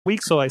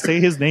week, so I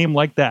say his name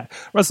like that.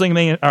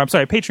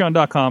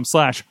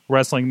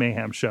 Patreon.com/Wrestling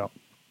Mayhem Show.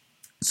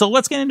 So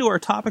let's get into our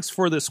topics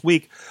for this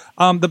week.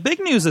 The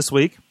big news this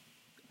week,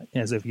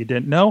 as if you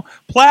didn't know,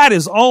 Plaid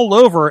is all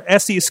over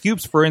SE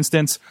Scoops, for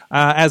instance,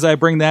 as I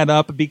bring that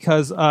up,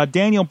 because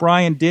Daniel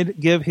Bryan did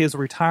give his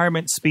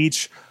retirement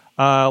speech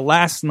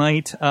last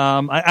night.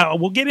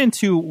 We'll get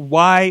into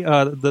why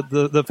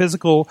the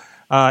physical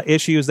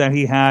issues that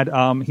he had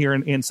here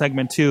in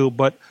segment 2,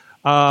 but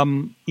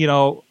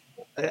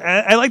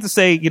I like to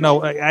say,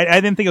 I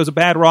didn't think it was a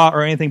bad Raw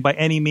or anything by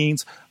any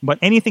means, but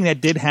anything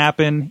that did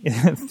happen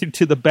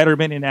to the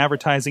betterment in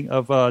advertising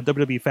of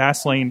WWE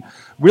Fastlane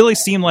really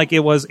seemed like it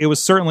was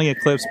certainly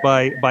eclipsed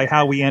by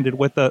how we ended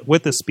with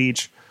the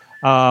speech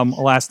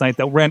last night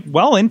that went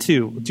well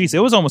into, it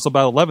was almost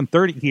about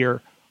 11:30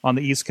 here on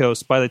the East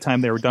Coast by the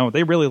time they were done.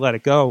 They really let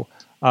it go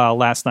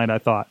last night, I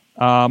thought,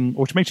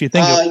 which makes you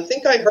think. I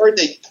think I heard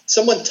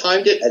someone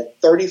timed it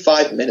at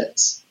 35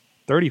 minutes.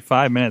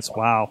 35 minutes,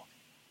 wow.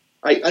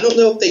 I don't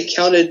know if they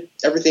counted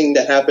everything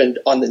that happened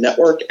on the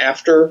network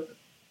after.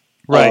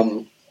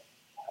 Right.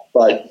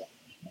 But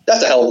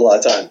that's a hell of a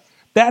lot of time.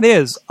 That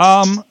is.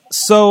 But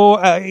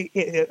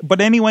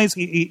anyways,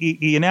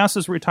 he announced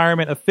his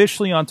retirement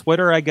officially on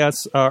Twitter, I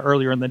guess,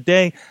 earlier in the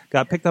day.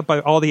 Got picked up by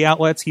all the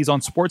outlets. He's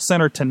on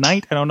SportsCenter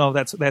tonight. I don't know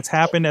if that's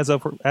happened as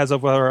of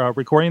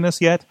recording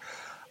this yet.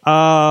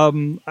 How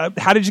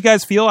did you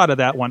guys feel out of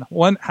that one?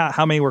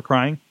 How many were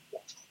crying?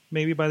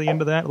 Maybe by the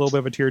end of that, a little bit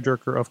of a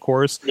tearjerker, of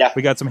course. Yeah.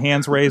 We got some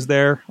hands raised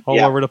there all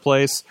over the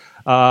place.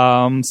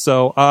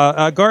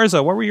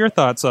 Garza, what were your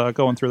thoughts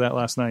going through that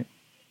last night?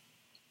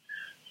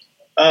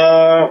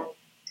 I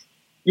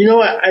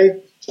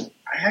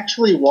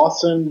actually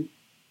wasn't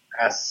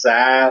as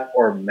sad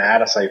or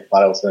mad as I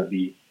thought I was going to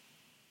be.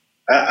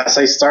 As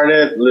I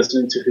started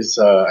listening to his,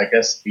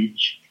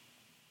 speech,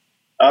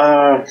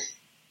 there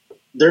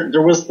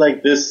was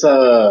like this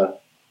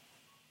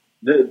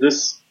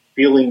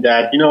feeling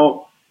that,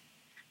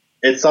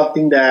 it's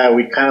something that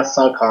we kind of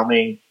saw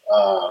coming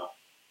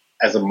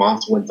as the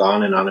months went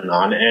on,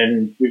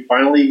 and we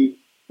finally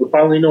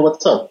know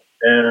what's up.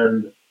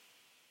 And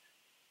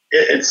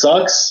it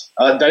sucks.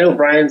 Daniel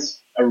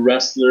Bryan's a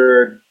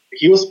wrestler.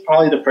 He was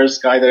probably the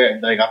first guy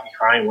that I got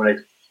behind when I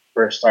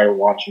first started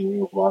watching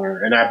Ring of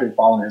Honor, and I've been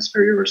following his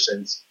career ever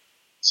since.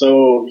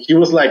 So he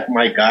was like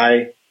my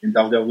guy in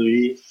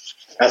WWE.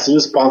 As soon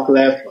as Punk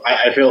left,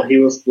 I feel he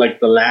was like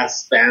the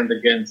last stand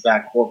against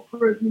that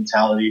corporate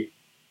mentality.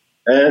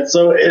 And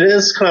so it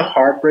is kind of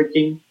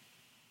heartbreaking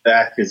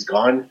that he's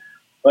gone.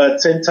 But at the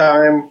same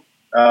time,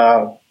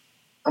 I'm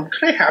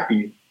kind of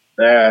happy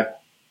that,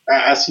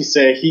 as you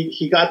say,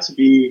 he got to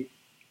be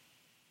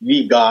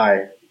the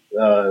guy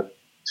to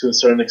a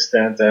certain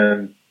extent.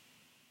 And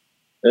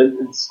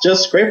it's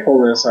just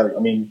gratefulness. I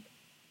mean,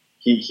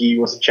 he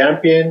was a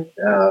champion.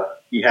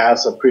 He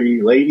has a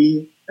pretty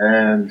lady,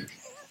 and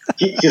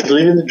he's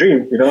living the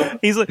dream,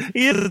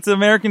 It's an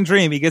American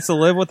dream. He gets to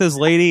live with his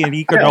lady and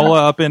eat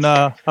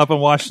granola up in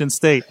Washington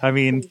State. I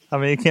mean,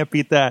 you can't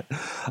beat that.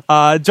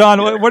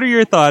 John, what are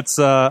your thoughts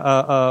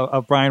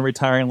of Bryan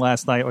retiring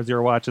last night as you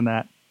were watching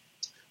that?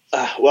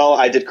 Well,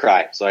 I did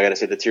cry, so I got to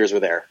say the tears were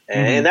there.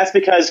 And that's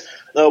because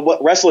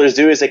what wrestlers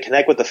do is they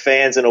connect with the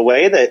fans in a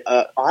way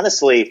that,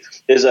 honestly,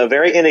 is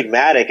very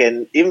enigmatic.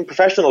 And even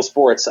professional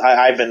sports,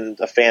 I've been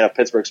a fan of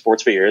Pittsburgh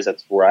sports for years.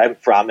 That's where I'm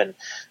from. And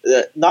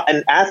not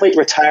an athlete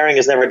retiring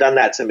has never done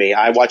that to me.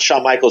 I watched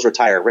Shawn Michaels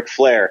retire, Ric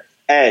Flair,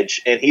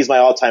 Edge, and he's my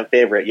all-time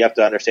favorite. You have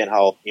to understand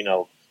how,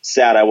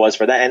 sad I was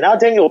for that. And now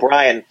Daniel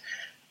Bryan,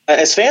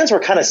 as fans,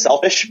 we're kind of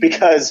selfish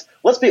because,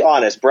 let's be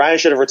honest, Bryan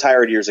should have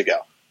retired years ago.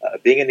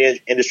 Being in the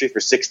industry for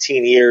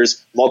 16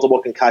 years,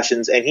 multiple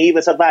concussions, and he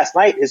even said last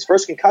night his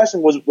first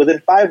concussion was within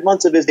 5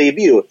 months of his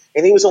debut,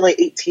 and he was only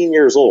 18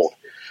 years old.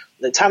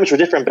 The times were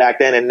different back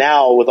then, and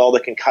now with all the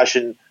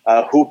concussion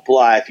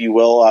hoopla, if you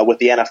will, with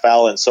the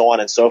NFL and so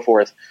on and so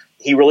forth,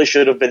 he really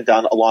should have been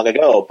done long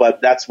ago, but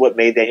that's what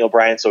made Daniel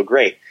Bryan so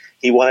great.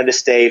 He wanted to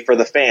stay for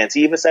the fans.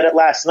 He even said it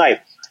last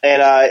night.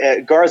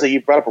 And Garza, you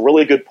brought up a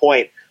really good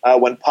point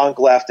when Punk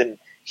left, and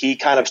he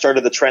kind of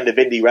started the trend of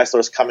indie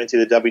wrestlers coming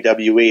to the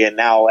WWE and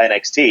now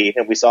NXT,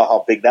 and we saw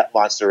how big that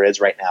monster is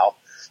right now.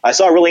 I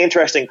saw a really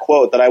interesting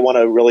quote that I want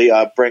to really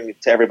bring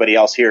to everybody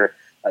else here.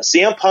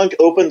 CM Punk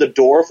opened the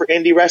door for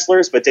indie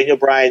wrestlers, but Daniel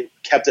Bryan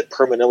kept it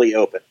permanently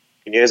open.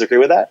 Can you guys agree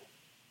with that?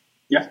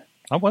 Yeah.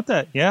 I want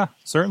that. Yeah,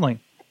 certainly.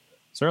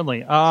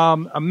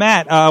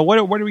 Matt,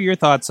 what were your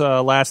thoughts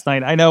last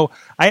night? I know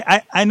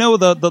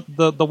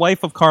the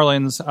wife of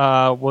Carlin's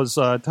was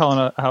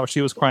telling how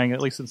she was crying,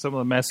 at least in some of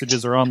the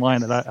messages or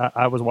online that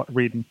I was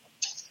reading.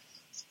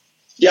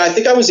 Yeah, I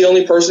think I was the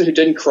only person who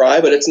didn't cry,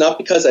 but it's not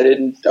because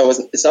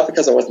it's not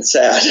because I wasn't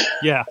sad.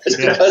 Yeah.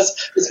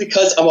 It's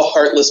because I'm a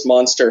heartless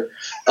monster.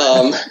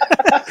 Well,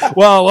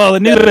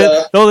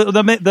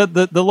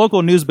 the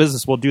local news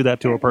business will do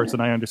that to a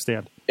person. I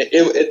understand.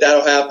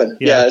 That'll happen.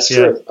 Yeah, it's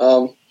true.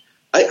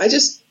 I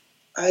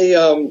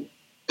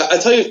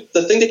tell you,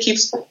 the thing that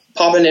keeps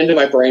popping into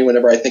my brain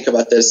whenever I think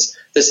about this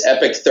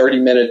epic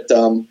 30-minute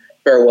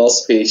farewell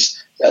speech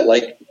that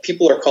like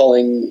people are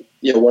calling,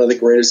 one of the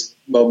greatest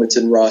moments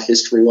in Raw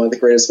history, one of the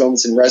greatest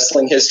moments in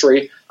wrestling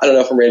history. I don't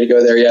know if I'm ready to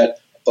go there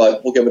yet,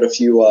 but we'll give it a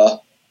few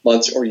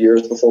months or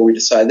years before we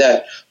decide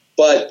that.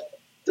 But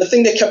the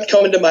thing that kept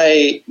coming to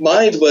my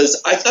mind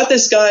was I thought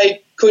this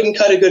guy couldn't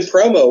cut a good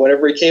promo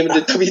whenever he came into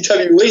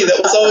WWE. That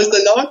was always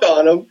the knock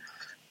on him.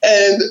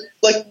 And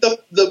like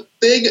the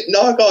big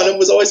knock on him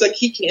was always like,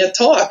 he can't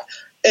talk.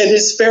 And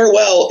his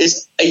farewell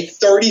is a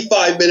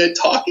 35-minute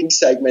talking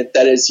segment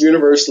that is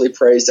universally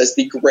praised as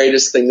the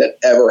greatest thing that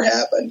ever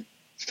happened.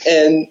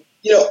 And,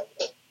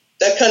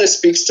 that kind of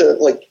speaks to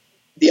like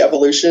the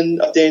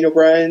evolution of Daniel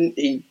Bryan.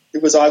 He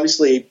was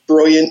obviously a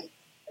brilliant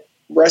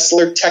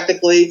wrestler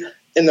technically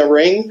in the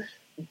ring,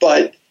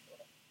 but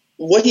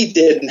what he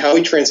did and how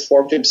he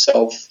transformed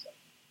himself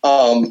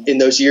in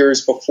those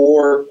years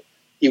before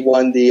he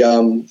won the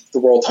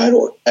world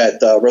title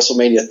at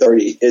WrestleMania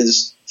 30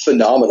 is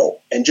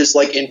phenomenal, and just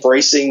like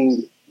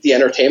embracing the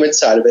entertainment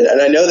side of it.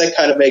 And I know that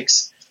kind of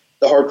makes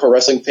the hardcore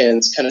wrestling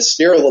fans kind of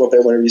sneer a little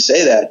bit whenever you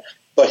say that,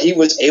 but he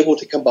was able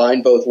to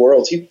combine both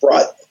worlds. He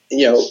brought,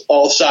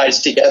 all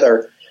sides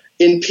together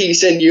in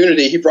peace and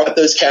unity. He brought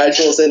those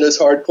casuals and those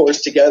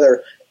hardcores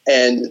together.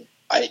 And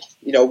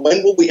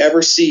when will we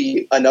ever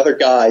see another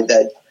guy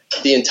that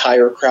the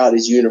entire crowd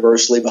is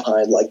universally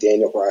behind like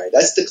Daniel Bryan?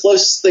 That's the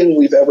closest thing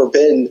we've ever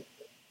been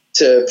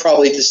to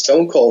probably to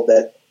Stone Cold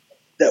that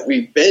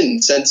we've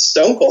been since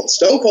Stone Cold.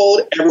 Stone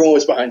Cold, everyone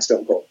was behind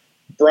Stone Cold.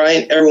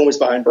 Bryan, everyone was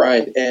behind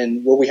Bryan.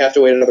 And will we have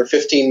to wait another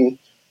 15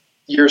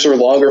 years or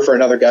longer for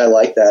another guy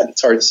like that?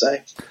 It's hard to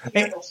say.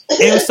 And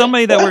it was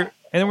somebody that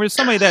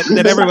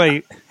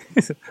everybody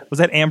was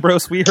that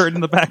Ambrose we heard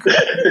in the background.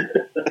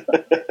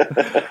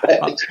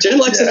 Jim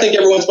likes to think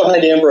everyone's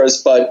behind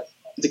Ambrose, but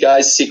the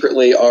guys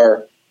secretly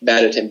are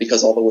mad at him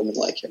because all the women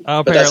like him.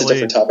 Apparently, but that's a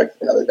different topic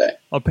for another day.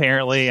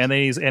 Apparently, and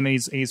he's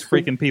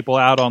freaking people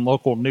out on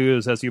local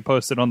news, as you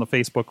posted on the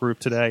Facebook group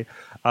today.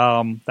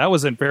 That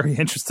was a very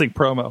interesting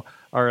promo,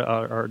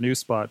 our news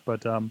spot.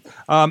 But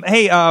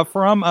hey,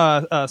 from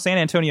San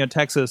Antonio,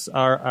 Texas,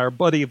 our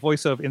buddy,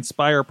 voice of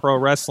Inspire Pro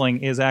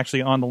Wrestling, is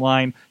actually on the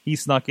line. He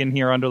snuck in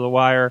here under the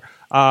wire.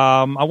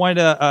 I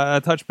wanted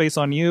to touch base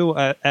on you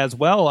as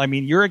well. I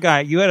mean, you're a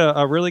guy. You had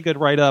a really good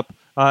write up.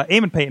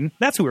 Eamon Payton,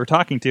 that's who we were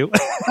talking to.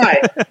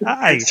 Hi.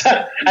 Hi.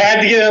 I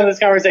had to get into this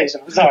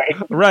conversation. I'm sorry.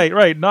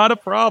 Right, not a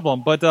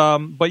problem. But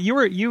you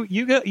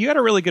had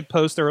a really good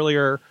post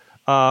earlier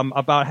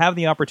about having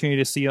the opportunity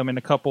to see him in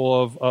a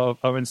couple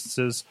of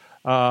instances.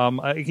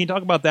 Can you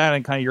talk about that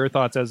and kind of your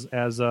thoughts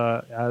as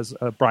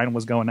Bryan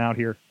was going out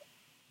here?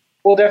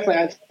 Well,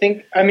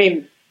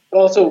 definitely.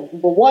 Also,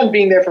 one,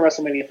 being there for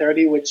WrestleMania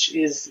 30, which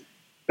is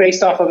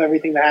based off of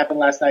everything that happened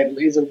last night,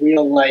 is a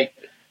real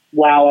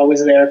wow, I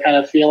was there kind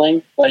of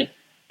feeling, like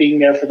being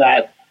there for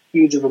that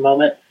huge of a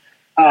moment.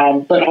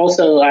 But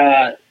also,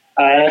 and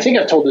I think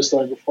I've told this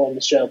story before on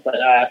the show, but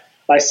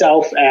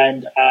myself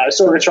and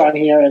Sorgatron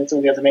here and some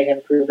of the other Mayhem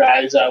crew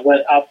guys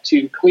went up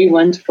to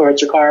Cleveland for a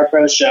Chikara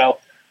Pro show.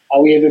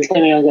 We had been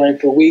planning on going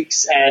for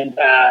weeks, and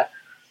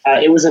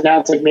it was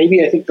announced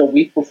maybe I think the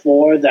week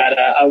before that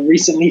a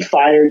recently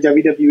fired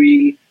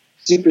WWE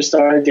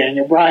superstar,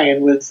 Daniel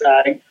Bryan, was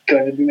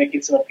going to be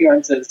making some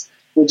appearances,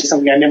 which is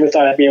something I never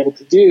thought I'd be able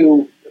to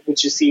do,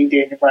 which is seeing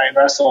Daniel Bryan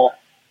wrestle,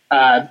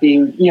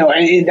 being,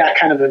 in that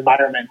kind of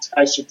environment,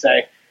 I should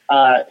say.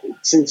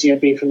 Since,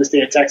 being from the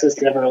state of Texas,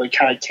 it never really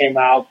kind of came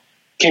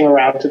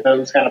around to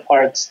those kind of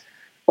parts.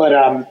 But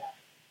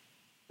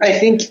I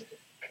think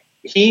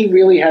he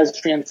really has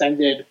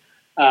transcended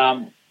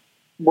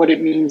what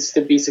it means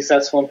to be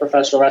successful in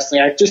professional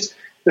wrestling.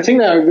 The thing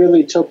that I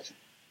really took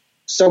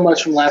so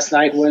much from last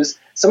night was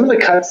some of the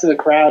cuts to the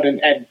crowd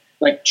and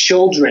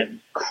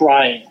children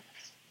crying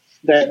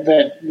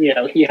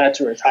that he had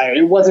to retire.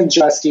 It wasn't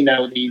just,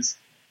 these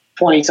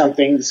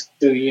 20-somethings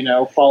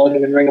who, followed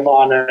him in Ring of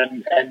Honor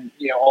and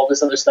all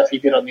this other stuff he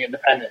did on the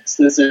independents.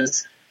 This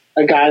is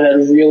a guy that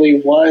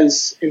really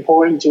was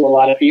important to a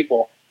lot of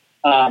people.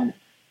 And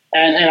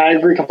I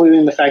agree completely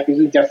in the fact that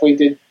he definitely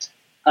did,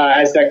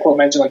 as that quote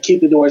mentioned,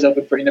 keep the doors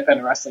open for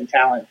independent wrestling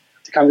talent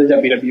to come to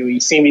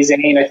WWE. Sami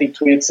Zayn, I think,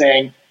 tweeted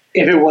saying,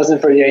 if it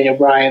wasn't for Daniel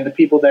Bryan, the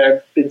people that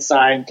have been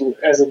signed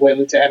as of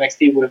lately to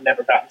NXT would have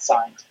never gotten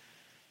signed.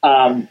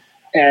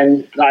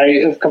 And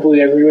I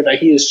completely agree with that.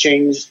 He has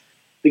changed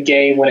the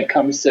game when it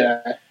comes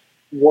to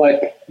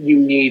what you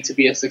need to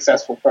be a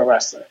successful pro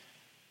wrestler.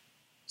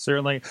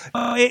 Certainly.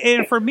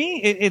 And for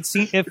me, it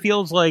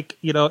feels like,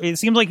 it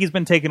seems like he's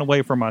been taken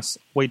away from us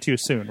way too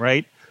soon,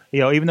 right?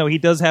 Even though he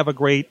does have a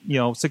great,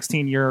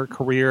 16-year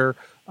career,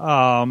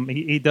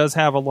 he does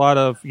have a lot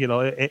of,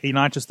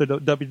 not just the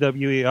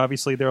WWE.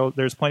 Obviously,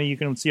 there's plenty you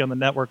can see on the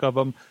network of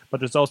him, but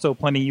there's also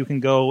plenty you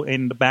can go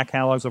in the back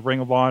catalogs of Ring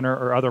of Honor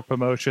or other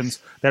promotions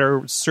that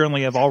are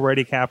certainly have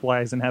already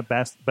capitalized and have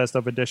best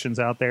of editions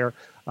out there,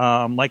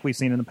 like we've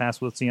seen in the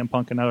past with CM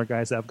Punk and other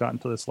guys that have gotten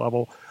to this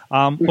level.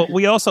 But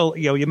we also,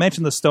 you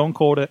mentioned the Stone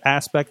Cold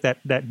aspect,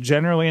 that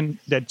genuine,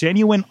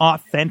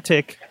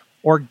 authentic,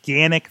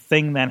 organic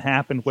thing that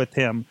happened with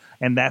him,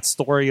 and that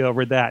story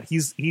over that.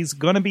 He's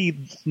going to be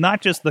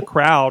not just the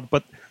crowd,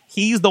 but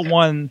he's the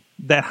one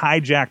that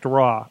hijacked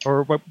Raw,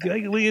 or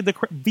via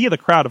the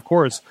crowd, of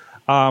course,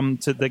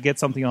 to get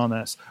something on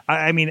this.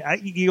 I mean,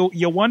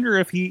 you wonder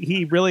if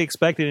he really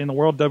expected in the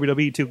world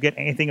WWE to get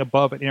anything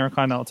above an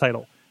Intercontinental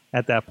title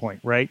at that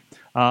point, right?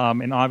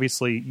 And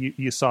obviously,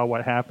 you saw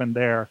what happened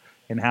there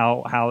and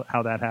how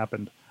that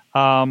happened.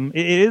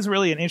 It is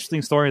really an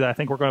interesting story that I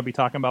think we're going to be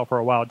talking about for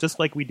a while, just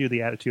like we do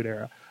the Attitude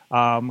Era.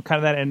 Kind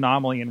of that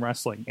anomaly in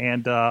wrestling,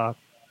 and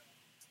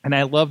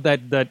I love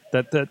that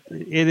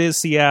it is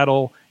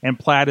Seattle and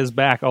Platt is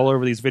back all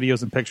over these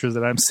videos and pictures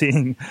that I'm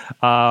seeing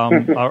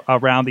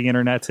around the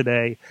internet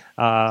today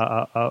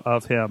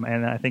of him,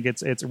 and I think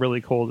it's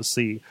really cool to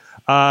see.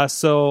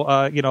 So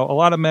a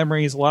lot of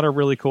memories, a lot of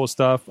really cool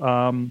stuff,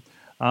 and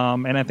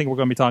I think we're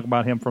going to be talking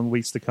about him for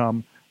weeks to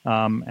come.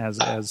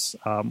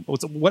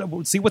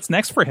 See what's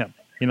next for him.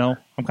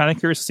 I'm kind of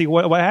curious to see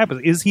what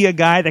happens. Is he a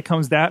guy that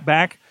comes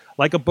back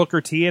like a Booker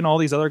T and all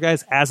these other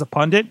guys as a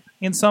pundit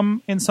in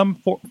some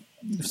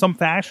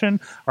fashion,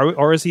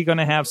 or is he going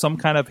to have some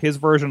kind of his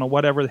version of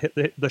whatever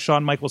the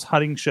Shawn Michaels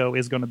hunting show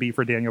is going to be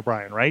for Daniel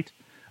Bryan, right?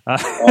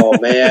 Oh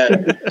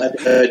man,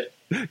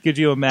 could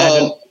you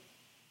imagine?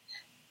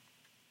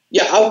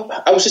 Yeah,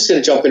 I was just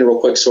going to jump in real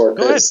quick, Sorg,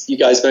 because you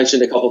guys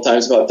mentioned a couple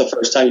times about the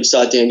first time you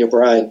saw Daniel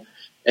Bryan.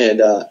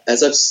 And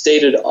as I've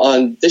stated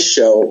on this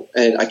show,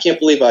 and I can't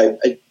believe I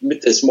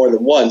admit this more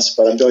than once,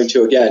 but I'm going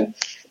to again,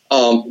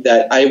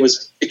 that I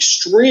was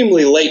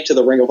extremely late to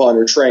the Ring of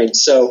Honor train.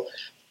 So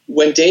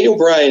when Daniel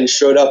Bryan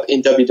showed up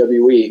in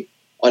WWE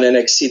on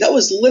NXT, that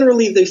was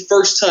literally the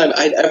first time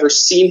I'd ever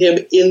seen him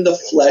in the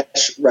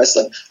flesh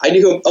wrestling. I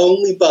knew him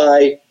only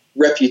by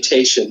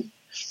reputation.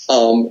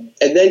 And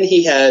then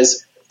he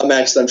has a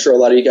match that I'm sure a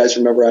lot of you guys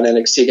remember on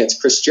NXT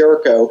against Chris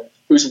Jericho,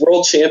 who's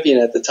world champion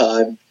at the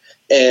time.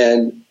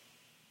 And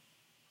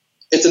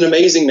it's an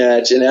amazing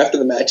match. And after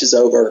the match is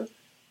over,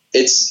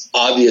 it's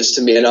obvious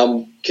to me, and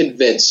I'm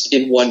convinced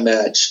in one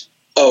match,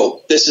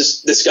 oh,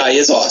 this guy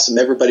is awesome.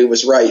 Everybody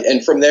was right.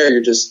 And from there,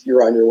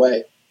 you're on your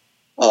way.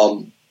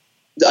 I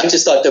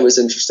just thought that was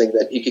interesting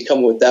that he could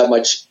come with that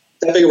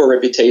big of a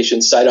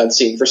reputation, sight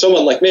unseen for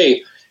someone like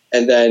me,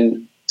 and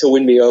then to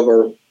win me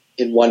over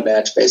in one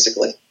match,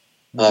 basically.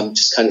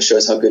 Just kind of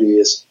shows how good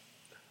he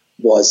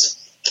was.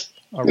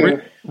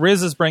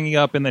 Riz is bringing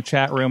up in the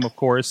chat room, of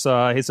course.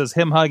 He says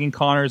him hugging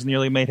Connors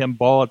nearly made him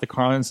bawl at the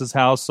Carlins'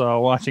 house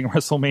watching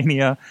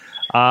WrestleMania.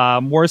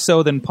 More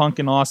so than Punk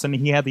and Austin,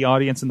 he had the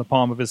audience in the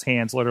palm of his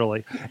hands,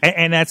 literally.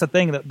 And that's the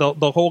thing, that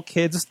the whole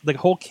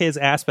kids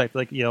aspect,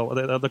 like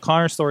the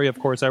Connors story, of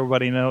course,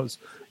 everybody knows.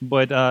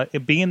 But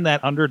being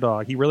that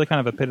underdog, he really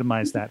kind of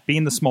epitomized that.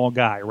 Being the small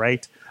guy,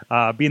 right?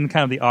 Being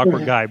kind of the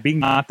awkward guy, being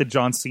not the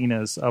John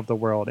Cena's of the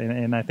world,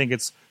 and I think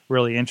it's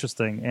really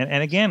interesting.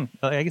 And again,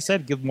 like I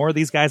said, give more of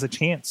these guys a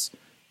chance.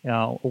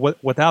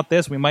 Without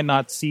this, we might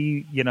not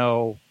see,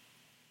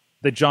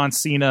 the John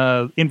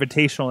Cena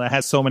Invitational that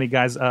has so many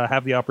guys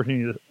have the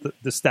opportunity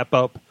to step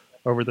up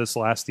over this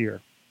last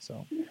year.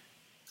 So,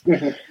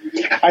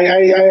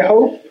 I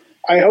hope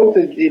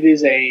that it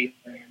is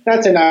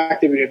not to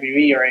knock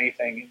WWE or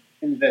anything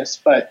in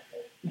this, but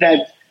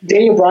that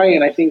Daniel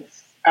Bryan, I think,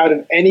 out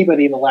of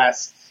anybody in the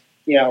last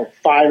 5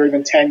 or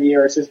even 10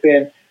 years, has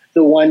been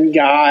the one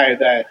guy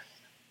that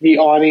the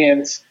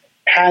audience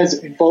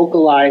has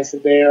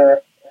vocalized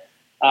their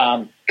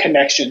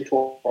connection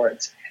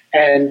towards,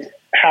 and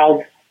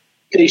how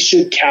they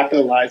should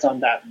capitalize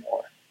on that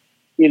more.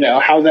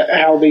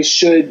 How they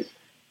should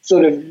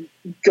sort of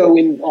go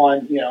in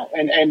on,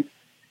 and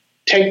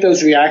take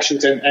those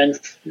reactions and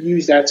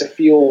use that to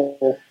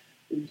fuel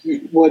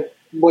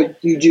what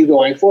you do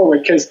going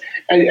forward. Because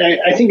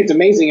I think it's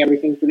amazing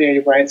everything that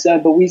Daniel Bryan's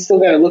done, but we still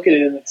got to look at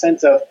it in the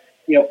sense of,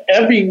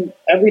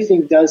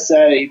 everything does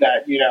say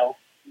that,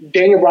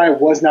 Daniel Bryan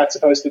was not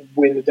supposed to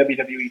win the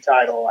WWE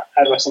title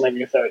at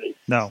WrestleMania 30.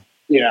 No.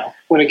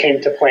 When it came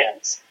to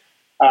plans.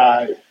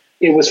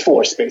 It was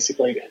forced,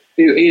 basically.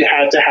 It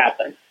had to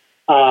happen.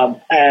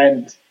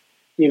 And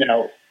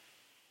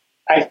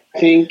I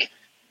think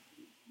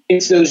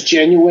it's those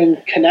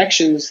genuine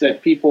connections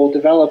that people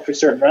develop for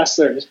certain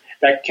wrestlers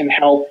that can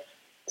help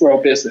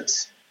grow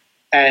business.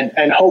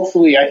 And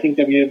hopefully, I think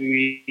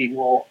WWE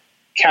will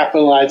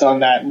capitalize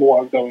on that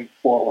more going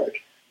forward.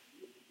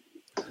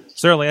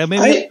 Certainly. I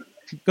mean,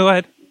 go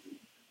ahead.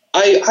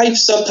 I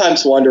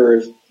sometimes wonder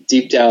if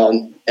deep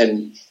down,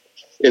 and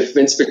if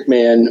Vince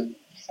McMahon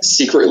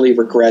secretly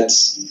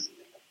regrets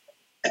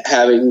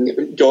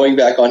going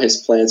back on his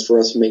plans for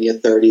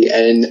WrestleMania 30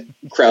 and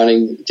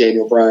crowning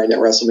Daniel Bryan at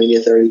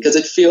WrestleMania 30, because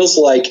it feels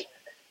like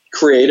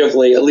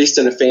creatively, at least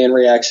in a fan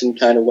reaction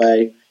kind of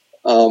way,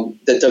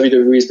 that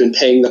WWE has been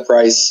paying the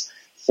price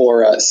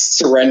for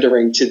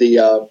surrendering to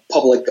the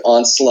public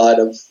onslaught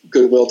of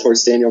goodwill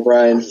towards Daniel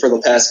Bryan for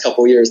the past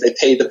couple years. They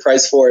paid the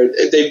price for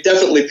it. They've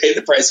definitely paid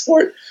the price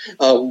for it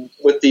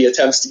with the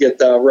attempts to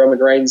get Roman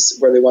Reigns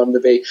where they want him to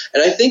be.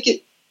 And I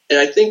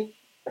think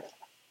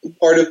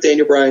part of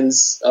Daniel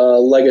Bryan's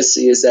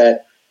legacy is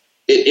that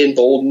it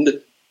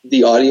emboldened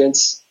the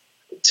audience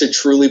to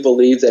truly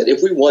believe that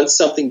if we want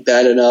something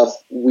bad enough,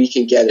 we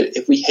can get it.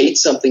 If we hate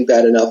something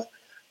bad enough,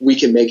 we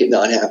can make it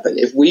not happen.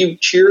 If we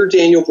cheer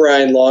Daniel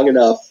Bryan long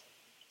enough,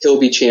 he'll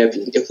be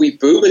champion. If we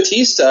boo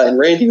Batista and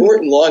Randy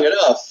Orton long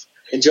enough,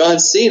 and John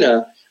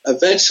Cena,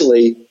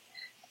 eventually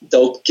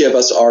they'll give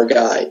us our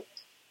guy.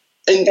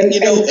 But at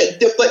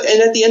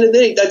the end of the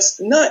day,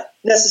 that's not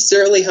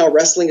necessarily how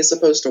wrestling is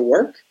supposed to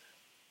work.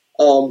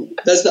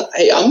 That's not.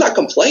 Hey, I'm not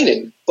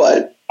complaining,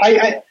 but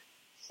I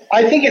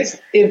think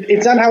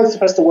it's not how it's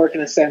supposed to work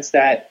in the sense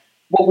that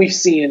what we've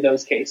seen in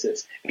those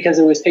cases, because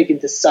it was taken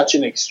to such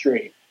an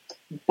extreme.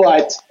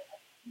 But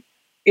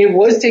it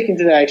was taken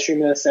to that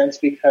extreme in a sense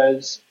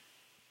because,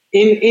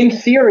 in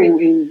theory,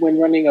 when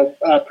running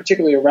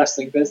particularly a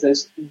wrestling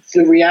business,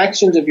 the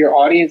reactions of your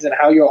audience and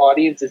how your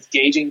audience is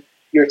gauging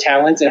your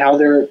talents and how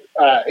they're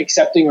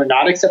accepting or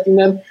not accepting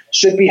them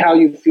should be how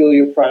you feel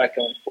your product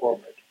going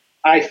forward.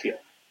 I feel.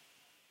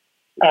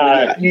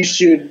 You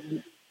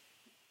should.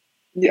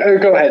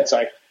 Go ahead,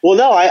 sorry. Well,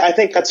 no, I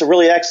think that's a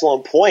really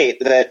excellent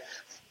point. That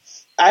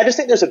I just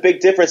think there's a big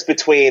difference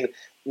between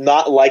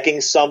not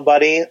liking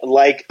somebody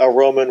like a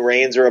Roman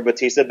Reigns or a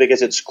Batista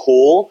because it's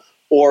cool,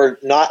 or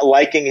not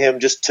liking him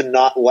just to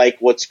not like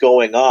what's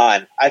going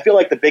on. I feel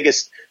like the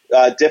biggest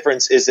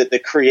difference is that the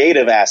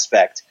creative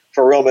aspect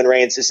for Roman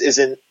Reigns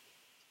isn't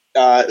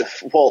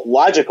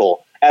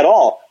logical at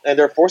all, and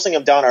they're forcing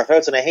him down our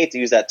throats. And I hate to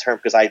use that term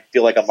because I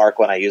feel like a mark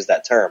when I use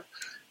that term.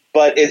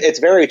 But it's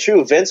very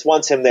true. Vince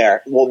wants him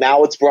there. Well,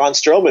 now it's Braun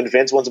Strowman.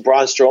 Vince wants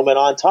Braun Strowman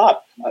on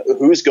top.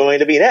 Who's going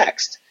to be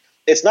next?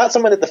 It's not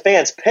someone that the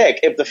fans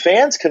pick. If the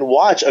fans can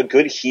watch a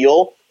good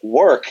heel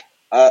work,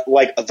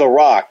 like The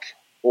Rock,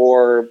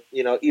 or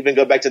even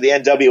go back to the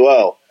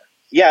NWO,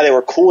 yeah, they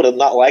were cool to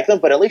not like them,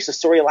 but at least the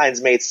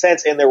storylines made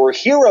sense, and there were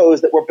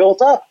heroes that were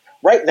built up.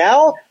 Right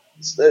now,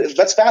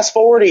 let's fast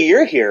forward a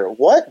year here.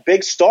 What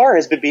big star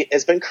has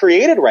been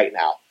created right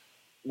now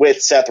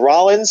with Seth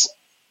Rollins?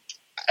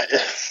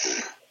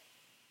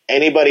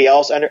 Anybody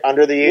else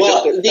under the age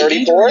of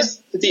 34?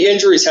 The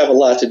injuries have a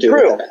lot to do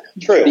with that.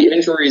 True. The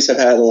injuries have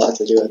had a lot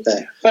to do with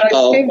that. But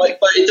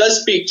it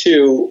does speak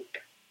to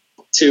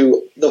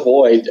the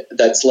void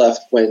that's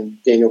left when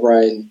Daniel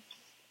Bryan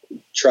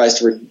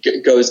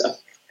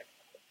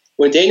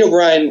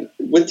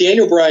with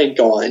Daniel Bryan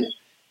gone,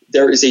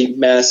 there is a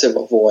massive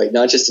void,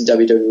 not just in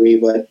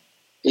WWE, but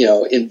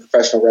in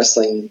professional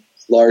wrestling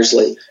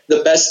largely.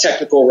 The best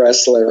technical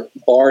wrestler,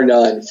 bar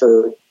none,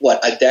 for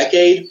a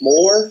decade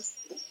more,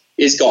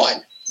 is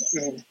gone.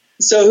 Mm-hmm.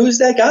 So who's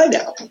that guy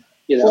now?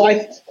 Well,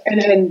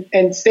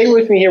 and stay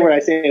with me here when I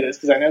say this,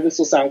 because I know this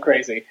will sound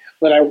crazy,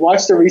 but I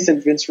watched a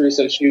recent Vince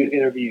Russo shoot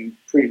interview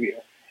preview,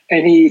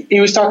 and he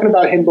was talking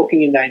about him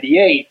booking in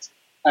 '98,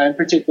 and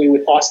particularly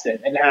with Austin,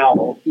 and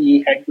how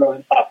he had grown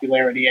in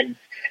popularity,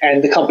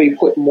 and the company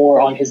put more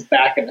on his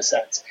back in a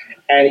sense.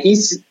 And he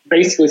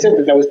basically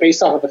said that was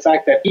based off of the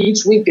fact that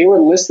each week they were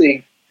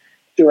listening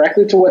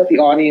directly to what the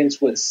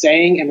audience was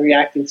saying and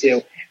reacting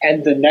to,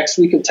 and the next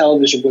week of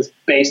television was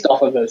based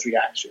off of those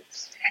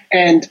reactions.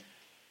 And,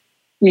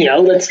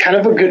 that's kind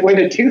of a good way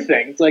to do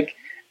things. Like,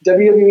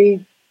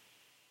 WWE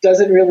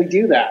doesn't really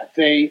do that.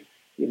 They,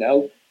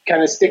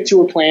 kind of stick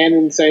to a plan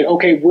and say,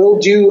 okay, we'll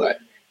do,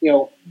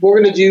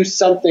 we're going to do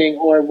something,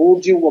 or we'll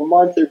do a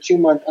month or 2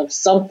 months of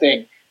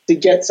something to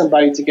get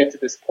somebody to get to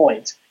this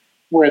point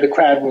where the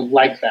crowd would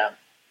like them,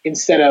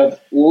 instead of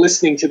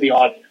listening to the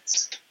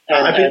audience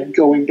and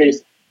going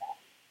based.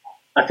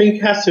 I think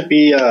it has to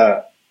be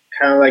kind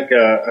of like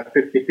a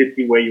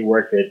 50-50 way you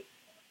work it.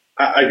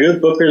 A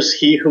good booker is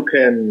he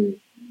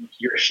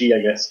or she, I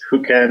guess,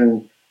 who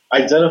can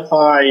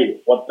identify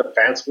what the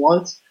fans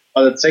want,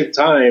 but at the same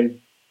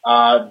time,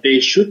 they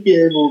should be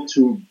able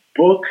to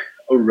book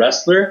a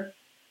wrestler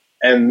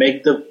and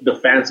make the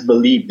fans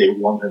believe they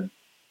want him.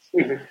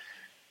 Mm-hmm.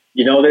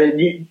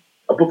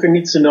 A booker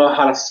needs to know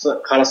how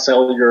to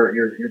sell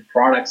your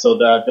product so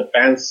that the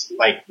fans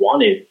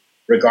want it,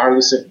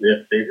 regardless if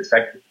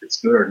it's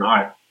good or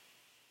not.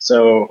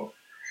 So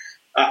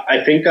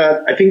I think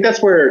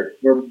that's where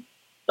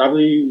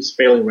WWE is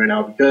failing right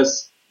now,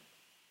 because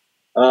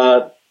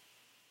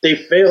they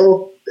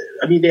fail.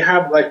 I mean, they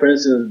have, for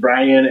instance,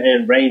 Bryan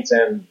and Reigns,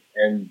 and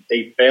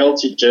they fail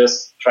to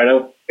just try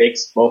to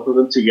fix both of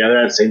them together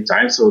at the same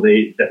time. So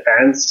the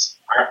fans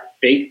are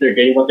fake. They're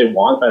getting what they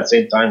want, but at the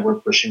same time, we're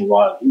pushing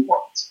what we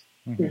want.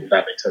 Mm-hmm. If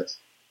that makes sense.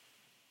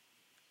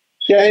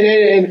 Yeah,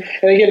 and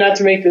again, not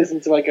to make this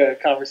into a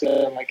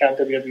conversation on how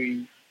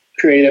WWE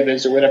creative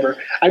is or whatever.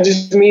 I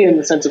just mean in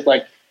the sense of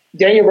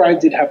Daniel Bryan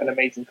did have an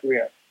amazing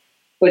career,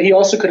 but he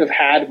also could have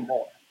had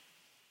more.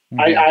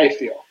 Mm-hmm. I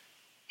feel.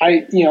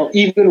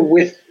 Even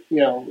with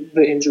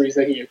the injuries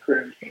that he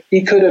accrued,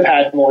 he could have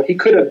had more. He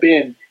could have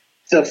been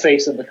the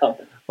face of the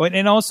company.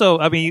 And also,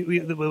 I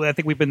mean, I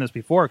think we've been this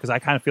before, because I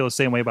kind of feel the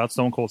same way about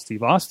Stone Cold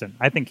Steve Austin.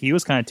 I think he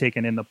was kind of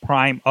taken in the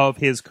prime of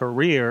his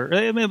career,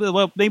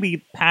 well,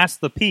 maybe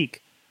past the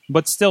peak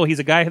But still, he's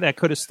a guy that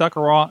could have stuck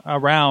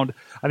around.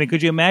 I mean,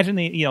 could you imagine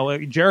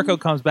Jericho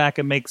comes back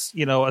and makes,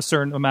 a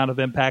certain amount of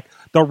impact.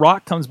 The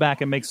Rock comes back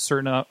and makes a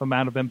certain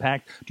amount of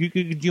impact.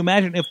 Could you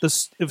imagine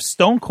if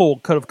Stone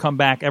Cold could have come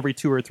back every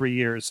 2 or 3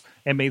 years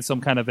and made some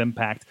kind of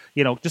impact,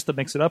 just to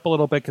mix it up a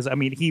little bit? Because, I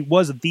mean, he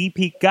was the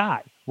peak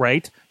guy,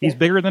 right? He's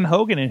bigger than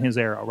Hogan in his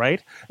era,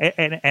 right?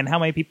 And how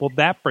many people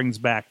that brings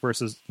back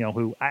versus,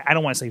 who I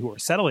don't want to say who are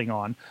settling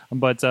on,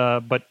 but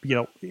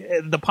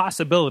the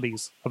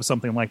possibilities of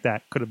something like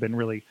that could have been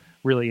really,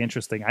 really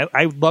interesting.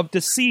 I'd love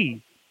to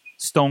see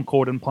Stone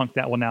Cold and Punk.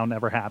 That will now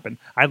never happen.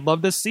 I'd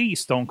love to see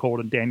Stone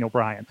Cold and Daniel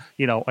Bryan,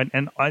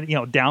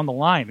 and down the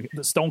line,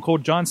 the Stone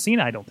Cold John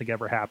Cena, I don't think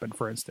ever happened,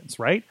 for instance,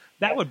 right?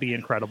 That would be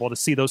incredible to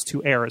see those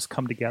two eras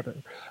come together.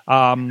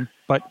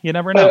 But you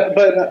never know.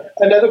 But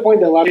another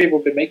point that a lot of people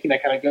have been making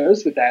that kind of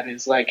goes with that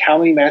is, like, how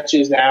many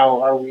matches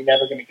now are we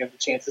never going to get the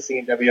chance to see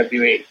in WWE?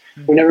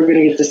 Mm-hmm. We're never going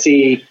to get to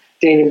see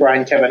Daniel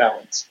Bryan, Kevin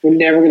Owens. We're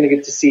never going to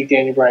get to see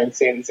Daniel Bryan,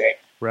 Sami Zayn.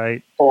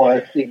 Right.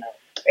 Or,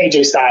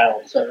 AJ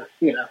Styles or,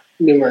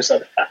 numerous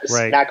other guys.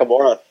 Right.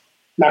 Nakamura.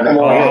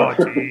 Oh,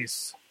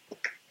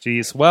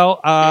 jeez.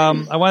 Well,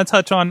 I want to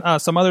touch on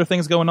some other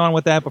things going on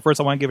with that, but first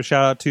I want to give a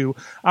shout out to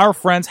our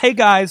friends. Hey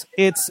guys,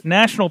 it's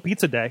National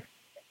Pizza Day.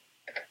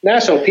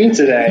 National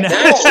Pizza Day.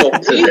 National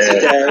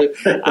Pizza Day.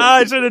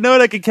 I should have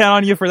known I could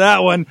count on you for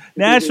that one.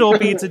 National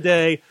Pizza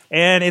Day,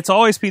 and it's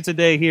always Pizza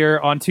Day here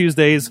on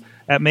Tuesdays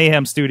at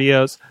Mayhem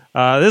Studios.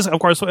 This, of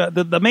course,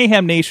 the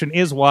Mayhem Nation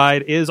is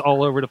wide, is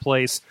all over the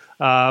place.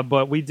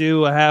 But we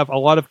do have a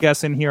lot of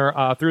guests in here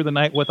through the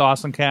night with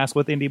Awesome Cast,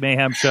 with Indie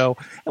Mayhem Show.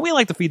 And we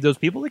like to feed those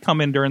people. They come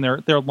in during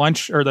their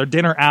lunch or their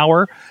dinner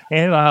hour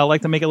and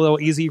like to make it a little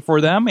easy for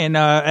them.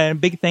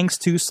 And big thanks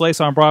to Slice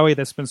on Broadway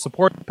that's been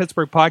supporting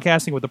Pittsburgh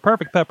podcasting with the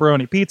perfect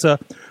pepperoni pizza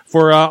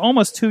for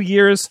almost 2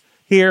 years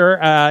here.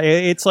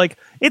 It's like,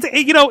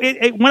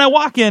 when I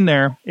walk in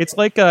there, it's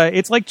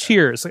like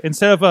Cheers.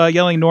 Instead of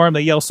yelling Norm,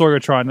 they yell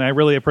Sorgatron, and I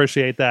really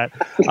appreciate that.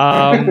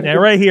 And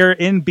right here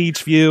in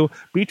Beachview.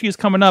 Beachview's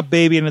coming up,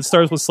 baby, and it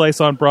starts with Slice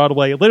on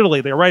Broadway.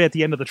 Literally, they're right at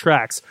the end of the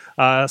tracks.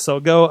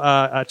 So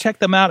go check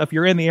them out if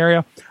you're in the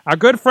area. Our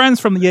good friends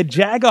from the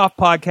Jagoff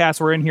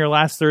podcast were in here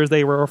last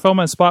Thursday. We were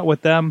filming a spot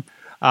with them.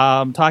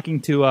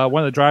 Talking to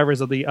one of the drivers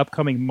of the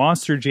upcoming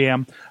Monster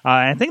Jam.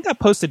 I think that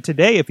posted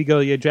today if you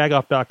go to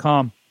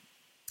jagoff.com.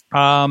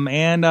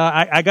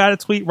 I got a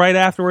tweet right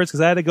afterwards because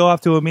I had to go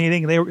off to a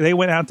meeting. They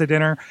went out to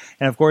dinner,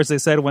 and of course they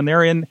said when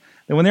they're in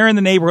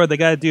the neighborhood, they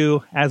got to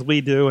do as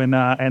we do,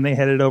 and they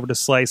headed over to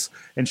Slice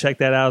and checked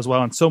that out as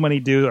well. And so many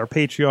do. Our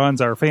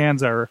Patreons, our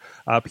fans, our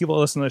people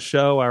that listen to the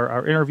show,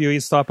 our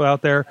interviewees stop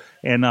out there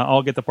and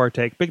all get to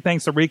partake. Big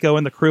thanks to Rico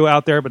and the crew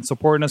out there, been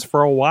supporting us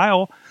for a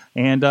while.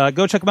 And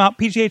go check them out,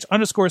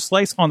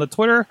 PGH_Slice on the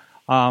Twitter.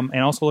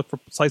 And also look for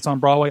Slice on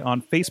Broadway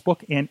on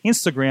Facebook and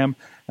Instagram,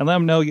 and let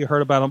them know you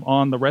heard about them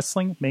on the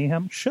Wrestling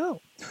Mayhem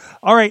Show.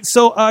 All right,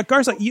 so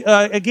Garza,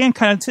 again,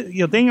 kind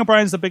of, Daniel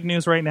Bryan's the big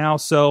news right now.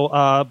 So,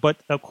 but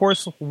of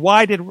course,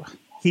 why did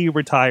he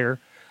retire?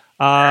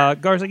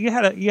 Garza, you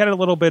had a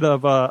little bit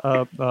of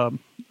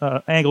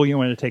angle you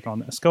wanted to take on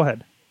this. Go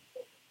ahead.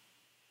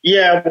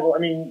 Yeah, well, I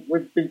mean,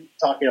 we've been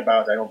talking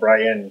about Daniel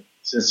Bryan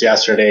since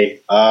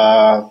yesterday,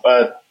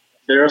 but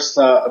there's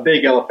a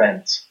big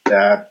elephant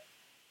that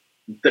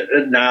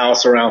now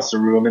surrounds the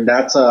room, and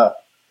that's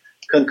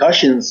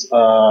concussions.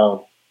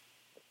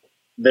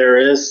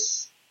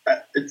 This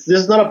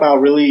is not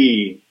about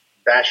really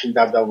bashing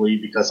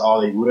WWE because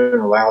they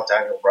wouldn't allow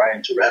Daniel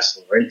Bryan to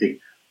wrestle or anything,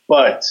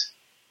 but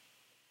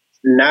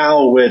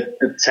now with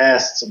the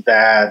tests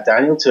that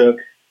Daniel took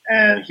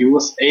and he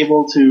was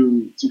able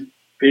to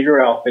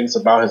figure out things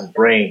about his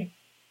brain,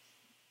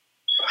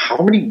 how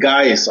many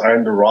guys are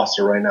in the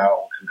roster right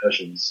now with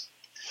concussions?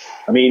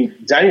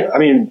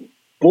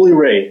 Bully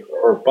Ray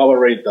or Bubba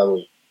Ray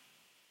Dudley.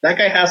 That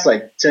guy has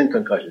like 10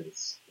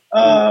 concussions.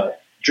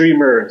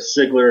 Dreamer,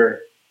 Ziggler,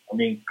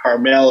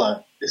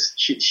 Carmella,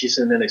 she's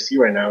in NXT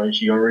right now and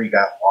she already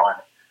got one.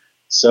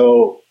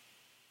 So,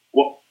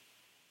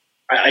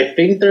 I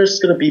think there's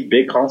going to be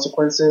big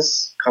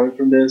consequences coming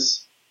from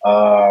this.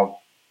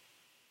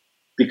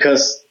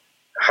 Because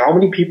how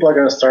many people are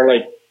going to start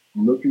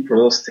looking for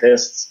those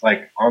tests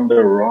on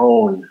their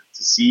own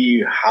to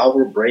see how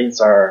their brains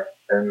are?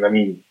 And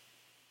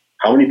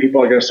how many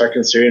people are going to start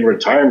considering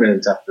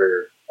retirement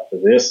after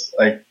this?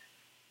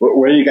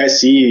 Where do you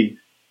guys see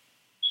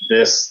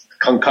this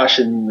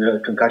concussion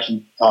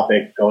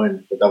topic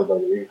going with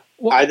WWE?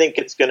 Well, I think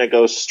it's going to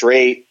go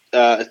straight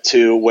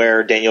to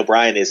where Daniel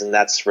Bryan is, and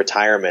that's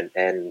retirement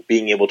and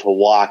being able to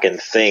walk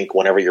and think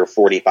whenever you're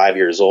 45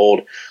 years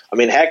old.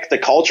 Heck, the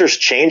culture's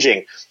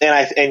changing.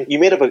 And you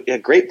made up a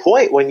great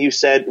point when you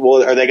said,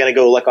 well, are they going to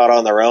go look out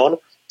on their own?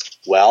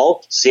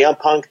 Well, CM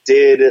Punk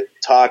did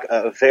talk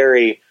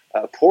very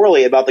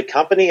poorly about the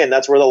company, and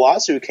that's where the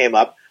lawsuit came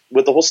up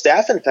with the whole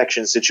staph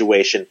infection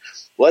situation.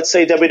 Let's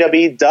say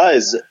WWE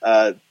does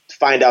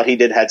find out he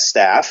had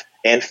staph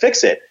and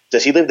fix it.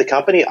 Does he leave the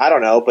company? I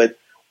don't know, but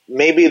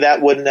maybe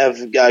that wouldn't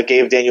have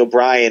gave Daniel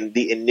Bryan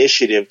the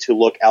initiative to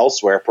look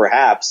elsewhere,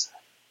 perhaps.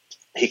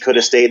 he could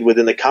have stayed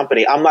within the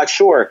company. I'm not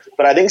sure,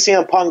 but I think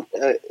CM Punk,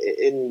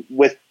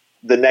 with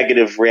the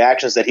negative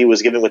reactions that he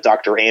was giving with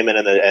Dr. Heyman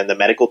and the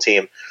medical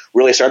team,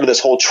 really started this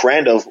whole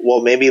trend of,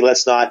 well, maybe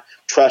let's not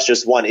trust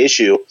just one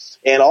issue.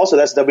 And also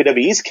that's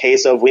WWE's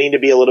case of we need to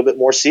be a little bit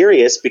more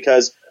serious,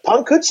 because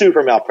Punk could sue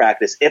for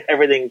malpractice if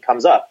everything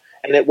comes up.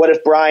 And what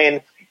if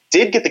Bryan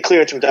did get the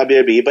clearance from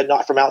WWE, but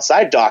not from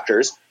outside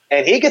doctors,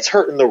 and he gets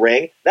hurt in the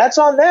ring? That's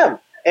on them.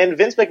 And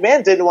Vince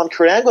McMahon didn't want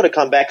Kurt Angle to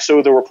come back,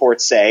 so the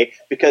reports say,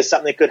 because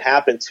something could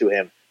happen to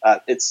him.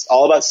 It's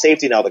all about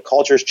safety now. The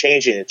culture is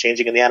changing. It's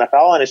changing in the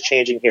NFL, and it's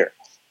changing here.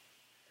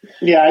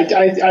 Yeah,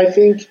 I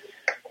think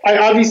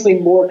obviously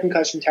more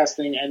concussion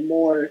testing and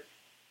more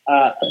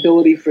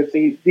ability for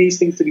these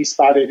things to be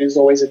spotted is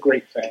always a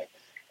great thing,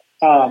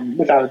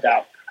 without a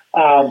doubt.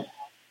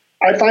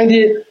 I find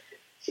it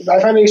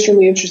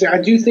extremely interesting.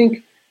 I do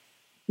think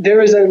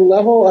there is a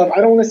level of, I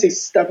don't want to say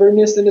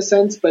stubbornness in a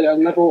sense, but a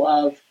level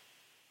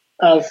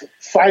of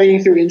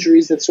fighting through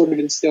injuries that's sort of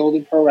instilled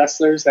in pro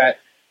wrestlers that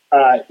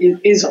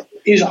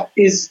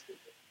is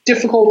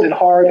difficult and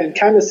hard and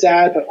kind of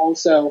sad, but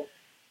also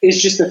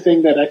is just a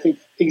thing that I think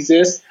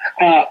exists.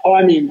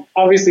 I mean,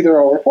 obviously there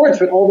are reports,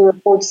 but all the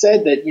reports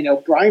said that,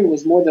 Bryan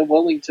was more than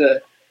willing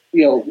to,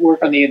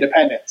 work on the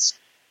independents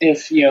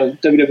if,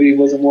 WWE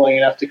wasn't willing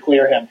enough to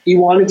clear him. He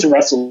wanted to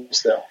wrestle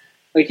still.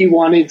 Like, he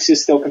wanted to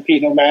still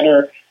compete no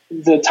matter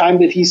the time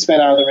that he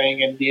spent out of the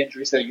ring and the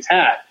injuries that he's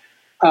had.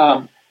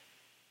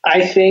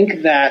 I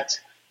think that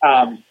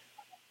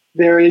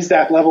there is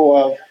that level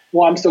of,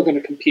 well, I'm still going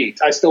to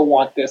compete. I still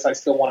want this. I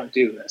still want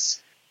to do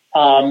this.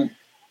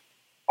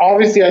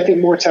 Obviously, I think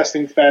more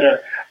testing is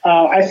better.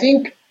 I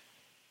think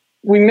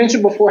we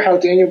mentioned before how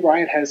Daniel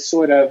Bryan has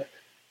sort of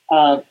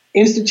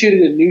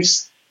instituted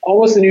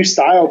almost a new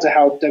style to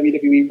how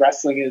WWE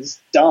wrestling is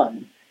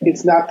done.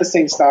 It's not the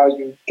same style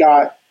you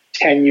got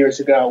 10 years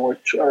ago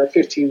or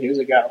 15 years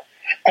ago.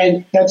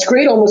 And that's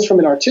great almost from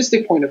an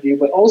artistic point of view,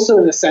 but also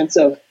in the sense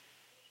of,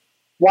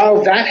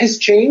 while that has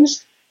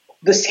changed,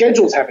 the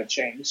schedules haven't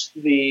changed.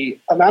 The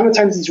amount of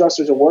times these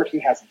wrestlers are working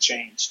hasn't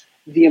changed.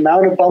 The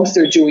amount of bumps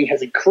they're doing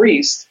has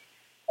increased.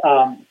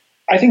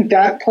 I think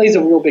that plays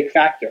a real big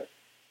factor,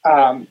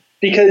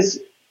 because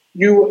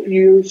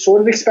you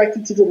sort of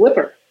expected to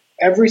deliver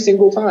every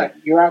single time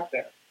you're out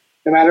there,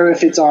 no matter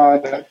if it's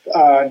on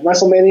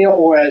WrestleMania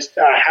or a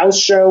house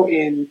show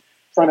in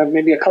front of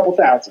maybe a couple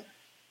thousand.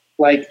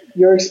 Like,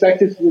 you're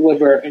expected to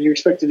deliver, and you're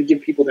expected to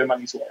give people their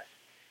money's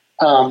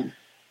worth.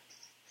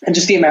 And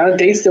just the amount of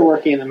dates they're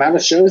working and the amount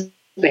of shows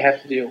they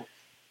have to do,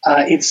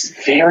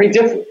 it's very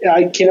difficult.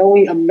 I can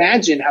only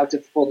imagine how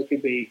difficult it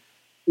could be,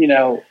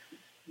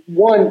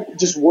 one,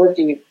 just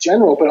working in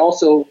general, but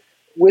also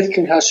with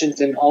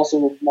concussions and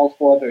also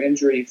multiple other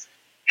injuries,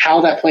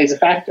 how that plays a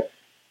factor.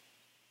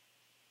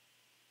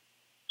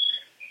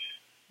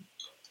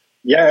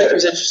 Yeah,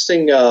 there's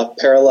interesting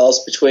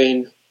parallels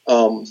between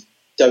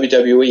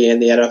WWE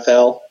and the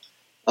NFL.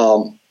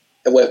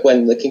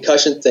 When the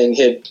concussion thing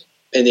hit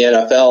in the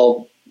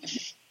NFL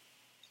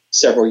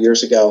several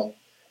years ago,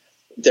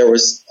 there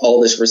was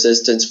all this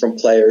resistance from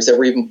players. There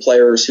were even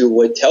players who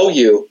would tell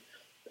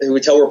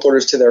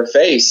reporters to their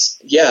face,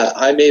 yeah,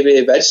 I may be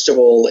a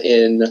vegetable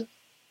in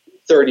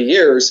 30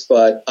 years,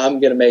 but I'm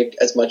going to make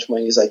as much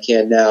money as I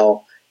can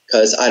now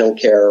because I don't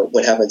care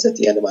what happens at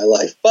the end of my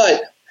life.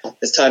 But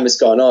as time has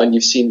gone on,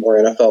 you've seen more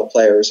NFL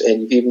players,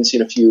 and you've even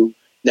seen a few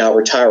now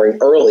retiring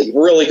early,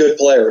 really good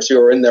players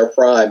who are in their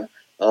prime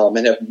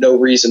and have no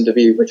reason to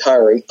be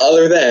retiring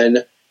other than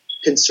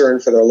concern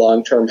for their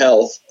long-term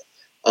health.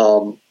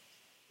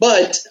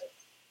 But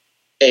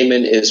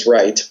Eamon is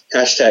right.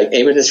 Hashtag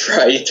Eamon is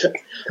right.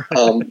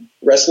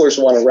 Wrestlers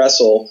want to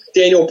wrestle.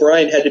 Daniel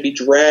Bryan had to be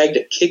dragged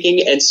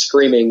kicking and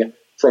screaming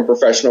from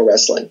professional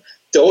wrestling.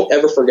 Don't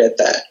ever forget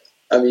that.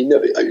 I mean,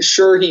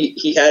 sure,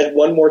 he had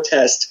one more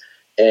test,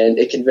 and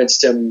it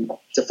convinced him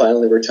to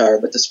finally retire.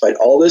 But despite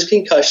all those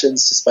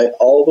concussions, despite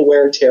all the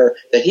wear and tear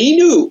that he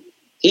knew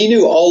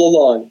all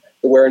along,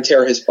 the wear and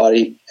tear his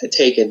body had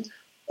taken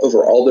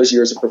over all those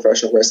years of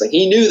professional wrestling.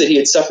 He knew that he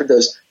had suffered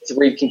those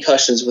 3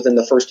 concussions within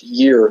the first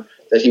year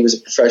that he was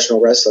a professional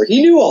wrestler.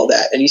 He knew all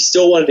that, and he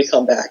still wanted to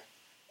come back.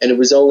 And it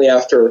was only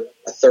after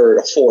a third,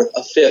 a fourth,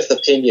 a fifth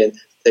opinion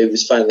that he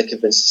was finally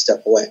convinced to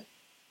step away.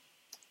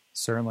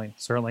 Certainly.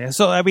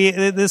 So, I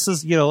mean, this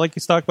is, like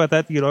you talked about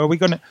that, are we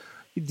going to,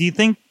 do you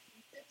think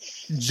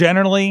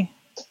generally,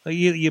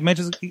 you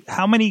mentioned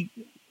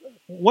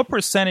what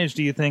percentage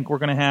do you think we're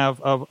going to have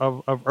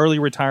of early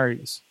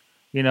retirees?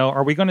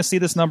 Are we going to see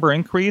this number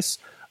increase?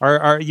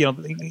 Are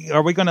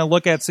we going to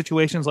look at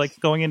situations like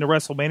going into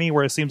WrestleMania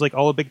where it seems like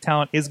all the big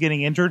talent is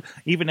getting injured?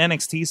 Even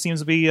NXT seems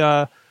to be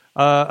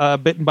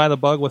bitten by the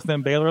bug with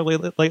Finn Balor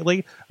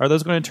lately. Are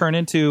those going to turn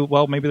into,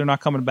 well, maybe they're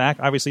not coming back?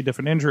 Obviously,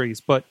 different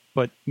injuries, but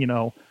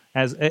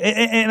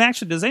and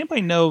actually, does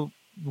anybody know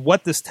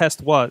what this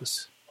test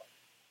was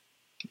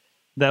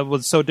that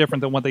was so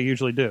different than what they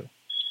usually do?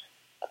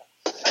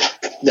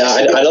 No,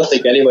 I don't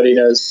think anybody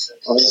knows,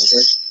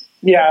 honestly.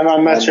 Yeah,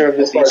 I'm not sure of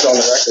this. As far as on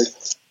the record.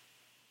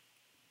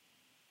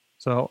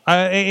 So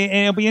and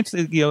it'll be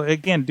interesting.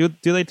 Again, do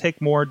they take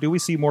more? Do we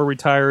see more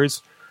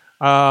retires?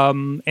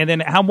 And then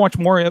how much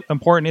more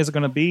important is it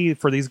going to be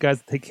for these guys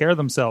to take care of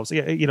themselves?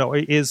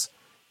 Is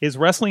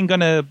wrestling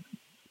going to?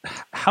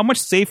 How much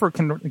safer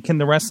can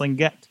the wrestling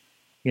get?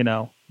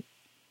 But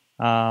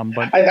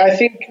I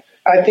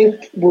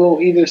think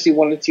we'll either see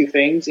one of two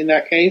things in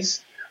that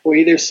case. We'll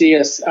either see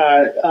us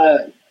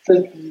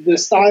the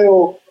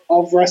style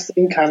of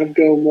wrestling kind of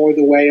go more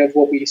the way of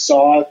what we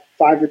saw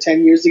 5 or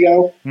 10 years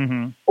ago,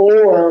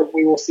 or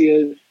we will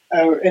see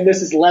and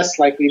this is less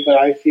likely, but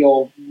I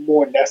feel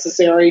more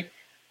necessary,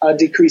 a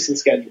decrease in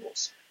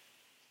schedules,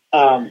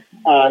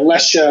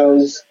 less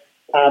shows.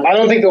 I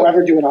don't think they'll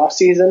ever do an off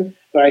season,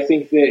 but I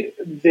think that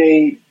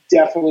they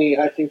definitely,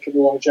 I think for the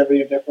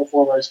longevity of their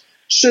performers,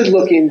 should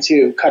look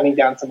into cutting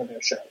down some of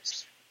their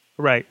shows.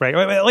 Right.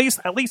 At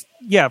least,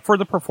 yeah, for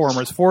the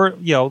performers, for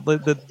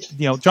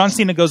John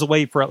Cena goes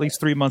away for at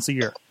least 3 months a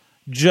year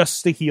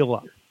just to heal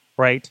up,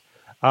 right?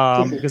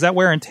 Because that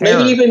wear and tear.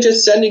 Maybe even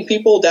just sending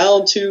people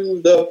down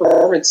to the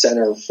performance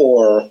center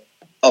for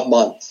a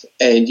month,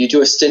 and you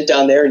do a stint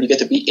down there, and you get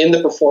to be in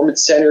the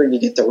performance center, and you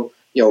get to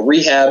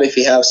rehab if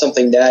you have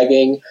something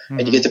nagging,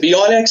 and you get to be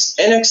on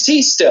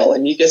NXT still,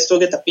 and you still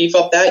get to beef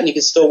up that, and you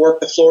can still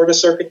work the Florida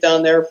circuit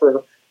down there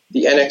for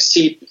the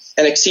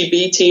NXT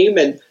B team,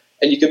 and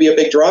you could be a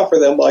big draw for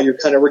them while you're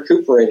kind of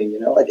recuperating.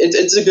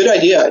 It's a good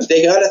idea.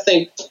 They got to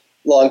think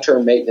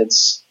long-term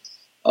maintenance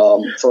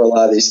for a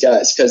lot of these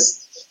guys, because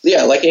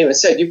like Eamon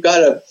said, you've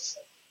got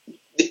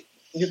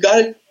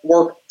to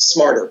work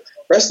smarter.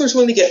 Wrestlers,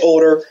 when they get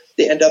older,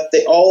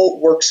 they all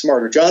work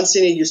smarter. John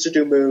Cena used to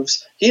do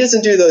moves. He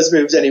doesn't do those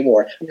moves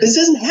anymore because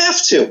he doesn't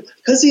have to,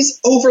 because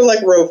he's over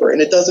like Rover,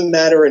 and it doesn't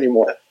matter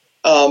anymore.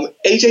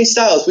 AJ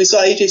Styles, we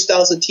saw AJ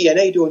Styles in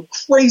TNA doing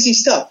crazy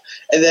stuff.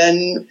 And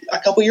then a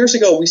couple years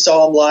ago, we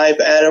saw him live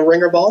at a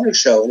Ring of Honor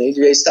show, and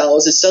AJ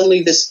Styles is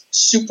suddenly this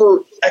super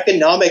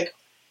economic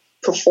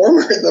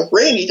performer in the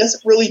ring. He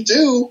doesn't really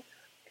do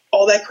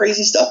all that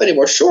crazy stuff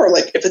anymore. Sure,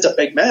 like if it's a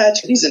big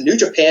match and he's in New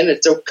Japan and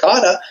it's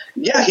Okada,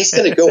 he's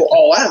going to go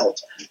all out.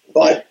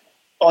 But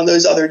on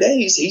those other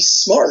days, he's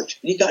smart.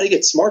 You got to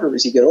get smarter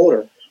as you get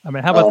older. I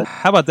mean, how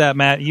about that,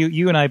 Matt?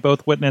 You and I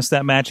both witnessed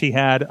that match he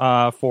had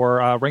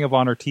for Ring of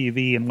Honor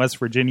TV in West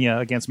Virginia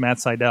against Matt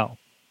Sydal,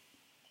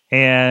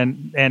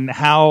 and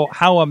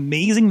how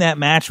amazing that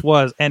match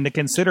was, and to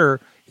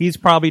consider he's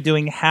probably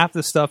doing half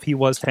the stuff he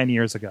was 10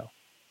 years ago.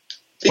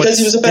 Because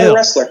he was a better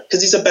wrestler.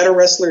 Because he's a better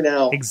wrestler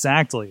now.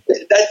 Exactly.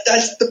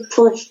 That's the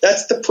proof.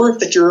 That's the proof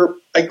that you're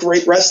a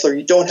great wrestler.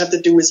 You don't have to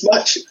do as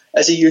much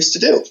as you used to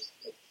do.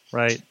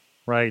 Right.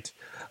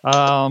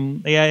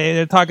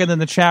 Talking in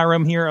the chat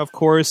room here, of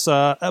course.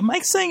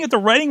 Mike's saying if the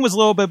writing was a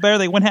little bit better,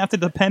 they wouldn't have to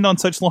depend on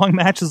such long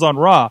matches on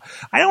Raw.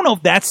 I don't know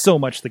if that's so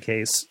much the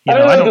case. I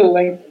don't know if the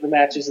length of the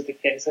matches is the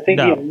case. I think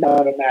the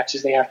amount of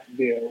matches they have to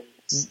do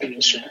is the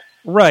issue.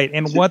 Right,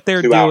 and what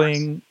they're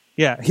doing... Hours.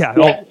 Yeah.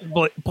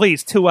 Oh,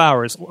 please, 2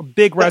 hours.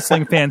 Big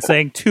wrestling fan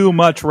saying too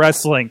much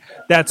wrestling.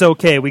 That's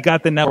okay. We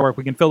got the network.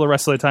 We can fill the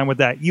rest of the time with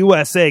that.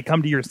 USA,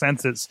 come to your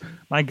senses.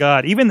 My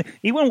God. Even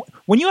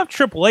when you have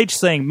Triple H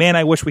saying, man,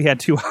 I wish we had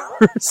 2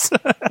 hours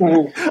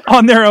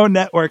on their own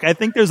network, I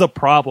think there's a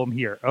problem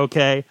here,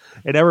 okay?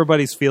 And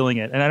everybody's feeling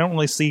it. And I don't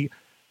really see...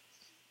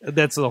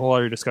 That's a whole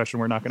other discussion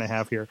we're not going to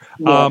have here.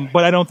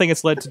 But I don't think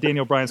it's led to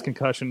Daniel Bryan's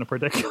concussion in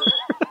particular.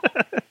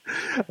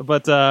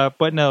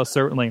 But no,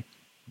 certainly.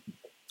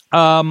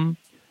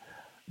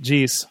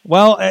 Geez.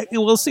 Well,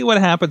 we'll see what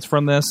happens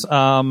from this. Like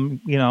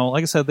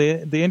I said,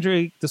 the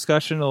injury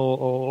discussion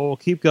will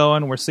keep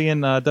going. We're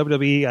seeing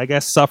WWE, I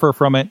guess, suffer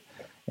from it,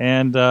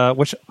 and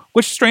which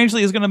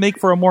strangely is going to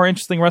make for a more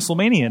interesting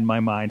WrestleMania in my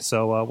mind.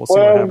 So we'll see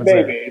what happens.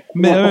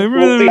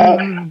 Maybe.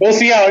 We'll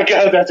see how it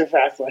goes after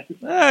Fastlane.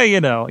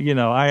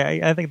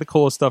 I think the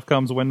coolest stuff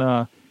comes when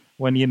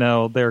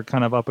they're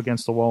kind of up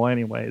against the wall,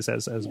 anyways,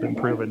 as has been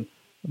proven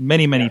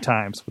many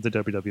times with the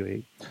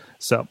WWE.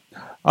 So,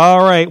 all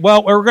right.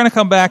 Well, we're going to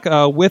come back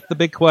with the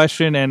big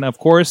question, and of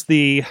course,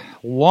 the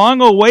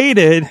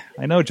long-awaited.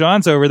 I know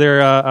John's over there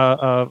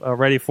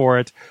ready for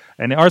it.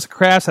 And the Arts and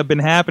Crafts have been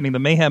happening. The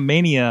Mayhem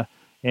Mania,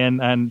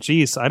 and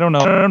geez, I don't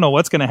know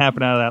what's going to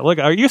happen out of that. Look,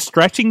 are you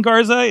stretching,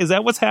 Garza? Is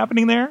that what's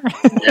happening there?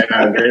 Yeah,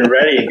 I'm getting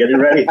ready.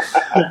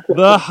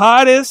 The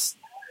hottest.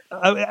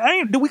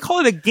 Do we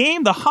call it a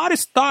game? The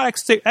hottest thought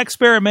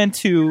experiment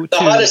The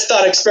hottest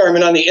thought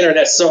experiment on the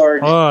internet, Sorg.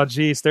 Oh,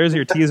 geez. There's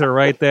your teaser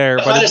right there.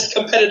 The hottest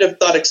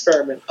competitive thought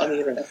experiment on the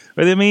internet.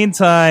 But in the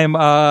meantime,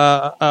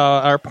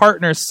 our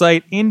partner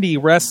site,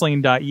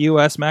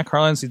 IndieWrestling.us, Matt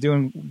Carlins is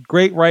doing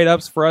great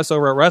write-ups for us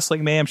over at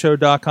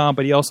WrestlingMayhemShow.com,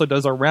 but he also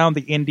does Around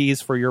the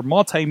Indies for your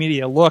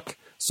multimedia look,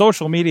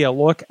 social media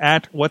look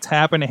at what's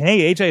happening.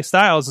 Hey, AJ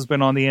Styles has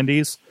been on the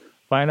Indies.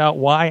 Find out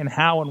why and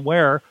how and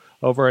where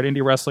over at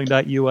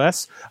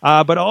IndieWrestling.us.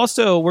 But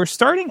also, we're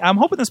starting, I'm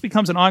hoping this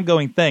becomes an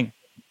ongoing thing.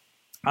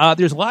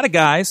 There's a lot of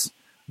guys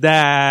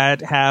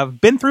that have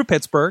been through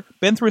Pittsburgh,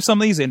 been through some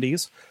of these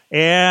indies,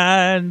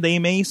 and they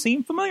may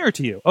seem familiar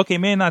to you. Okay,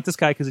 maybe not this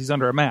guy because he's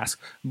under a mask,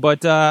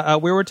 but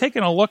we were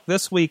taking a look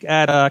this week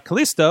at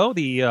Kalisto,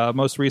 the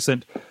most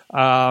recent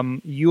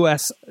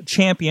U.S.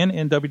 champion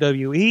in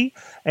WWE,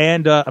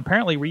 and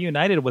apparently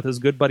reunited with his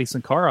good buddy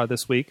Sin Cara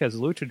this week as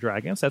Lucha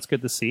Dragons. That's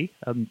good to see.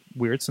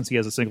 Weird since he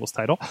has a singles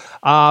title.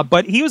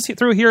 But he was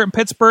through here in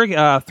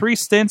Pittsburgh, 3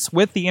 stints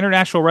with the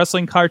International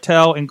Wrestling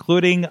Cartel,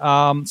 including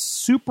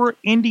Super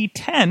Indy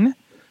 10,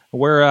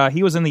 where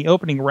he was in the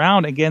opening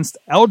round against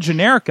El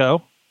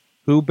Generico,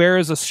 who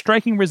bears a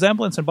striking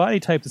resemblance in body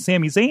type to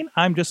Sami Zayn.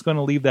 I'm just going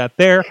to leave that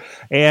there.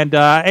 And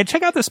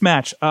check out this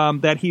match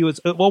that he was...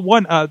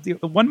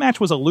 one match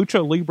was a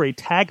Lucha Libre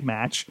tag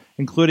match,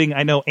 including,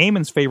 I know,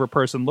 Eamon's favorite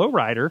person,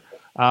 Lowrider.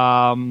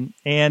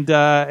 And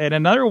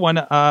another one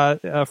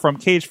from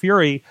Cage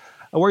Fury,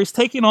 where he's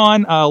taking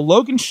on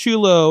Logan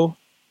Shulo,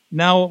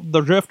 now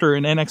the Drifter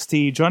in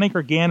NXT, Johnny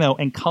Gargano,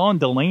 and Colin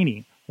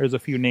Delaney. There's a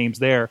few names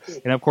there.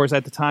 And, of course,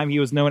 at the time, he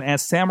was known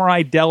as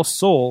Samurai Del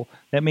Sol.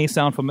 That may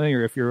sound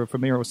familiar if you're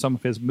familiar with some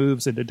of his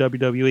moves into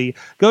WWE.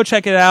 Go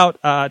check it out.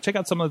 Check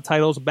out some of the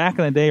titles back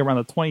in the day around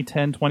the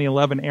 2010,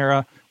 2011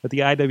 era with the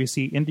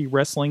IWC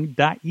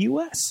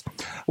IndieWrestling.us.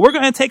 We're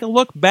going to take a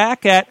look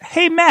back at,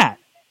 hey, Matt,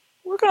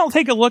 we're going to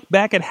take a look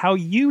back at how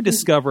you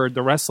discovered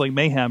the Wrestling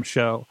Mayhem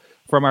show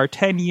from our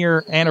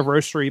 10-year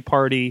anniversary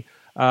party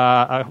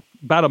about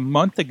a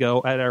month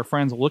ago at our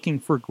friends Looking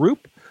for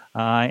Group.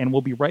 And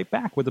we'll be right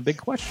back with a big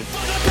question.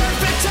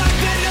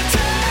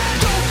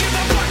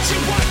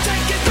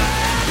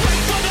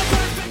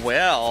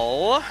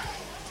 Well,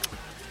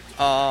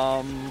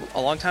 a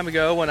long time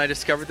ago when I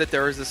discovered that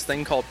there was this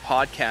thing called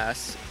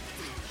podcasts,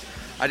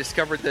 I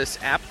discovered this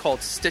app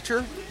called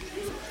Stitcher,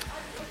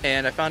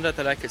 and I found out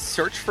that I could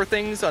search for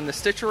things on the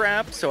Stitcher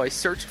app, so I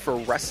searched for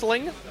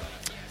wrestling,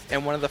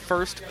 and one of the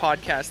first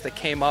podcasts that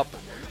came up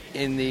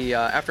in the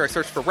after I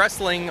searched for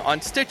wrestling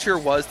on Stitcher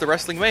was the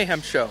Wrestling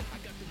Mayhem show.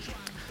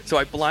 So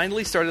I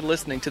blindly started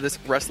listening to this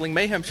Wrestling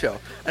Mayhem show,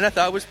 and I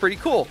thought it was pretty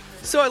cool.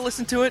 So I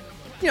listened to it,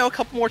 a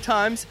couple more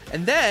times,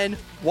 and then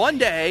one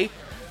day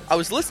I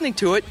was listening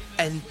to it,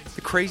 and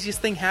the craziest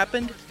thing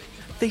happened.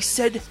 They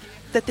said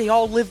that they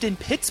all lived in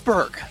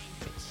Pittsburgh.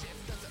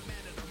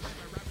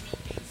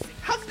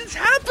 How did this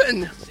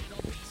happen?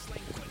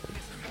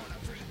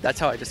 That's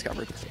how I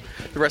discovered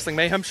the Wrestling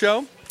Mayhem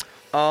show.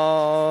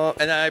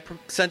 And I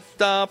sent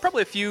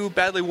probably a few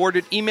badly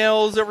worded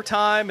emails over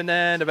time, and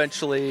then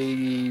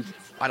eventually,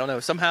 I don't know,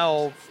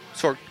 somehow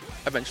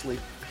eventually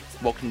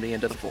welcomed me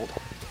into the fold.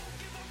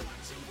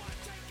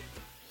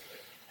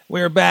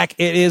 We're back.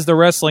 It is the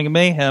Wrestling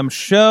Mayhem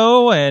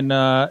show, and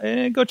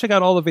go check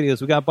out all the videos.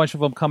 We got a bunch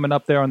of them coming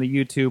up there on the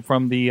YouTube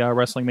from the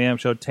Wrestling Mayhem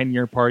show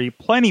 10-year party.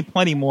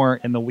 Plenty more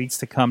in the weeks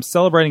to come,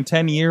 celebrating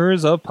 10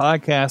 years of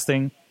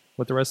podcasting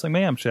with the Wrestling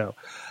Mayhem show.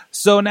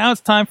 So now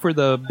it's time for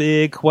the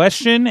big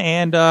question,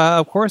 and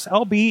of course,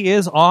 LB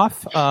is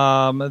off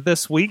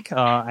this week.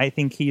 I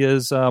think he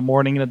is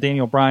mourning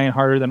Daniel Bryan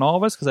harder than all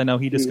of us, because I know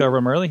he discovered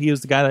him early. He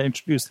was the guy that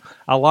introduced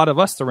a lot of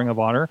us to Ring of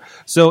Honor.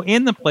 So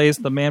in the place,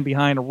 the man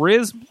behind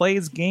Riz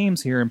Plays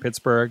Games here in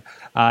Pittsburgh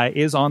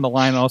is on the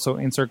line, also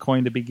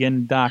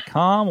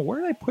insertcointobegin.com.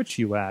 Where did I put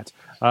you at?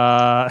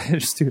 Welcome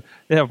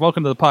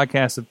to the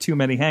podcast of Too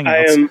Many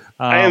Hangouts.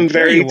 I am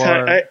very.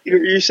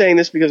 You're saying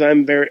this because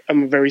I'm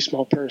a very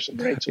small person,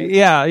 right? So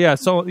yeah.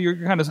 So you're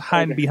kind of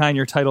hiding behind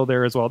your title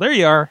there as well. There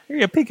you are.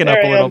 You're peeking up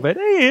a little bit.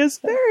 There he is.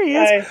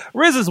 Hi.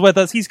 Riz is with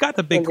us. He's got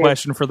the big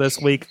question for this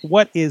week.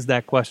 What is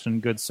that question,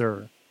 good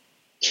sir?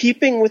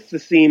 Keeping with the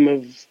theme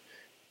of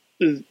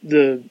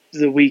the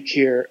week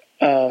here,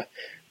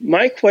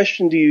 my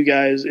question to you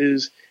guys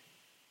is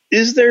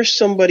there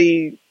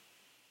somebody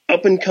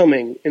up and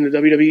coming in the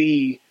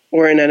WWE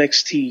or in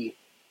NXT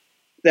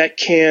that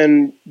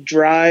can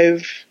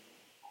drive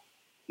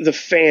the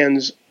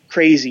fans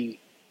crazy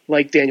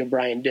like Daniel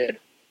Bryan did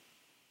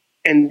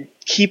and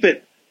keep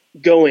it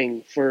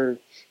going for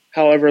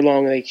however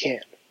long they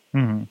can?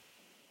 Mm-hmm.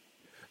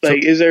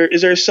 Like, is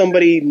there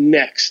somebody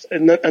next,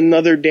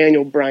 another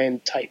Daniel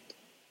Bryan type?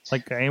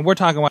 Like, and we're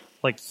talking about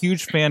like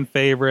huge fan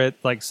favorite,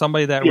 like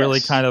somebody that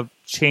really kind of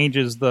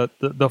changes the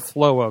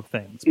flow of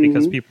things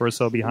because people are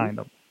so behind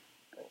them.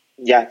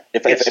 Yeah,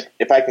 if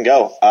I can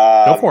go.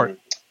 Go for it.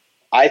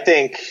 I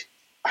think,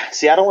 I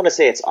don't want to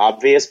say it's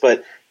obvious,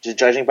 but just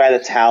judging by the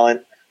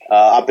talent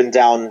up and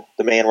down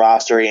the main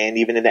roster and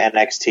even into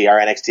NXT, our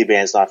NXT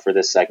band's not for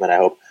this segment, I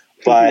hope.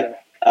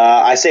 But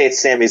I say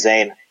it's Sami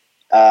Zayn.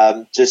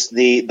 Just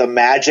the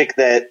magic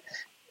that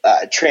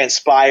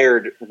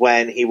transpired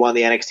when he won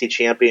the NXT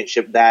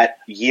championship, that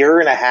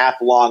 1.5-year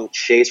long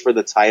chase for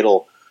the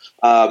title.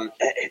 And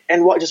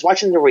just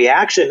watching the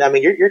reaction, I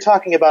mean, you're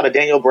talking about a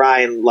Daniel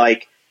Bryan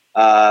like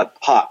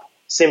pop.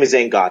 Sami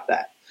Zayn got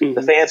that. Mm-hmm.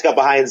 The fans got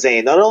behind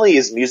Zayn. Not only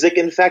is music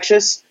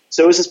infectious,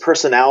 so is his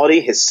personality,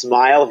 his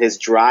smile, his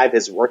drive,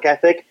 his work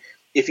ethic.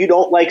 If you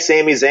don't like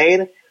Sami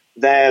Zayn,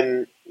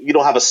 then you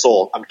don't have a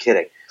soul. I'm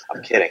kidding.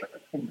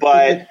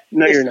 But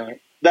no, you're not.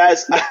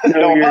 That's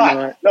no, you're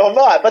not. No, I'm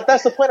not. But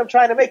that's the point I'm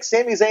trying to make.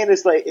 Sami Zayn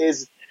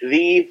is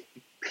the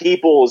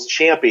people's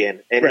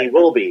champion, and he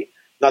will be.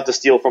 not to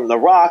steal from The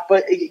Rock,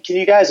 but can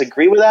you guys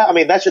agree with that? I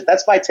mean,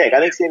 that's my take. I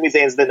think Sami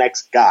Zayn's the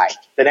next guy,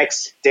 the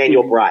next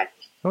Daniel Bryan.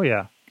 Oh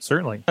yeah,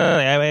 certainly.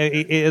 I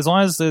mean, as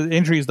long as the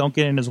injuries don't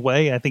get in his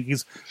way, I think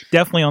he's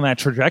definitely on that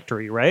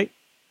trajectory, right?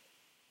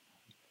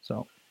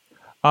 So,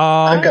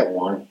 I got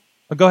one.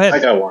 Go ahead. I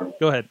got one.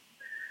 Go ahead.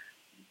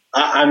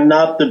 I'm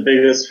not the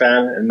biggest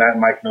fan, and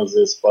Mike knows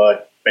this,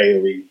 but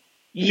Bayley.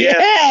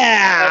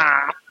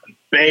 Yeah!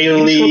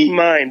 Bayley. You took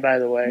mine, by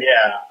the way.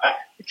 Yeah.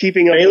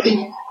 Keeping up.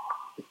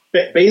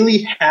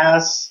 Bayley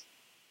has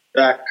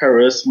that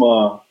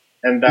charisma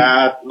and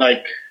that,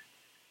 like,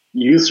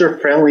 user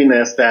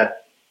friendliness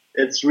that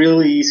it's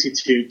really easy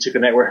to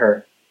connect with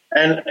her.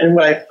 And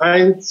what I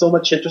find so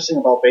much interesting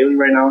about Bayley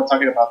right now,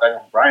 talking about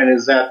Daniel Bryan,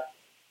 is that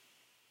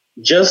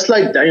just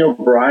like Daniel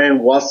Bryan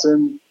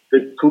wasn't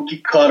the cookie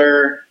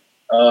cutter,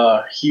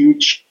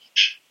 huge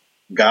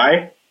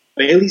guy,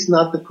 Bayley's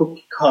not the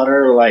cookie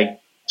cutter, like,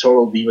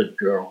 total diva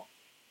girl.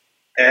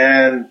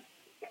 And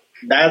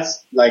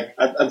that's, like,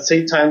 at the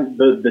same time,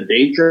 the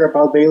danger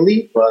about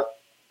Bayley, but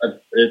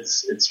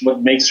it's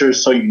what makes her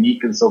so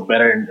unique and so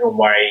better, and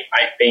why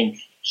I think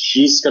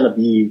she's gonna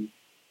be,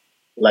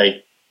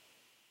 like,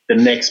 the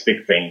next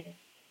big thing.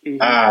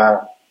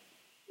 Mm-hmm.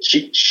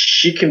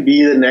 She can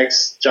be the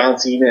next John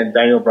Cena and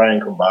Daniel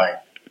Bryan combined.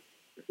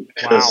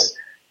 Because,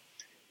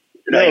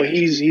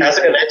 he has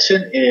a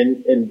connection,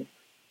 and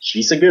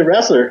she's a good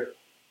wrestler.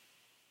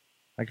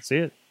 I can see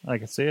it,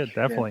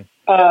 definitely.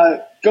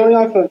 Going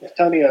off of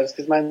Antonio's,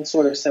 because mine's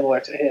sort of similar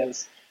to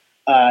his,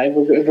 if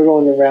we're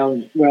going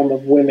the realm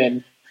of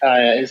women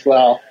as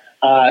well,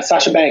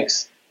 Sasha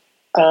Banks.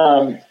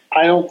 I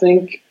don't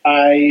think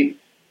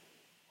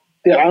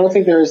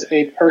there's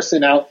a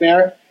person out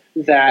there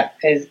that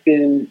has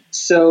been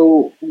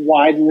so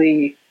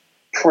widely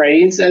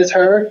praised as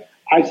her.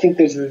 I think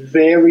there's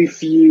very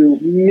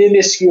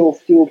minuscule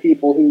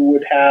people who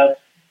would have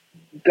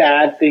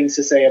bad things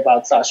to say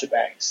about Sasha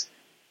Banks.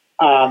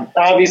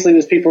 Obviously,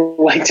 there's people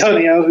like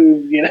Tonio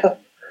who,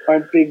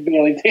 aren't big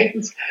Bayley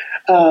fans.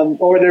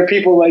 Or there are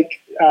people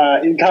like,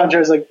 in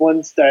contrast, like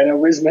once I know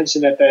Riz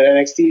mentioned at the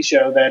NXT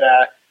show that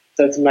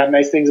said some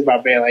nice things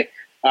about Bayley,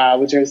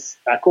 which is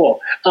not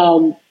cool.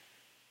 But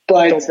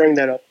don't bring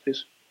that up,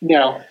 please.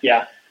 No,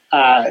 yeah.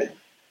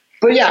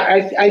 But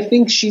yeah, I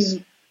think she's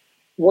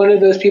one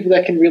of those people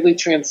that can really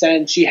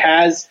transcend. She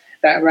has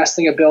that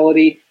wrestling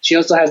ability. She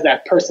also has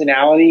that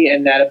personality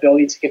and that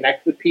ability to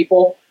connect with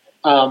people.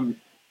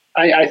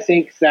 I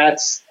think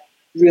that's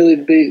really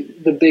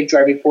the big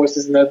driving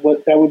forces, and that's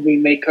what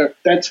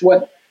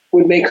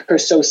would make her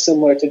so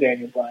similar to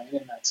Daniel Bryan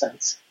in that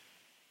sense.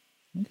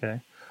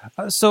 Okay.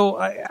 So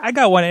I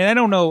got one, and I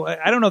don't know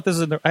if this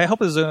is I hope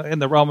this is in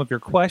the realm of your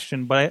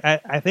question, but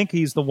I think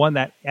he's the one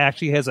that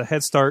actually has a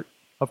head start,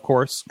 of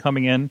course,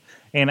 coming in,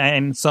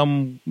 and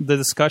the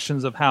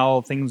discussions of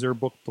how things are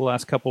booked the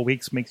last couple of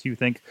weeks makes you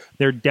think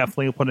they're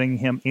definitely putting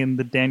him in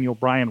the Daniel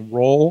Bryan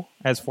role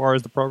as far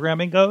as the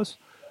programming goes.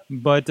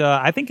 But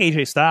I think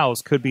AJ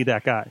Styles could be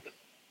that guy,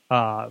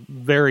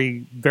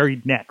 very,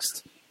 very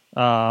next,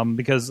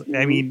 because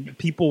I mean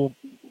people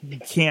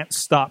can't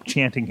stop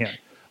chanting him.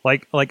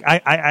 Like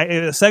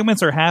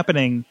segments are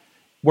happening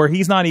where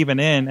he's not even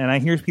in, and I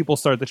hear people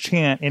start to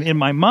chant, and in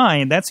my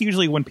mind, that's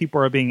usually when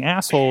people are being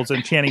assholes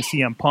and chanting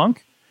CM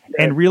Punk,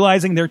 and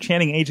realizing they're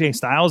chanting AJ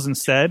Styles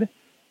instead,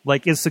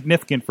 like, is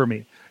significant for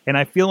me. And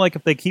I feel like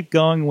if they keep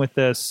going with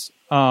this,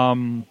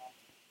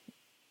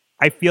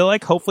 I feel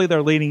like hopefully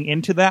they're leading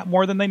into that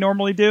more than they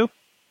normally do.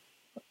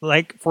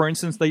 Like, for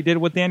instance, they did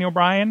with Daniel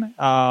Bryan,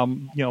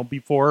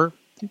 before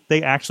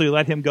they actually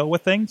let him go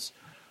with things.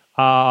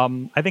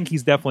 I think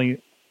he's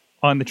definitely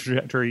on the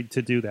trajectory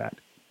to do that.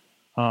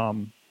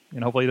 And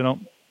hopefully they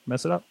don't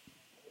mess it up.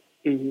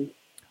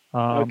 Mm-hmm.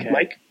 Okay.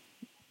 Mike?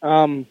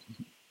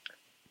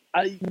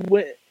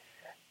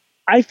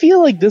 I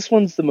feel like this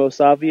one's the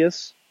most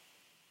obvious.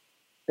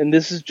 And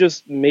this is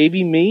just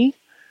maybe me.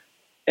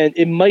 And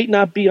it might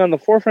not be on the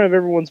forefront of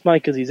everyone's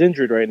mind because he's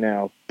injured right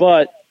now.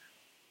 But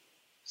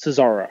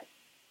Cesaro.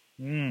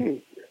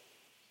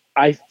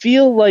 I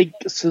feel like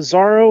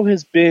Cesaro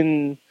has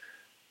been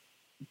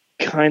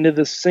kind of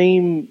the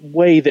same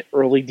way that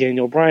early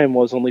Daniel Bryan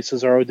was, only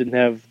Cesaro didn't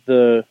have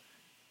the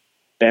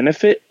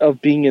benefit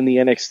of being in the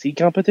NXT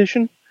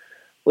competition.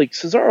 Like,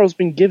 Cesaro's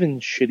been given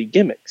shitty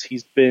gimmicks.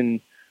 He's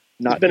been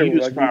not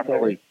used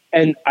properly.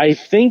 And I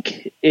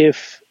think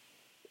if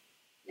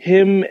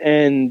him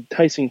and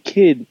Tyson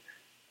Kidd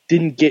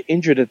didn't get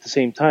injured at the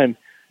same time,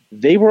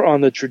 they were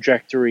on the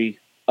trajectory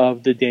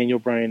of the Daniel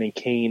Bryan and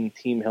Kane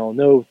Team Hell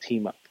No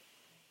team up,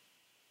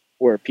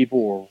 where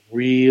people were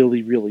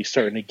really, really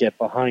starting to get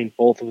behind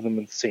both of them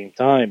at the same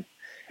time.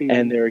 Mm-hmm.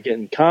 And they were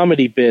getting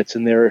comedy bits,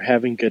 and they were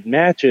having good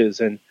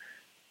matches, and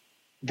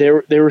they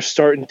were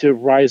starting to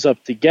rise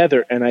up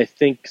together. And I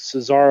think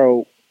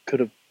Cesaro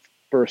could have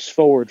burst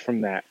forward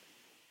from that.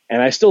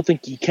 And I still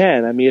think he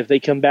can. I mean, if they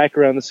come back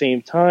around the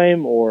same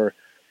time, or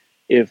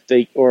if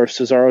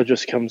Cesaro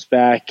just comes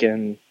back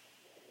and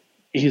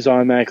he's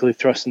automatically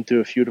thrust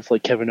into a feud with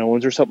like Kevin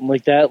Owens or something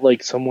like that,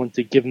 like someone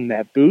to give him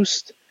that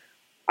boost,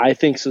 I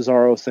think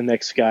Cesaro's the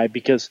next guy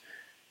because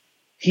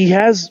he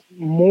has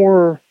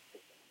more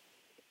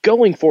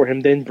going for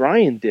him than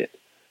Bryan did.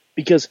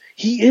 Because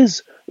he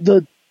is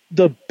the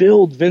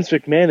build Vince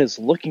McMahon is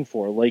looking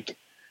for. Like,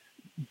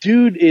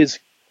 dude is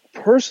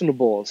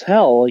personable as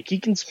hell. Like, he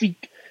can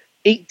speak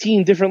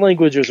 18 different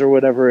languages or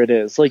whatever it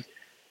is. Like,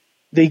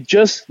 they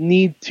just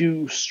need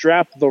to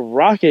strap the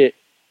rocket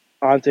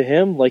onto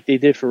him like they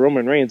did for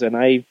Roman Reigns, and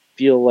I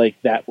feel like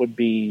that would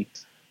be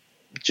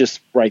just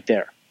right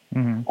there.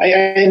 Mm-hmm.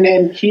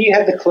 And he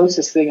had the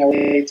closest thing I would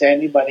say to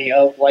anybody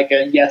of like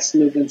a yes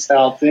movement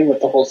style thing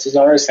with the whole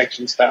Cesaro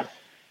section stuff.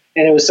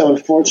 And it was so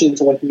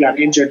unfortunate when he got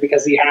injured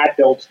because he had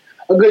built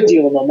a good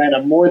deal of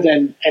momentum, more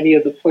than any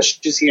of the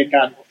pushes he had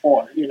gotten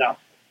before, you know.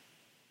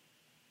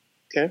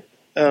 Okay.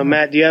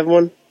 Matt, do you have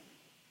one?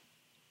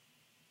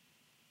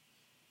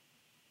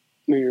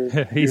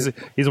 He's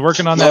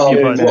working on that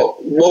mute button.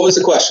 What was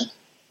the question?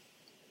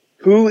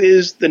 Who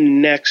is the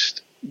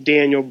next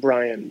Daniel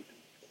Bryan?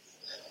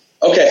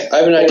 Okay, I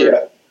have an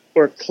idea.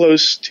 Or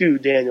close to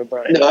Daniel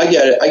Bryan. No, I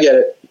get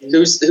it.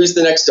 Who's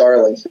the next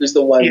darling? Who's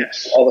the one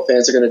all the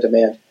fans are going to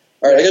demand?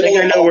 All right,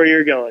 I know where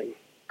you're going.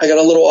 I got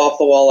a little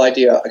off-the-wall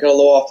idea. I got a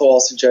little off-the-wall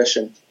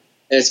suggestion.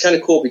 And it's kind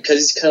of cool because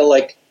he's kind of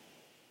like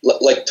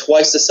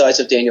twice the size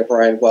of Daniel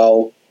Bryan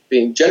while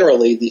being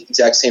generally the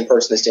exact same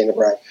person as Daniel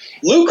Bryan.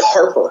 Luke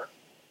Harper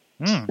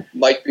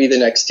might be the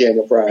next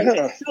Daniel Bryan.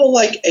 I feel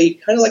like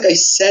a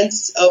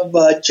sense of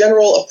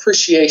general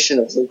appreciation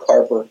of Luke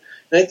Harper.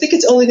 And I think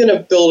it's only going to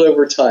build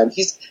over time.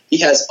 He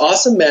has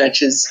awesome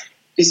matches.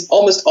 He's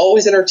almost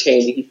always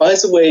entertaining. He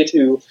finds a way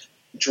to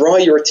draw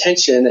your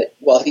attention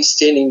while he's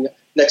standing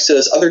next to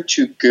those other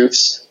two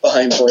goofs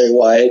behind Bray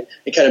Wyatt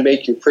and kind of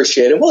make you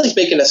appreciate him. Well, he's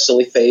making a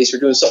silly face or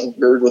doing something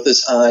weird with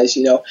his eyes,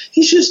 you know.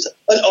 He's just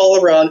an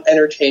all-around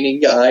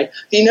entertaining guy.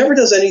 He never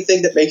does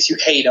anything that makes you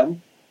hate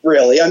him,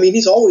 really. I mean,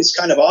 he's always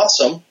kind of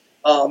awesome.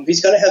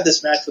 He's going to have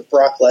this match with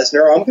Brock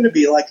Lesnar. I'm going to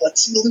be like,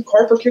 let's see Luke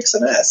Harper kick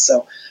some ass.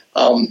 So,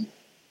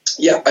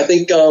 yeah, I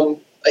think,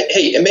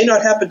 hey, it may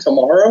not happen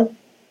tomorrow,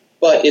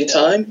 but in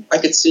time, I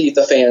could see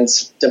the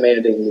fans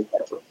demanding Luke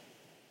Harper.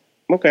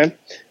 Okay.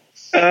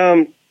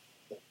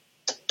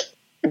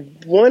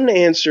 One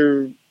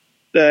answer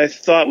that I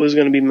thought was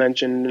going to be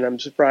mentioned, and I'm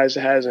surprised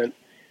it hasn't.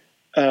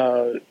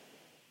 I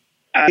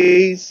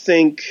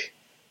think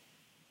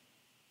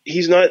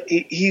he's not.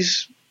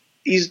 He's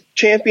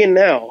champion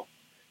now.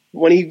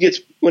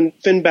 When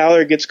Finn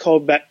Balor gets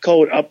called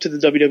up to the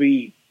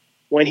WWE,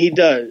 when he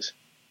does,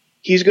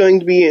 he's going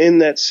to be in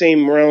that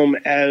same realm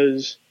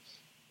as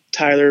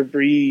Tyler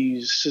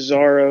Breeze,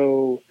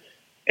 Cesaro,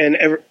 and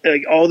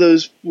like all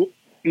those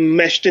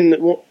meshed in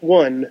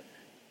one.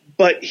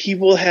 But he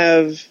will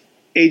have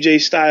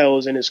AJ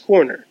Styles in his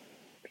corner,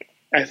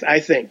 I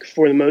think,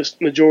 for the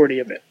majority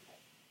of it.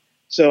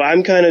 So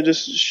I'm kind of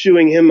just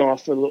shooing him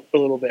off a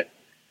little bit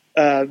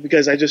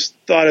because I just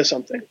thought of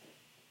something.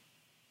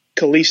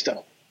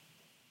 Kalisto.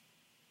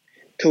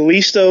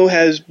 Kalisto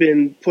has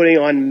been putting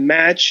on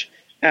match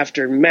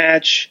after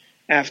match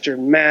after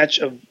match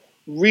of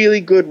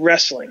really good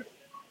wrestling.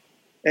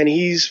 And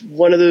he's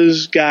one of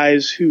those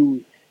guys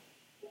who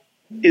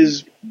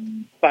is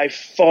by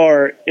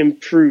far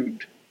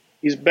improved.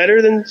 He's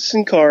better than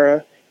Sin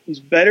Cara. He's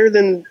better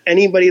than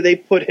anybody they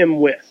put him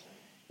with.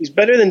 He's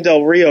better than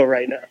Del Rio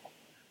right now.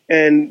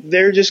 And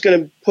they're just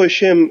going to push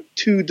him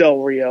to Del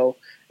Rio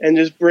and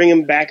just bring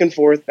him back and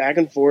forth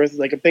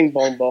like a ping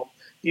pong ball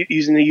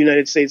using the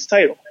United States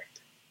title.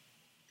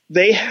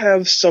 They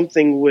have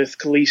something with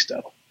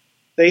Kalisto.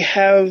 They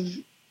have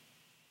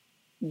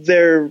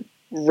their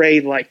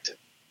Ray light.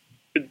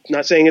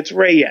 Not saying it's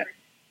Ray yet,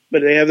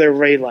 but they have their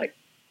Ray light.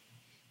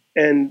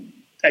 And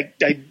I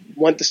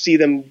want to see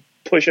them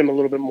push him a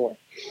little bit more.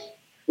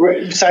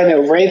 Side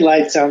note, Ray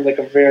Light sounds like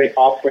a very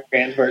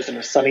off-brand version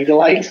of Sunny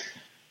Delight.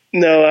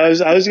 No, I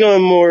was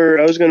going more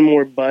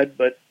Bud,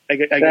 but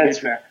that's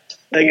fair.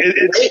 Like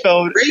it's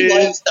spelled. Ray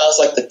Light sounds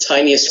like the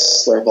tiniest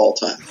wrestler of all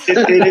time.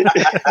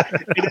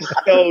 It is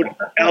spelled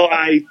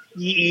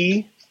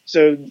L-I-E-E,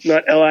 so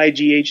not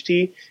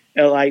L-I-G-H-T,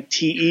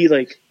 L-I-T-E,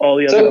 like all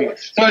the other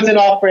beers. So it's an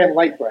off-brand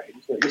Light Bright,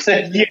 is what you're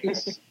saying?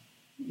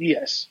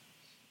 Yes.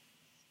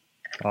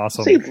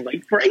 Awesome. Say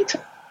Light Bright?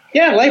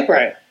 Yeah, Light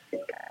Bright.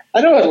 I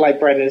know what Light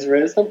Bright is,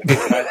 Riz. All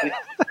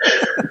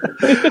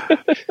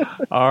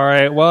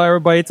right. Well,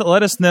 everybody,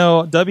 let us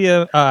know.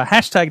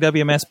 Hashtag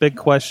WMS Big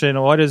Question.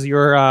 What is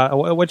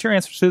what's your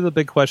answer to the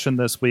big question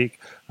this week?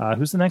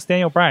 Who's the next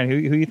Daniel Bryan?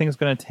 Who do you think is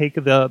going to take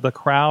the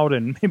crowd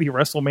and maybe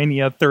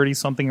WrestleMania 30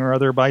 something or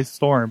other by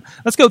storm?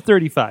 Let's go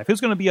 35.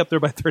 Who's going to be up there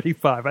by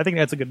 35? I think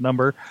that's a good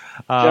number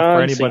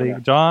for anybody.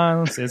 Cena.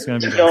 John is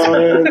going to be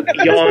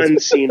John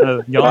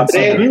Cena. John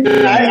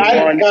Cena.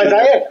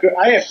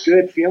 I have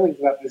good feelings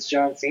about this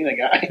John Cena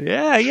guy.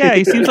 Yeah.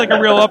 He seems like a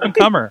real up and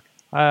comer.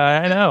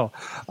 I know.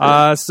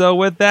 So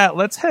with that,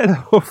 let's head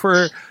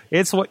over.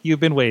 It's what you've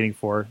been waiting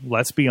for.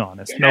 Let's be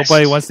honest. Yes.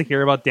 Nobody wants to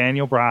hear about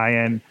Daniel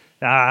Bryan.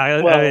 It's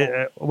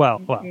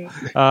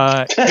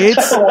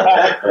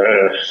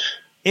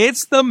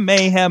It's the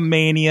Mayhem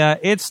Mania.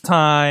 It's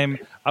time.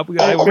 I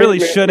really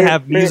should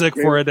have music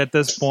for it at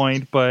this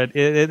point, but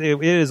it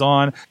is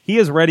on. He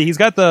is ready. He's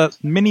got the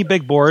mini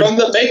big board. From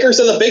the makers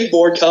of the big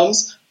board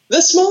comes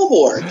the small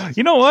board.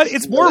 You know what?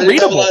 It's more readable. Have a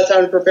readable. lot of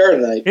time to prepare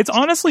tonight. It's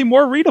honestly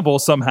more readable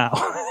somehow.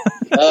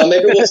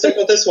 Maybe we'll stick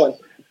with this one.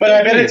 But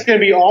I bet it's going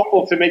to be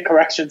awful to make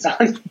corrections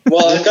on.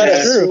 Well, I've got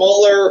a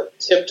smaller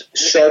tipped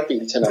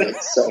Sharpie tonight,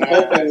 so I'm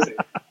hoping.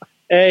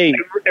 Hey,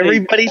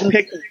 everybody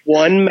pick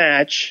one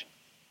match,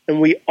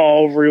 and we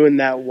all ruin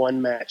that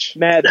one match.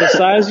 Matt, the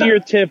size of your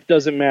tip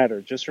doesn't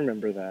matter. Just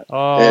remember that.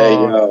 There you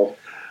go.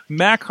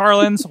 Matt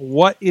Carlins,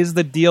 what is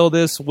the deal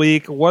this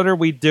week? What are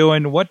we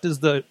doing? What does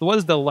the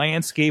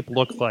landscape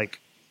look like?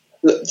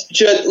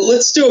 Judd,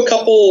 let's do a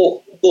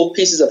couple little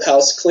pieces of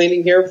house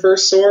cleaning here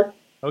first, Sor.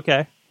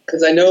 Okay.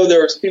 Because I know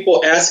there's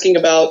people asking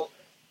about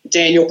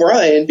Daniel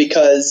Bryan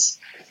because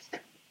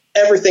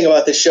everything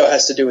about this show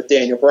has to do with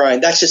Daniel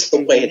Bryan. That's just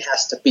the way it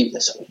has to be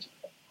this week.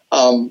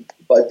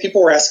 But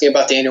people were asking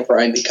about Daniel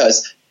Bryan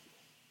because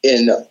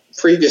in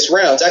previous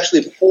rounds,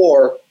 actually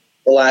before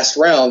the last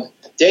round,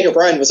 Daniel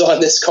Bryan was on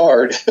this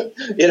card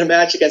in a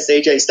match against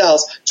AJ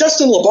Styles.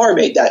 Justin LaBar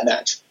made that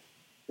match.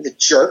 The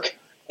jerk.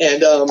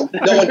 And no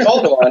one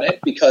called him on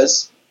it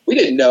because we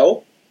didn't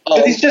know.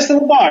 But he's just in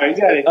the bar. He's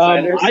got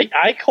insiders.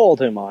 I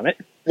called him on it.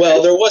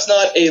 Well, there was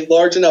not a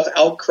large enough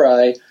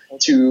outcry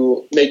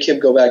to make him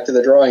go back to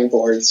the drawing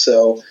board,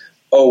 so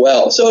oh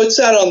well. So it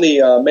sat on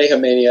the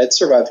Mayhem Mania. It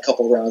survived a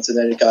couple of rounds, and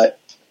then it got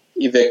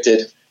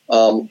evicted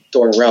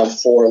during round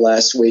 4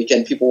 last week,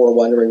 and people were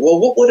wondering, well,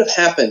 what would have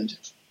happened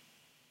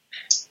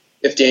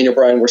if Daniel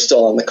Bryan were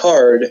still on the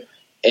card?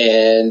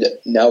 And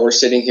now we're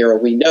sitting here,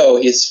 and we know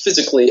he's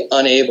physically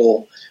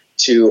unable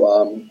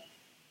to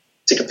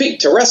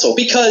compete, to wrestle,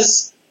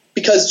 because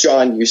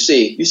John, you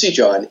see,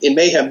 John, in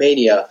Mayhem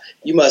Mania,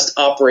 you must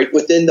operate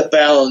within the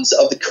bounds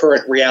of the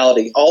current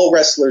reality. All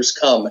wrestlers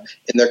come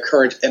in their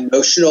current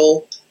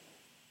emotional,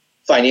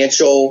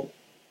 financial,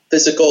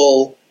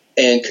 physical,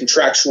 and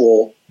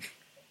contractual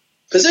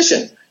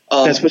position.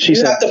 That's what she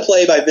said. You have to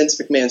play by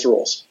Vince McMahon's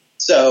rules.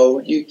 So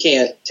you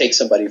can't take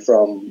somebody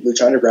from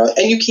Lucha Underground,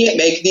 and you can't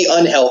make the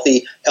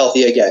unhealthy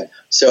healthy again.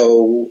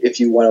 So if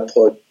you want to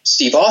put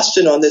Steve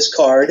Austin on this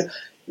card,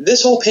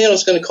 this whole panel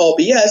is going to call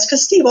BS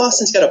because Steve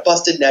Austin's got a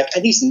busted neck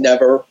and he's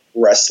never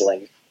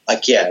wrestling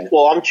again.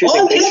 Well, I'm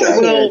choosing on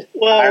the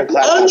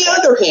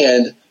other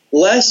hand,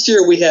 last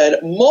year we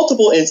had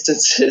multiple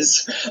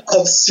instances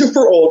of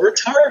super old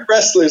retired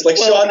wrestlers like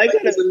Shawn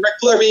Michaels and Ric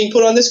Flair being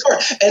put on this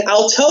card. And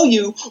I'll tell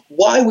you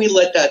why we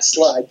let that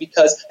slide,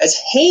 because as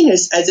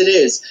heinous as it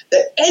is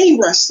that any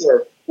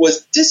wrestler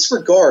was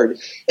disregard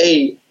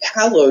a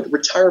hallowed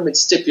retirement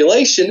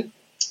stipulation,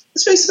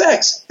 let's face the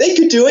facts. They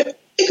could do it.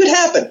 It could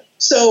happen.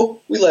 So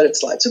we let it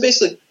slide. So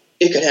basically,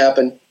 it could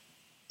happen.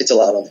 It's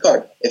allowed on the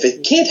card. If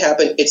it can't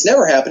happen, it's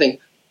never happening.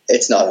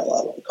 It's not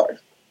allowed on the card.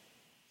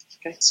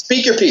 Okay.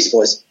 Speak your piece,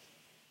 boys.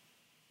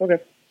 Okay.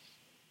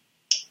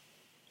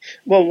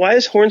 Well, why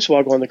is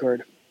Hornswoggle on the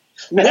card?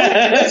 Well,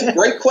 that's a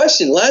great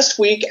question. Last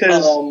week,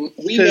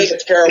 we made a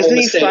terrible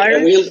mistake.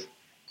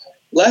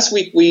 Last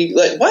week we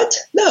what?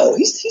 No,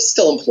 he's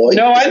still employed.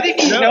 No, I think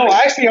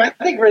I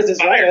think Riz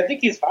is fired. I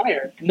think he's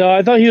fired. No,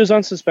 I thought he was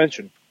on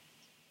suspension.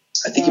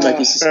 I think he might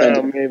be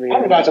suspended. Maybe.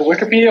 I'm about to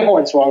Wikipedia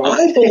Hornswoggle.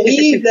 I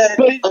believe that.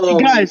 But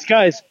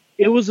guys,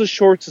 it was a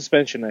short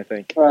suspension, I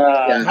think.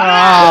 I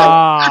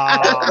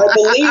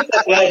believe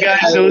that. Well,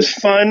 guys, it was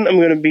fun. I'm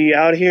going to be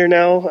out here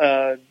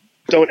now.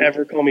 Don't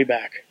ever call me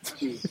back.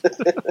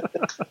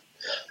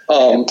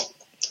 I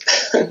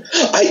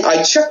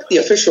checked the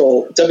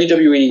official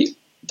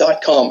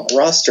WWE.com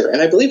roster,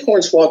 and I believe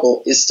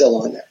Hornswoggle is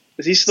still on there.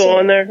 Is he still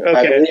on there? Okay.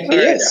 I believe he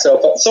is.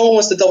 So if someone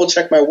wants to double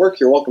check my work,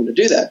 you're welcome to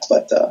do that.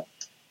 But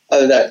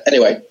other than that,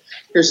 anyway,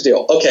 here's the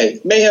deal. Okay,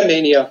 Mayhem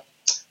Mania.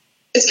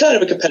 It's kind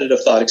of a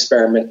competitive thought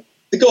experiment.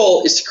 The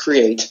goal is to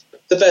create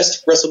the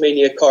best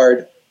WrestleMania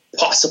card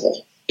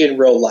possible in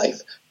real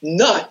life,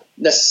 not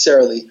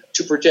necessarily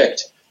to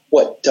predict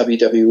what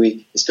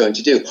WWE is going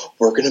to do.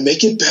 We're going to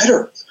make it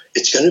better.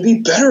 It's going to be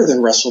better than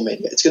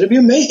WrestleMania. It's going to be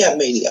a Mayhem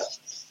Mania.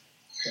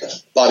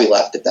 Bobby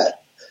laughed at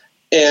that.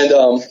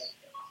 And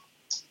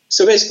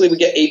so basically we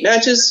get 8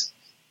 matches.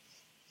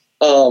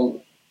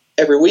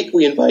 Every week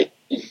we invite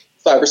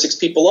 5 or 6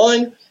 people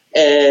on,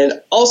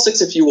 and all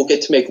 6 of you will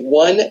get to make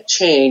one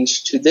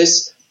change to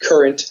this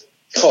current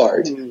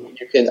card.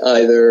 You can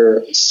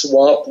either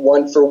swap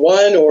 1 for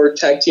 1 or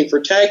tag team for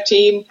tag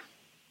team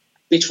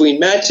between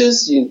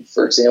matches.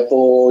 For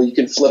example, you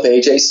can flip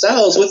AJ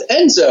Styles with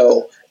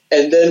Enzo,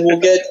 and then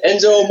we'll get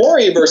Enzo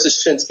Amore versus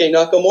Shinsuke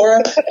Nakamura,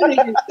 and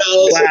AJ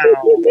Styles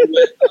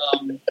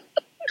with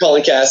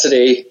Colin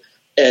Cassidy,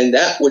 and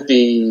that would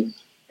be,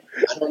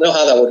 I don't know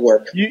how that would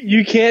work.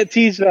 You can't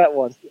tease that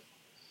one.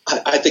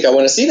 I think I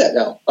want to see that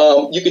now.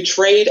 You could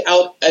trade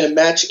out a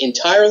match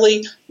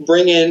entirely,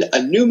 bring in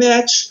a new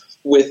match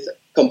with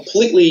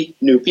completely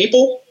new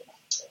people,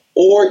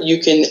 or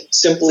you can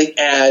simply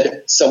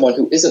add someone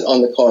who isn't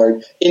on the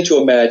card into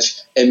a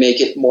match and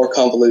make it more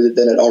convoluted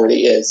than it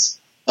already is,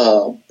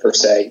 per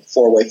se,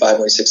 4-way,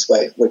 5-way,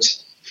 6-way, which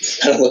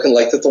kind of looking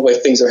like that the way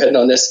things are heading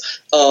on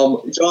this.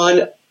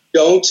 John,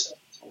 don't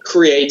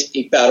create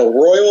a battle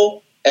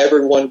royal.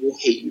 Everyone will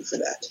hate you for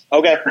that.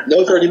 Okay.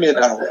 No 30-minute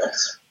battle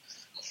royals.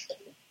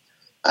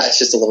 It's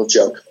just a little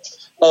joke.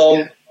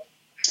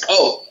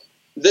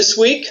 This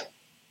week,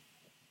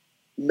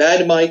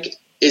 Mad Mike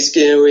is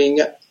going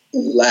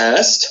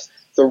last.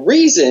 The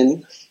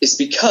reason is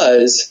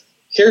because,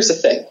 here's the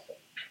thing.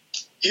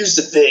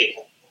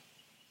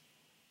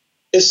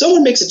 If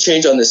someone makes a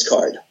change on this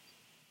card,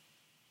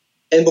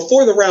 and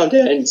before the round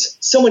ends,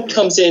 someone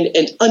comes in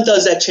and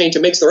undoes that change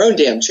and makes their own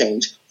damn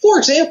change. For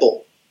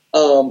example,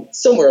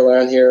 somewhere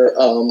around here,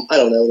 I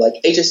don't know, like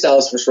AJ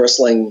Styles was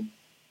wrestling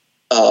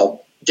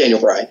Daniel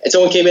Bryan. And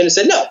someone came in and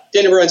said, no,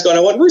 Daniel Bryan's going,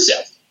 I want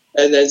Rusev.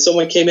 And then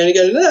someone came in and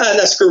goes,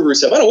 nah, screw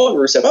Rusev. I don't want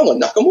Rusev. I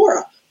want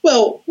Nakamura.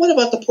 Well, what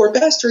about the poor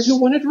bastard who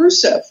wanted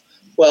Rusev?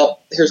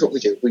 Well, here's what we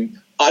do. We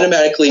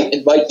automatically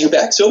invite you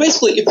back. So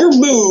basically, if your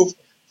move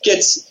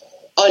gets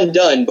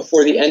undone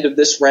before the end of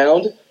this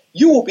round,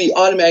 you will be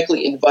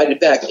automatically invited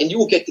back, and you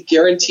will get the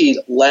guaranteed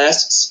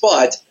last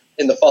spot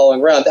in the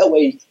following round. That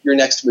way, your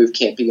next move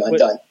can't be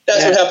undone.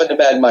 That's what happened to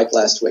Mad Mike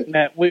last week.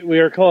 Matt, we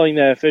are calling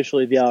that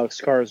officially the Alex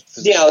Cars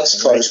position. The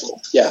Alex Cars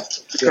rule, yeah.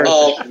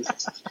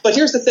 But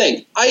here's the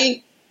thing.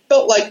 I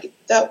felt like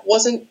that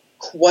wasn't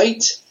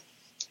quite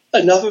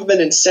enough of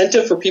an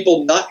incentive for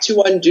people not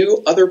to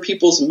undo other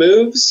people's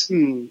moves.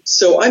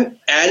 So I'm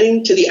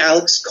adding to the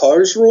Alex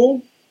Cars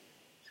rule,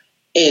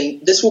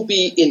 and this will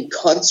be in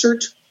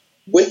concert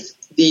with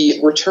the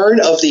return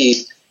of the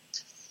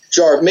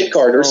jar of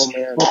mid-carders.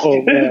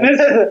 Oh, man.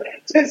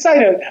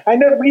 Side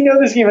note, we know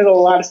this game has a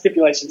lot of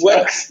stipulations.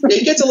 Well,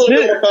 it gets a little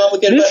bit more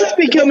complicated. This is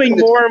becoming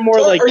more and more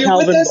John, like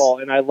Calvin Ball,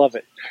 and I love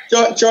it.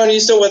 John, are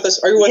you still with us?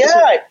 Are you with us?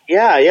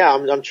 Yeah.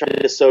 I'm trying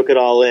to soak it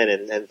all in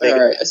and think.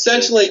 All right.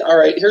 Essentially, all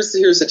right, here's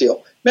the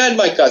deal. Mad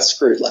Mike got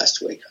screwed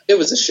last week. It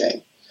was a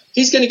shame.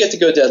 He's going to get to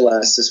go dead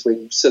last this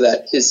week so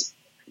that his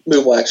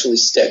move will actually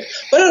stick.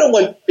 But I don't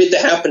want it to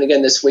happen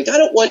again this week. I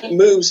don't want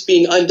moves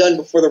being undone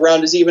before the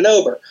round is even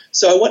over.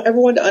 So I want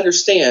everyone to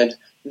understand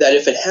that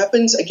if it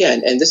happens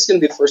again, and this is going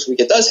to be the first week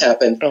it does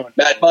happen,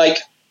 Mad Mike,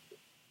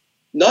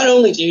 not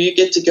only do you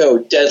get to go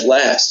dead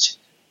last,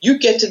 you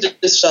get to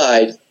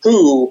decide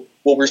who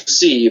will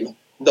receive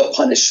the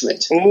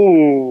punishment.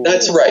 Ooh.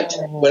 That's right.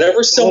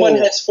 Whenever someone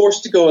has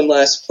forced to go in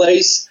last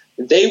place,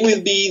 they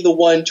will be the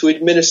one to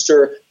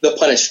administer the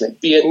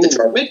punishment, be it the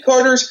jar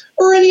mid-carders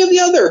or any of the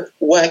other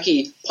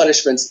wacky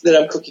punishments that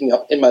I'm cooking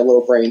up in my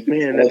little brain.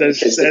 Man, that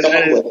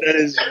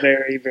is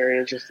very, very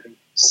interesting.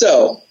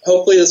 So,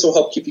 hopefully this will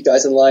help keep you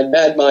guys in line.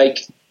 Mad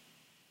Mike,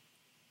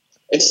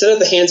 instead of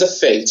the hands of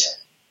fate,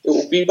 it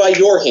will be by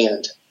your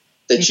hand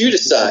that you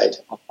decide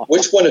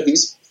which one of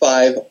these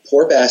 5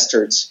 poor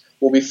bastards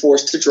will be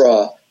forced to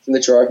draw from the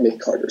jar of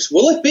mid-carders.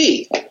 Will it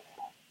be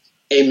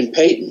Eamon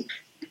Payton?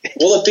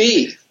 Will it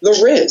be The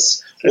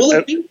Riz? Will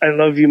it be I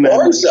love you, man.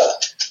 Garza?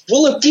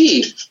 Will it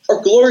be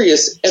our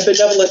glorious and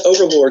benevolent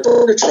overlord,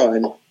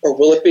 Sorgatron? Or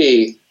will it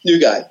be new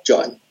guy,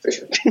 John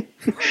Fisher?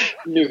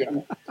 New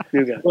guy.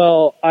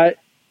 Well,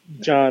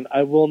 John,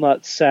 I will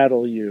not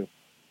saddle you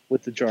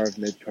with the jar of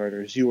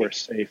mid-carders. You are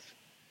safe.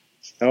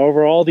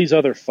 However, all these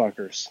other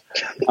fuckers.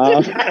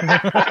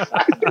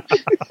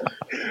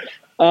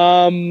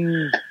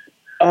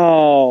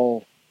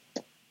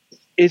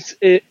 It's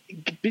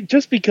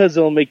just because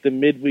it'll make the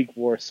midweek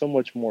war so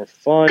much more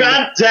fun.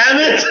 God damn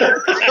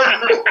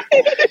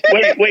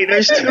it! Wait,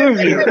 there's 2 of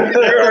you.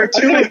 There are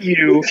 2 of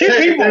you.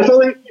 There's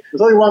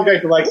only one guy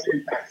who likes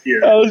Impact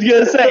here. I was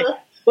gonna say,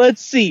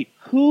 let's see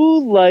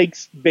who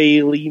likes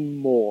Bailey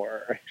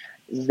more.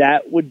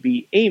 That would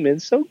be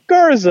Eamon. So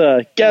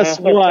Garza, guess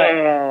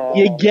what?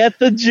 You get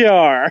the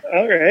jar.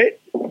 All right.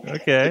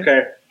 Okay.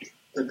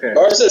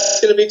 Garza,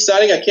 it's going to be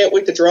exciting. I can't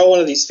wait to draw one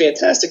of these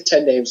fantastic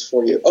 10 names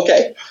for you.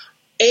 Okay.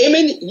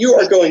 Eamon, you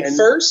are going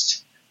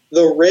first.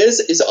 The Riz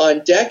is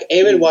on deck.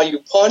 Eamon, while you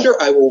ponder,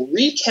 I will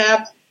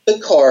recap the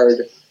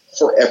card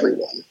for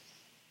everyone.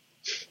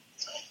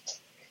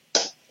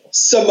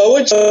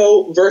 Samoa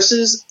Joe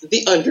versus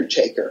The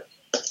Undertaker.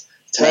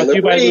 Brought to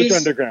you by Lucha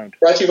Underground.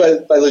 Brought to you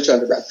by Lucha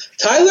Underground.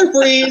 Tyler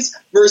Breeze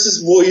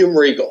versus William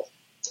Regal.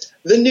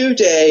 The New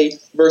Day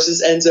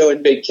versus Enzo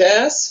and Big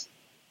Cass.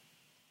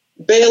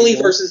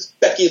 Bailey versus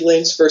Becky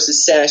Lynch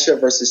versus Sasha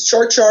versus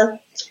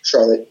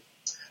Charlotte.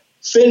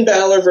 Finn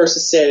Balor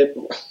versus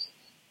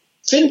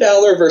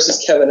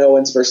Kevin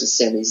Owens versus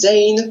Sami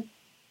Zayn.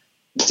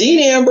 Dean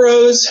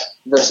Ambrose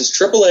versus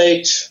Triple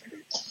H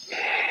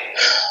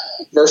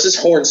versus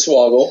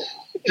Hornswoggle.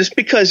 Just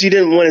because you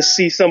didn't want to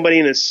see somebody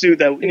in a suit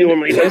that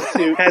normally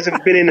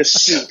hasn't been in a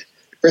suit.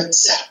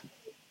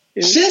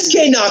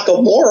 Shinsuke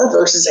Nakamura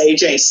versus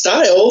AJ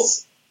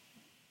Styles.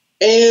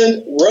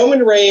 And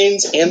Roman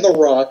Reigns and The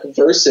Rock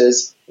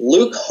versus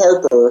Luke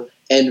Harper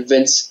and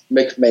Vince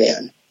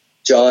McMahon.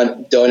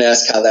 John, don't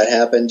ask how that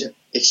happened.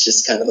 It's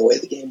just kind of the way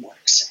the game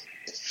works.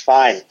 It's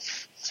fine.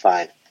 It's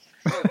fine.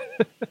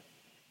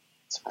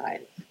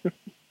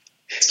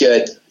 It's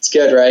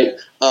good, right?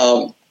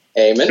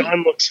 Eamon.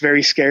 John looks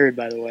very scared,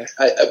 by the way.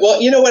 Well,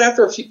 you know what?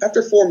 After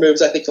 4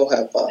 moves, I think he'll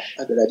have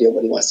a good idea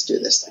what he wants to do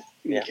this time.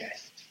 Yeah. Okay.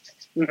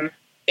 Mm-hmm.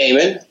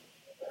 Eamon,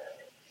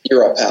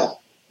 you're up, pal.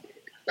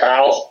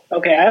 Pal.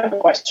 Okay, I have a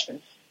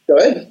question. Go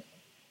ahead.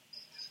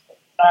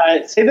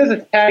 Say there's a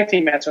tag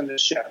team match on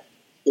this show.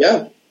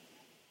 Yeah.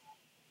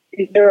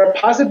 Is there a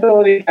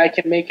possibility I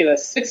can make it a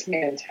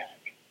 6-man tag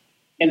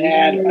and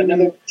add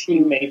another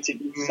teammate to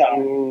each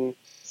side?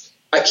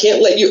 I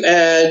can't let you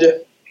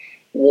add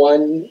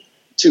one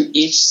to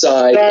each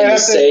side in the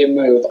same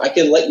move. I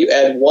can let you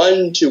add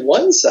one to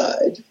one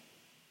side,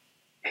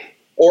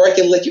 or I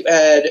can let you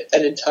add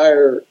an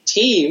entire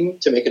team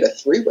to make it a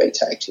 3-way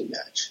tag team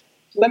match.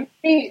 Let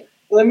me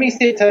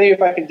tell you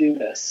if I can do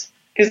this,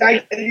 because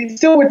I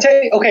still would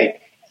take. Okay,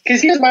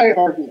 because here's my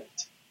argument.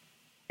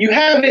 You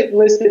have it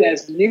listed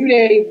as New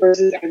Day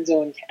versus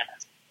Enzo and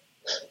Cass.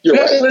 You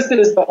have it listed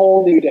as the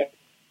whole New Day.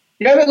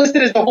 You have it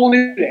listed as the whole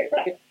New Day,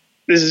 right?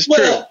 This is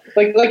true.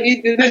 Like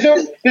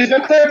there's no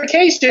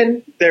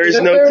clarification. There's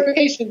no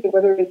clarification to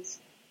whether it's.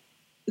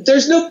 There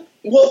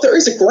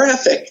is a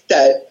graphic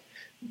that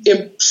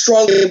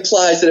strongly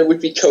implies that it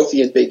would be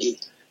Kofi and Big E.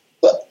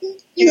 But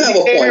you have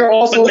a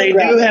point.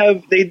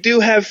 But they do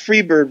have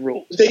Freebird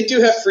rules. They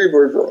do have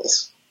Freebird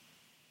rules.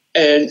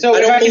 And so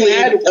I don't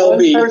believe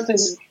LB. One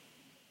person,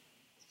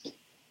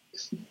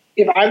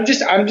 if I'm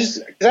just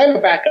because I have a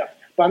backup.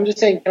 But I'm just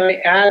saying, can I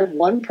add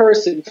one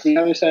person to the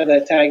other side of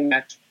that tag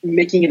match,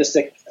 making it a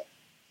 6th?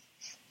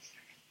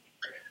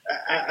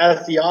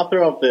 As the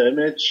author of the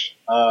image,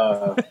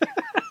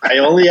 I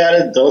only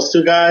added those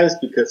 2 guys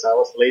because I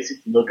was lazy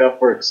to look up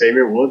for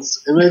Xavier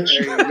Woods' image.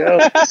 There you go.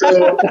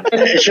 So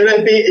it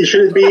shouldn't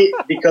be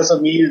because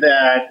of me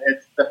that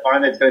it's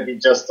defined it's going to be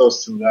just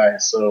those 2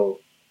 guys.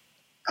 So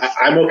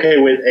I'm okay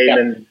with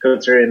Eamon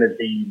considering it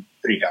being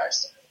 3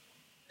 guys.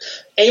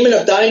 Eamon,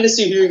 I'm dying to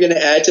see who you're going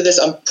to add to this.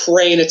 I'm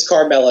praying it's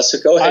Carmella, so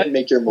go ahead and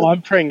make your move. Well,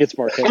 I'm praying it's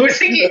Marquez. I was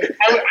thinking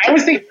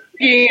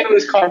it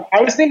was I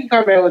was thinking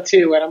Carmella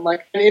too, and I'm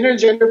like, an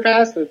intergender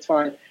pass, that's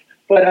fine.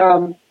 But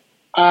I'm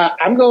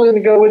going to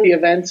go with the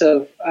events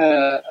of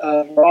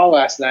Raw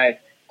last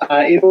night.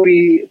 It will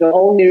be the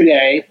whole New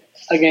Day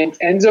against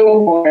Enzo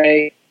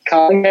Amore,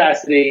 Colin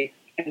Cassidy,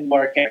 and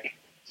Mark Henry.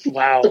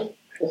 Wow. All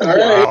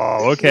right.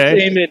 Oh,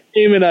 okay.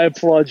 Eamon, I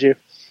applaud you.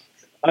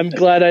 I'm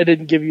glad I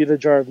didn't give you the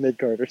jar of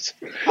mid-carders.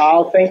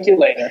 I'll thank you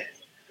later.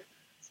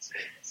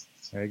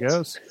 There he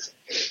goes.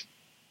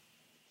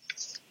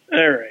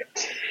 All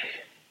right.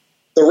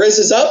 The Riz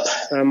is up.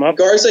 I'm up.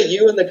 Garza,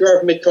 you and the jar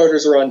of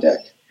mid-carders are on deck.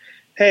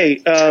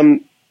 Hey,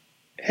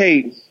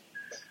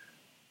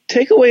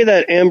 take away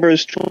that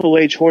Ambrose Triple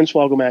H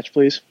Hornswoggle match,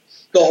 please.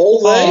 The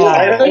whole thing?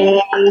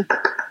 Oh,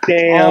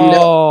 damn.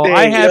 Oh, thing.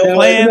 I had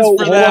plans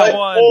for that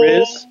one,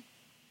 Riz.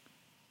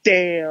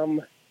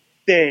 Damn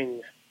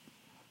thing.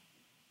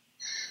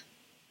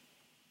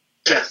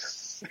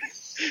 Yes.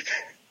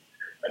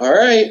 All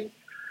right.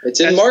 It's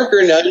in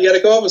marker. Now you got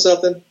to go up with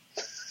something.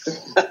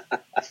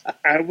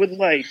 I would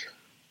like,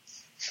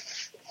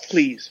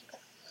 please.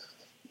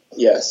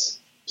 Yes.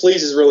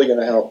 Please is really going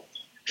to help.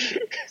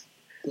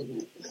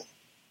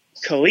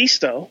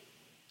 Kalisto.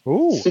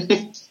 Ooh.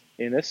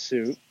 In a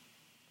suit.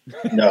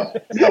 No.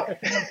 With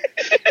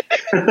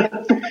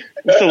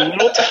a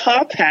little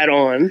top hat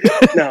on.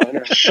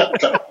 No.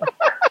 Shut up.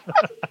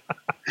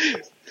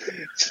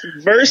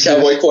 Versus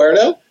Cowboy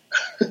Cuerno?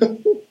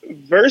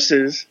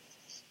 versus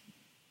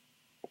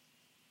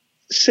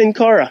Sin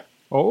Cara.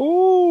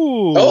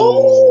 Oh.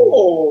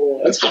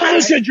 That's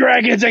Lucha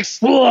Dragons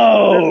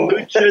explode!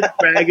 Lucha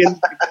Dragons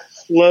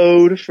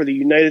explode for the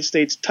United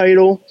States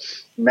title.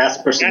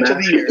 Mask versus Match of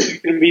mask. the year. It's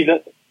going to be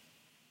the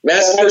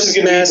Mask versus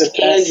mask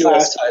and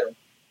U.S. title.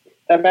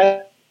 that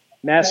match.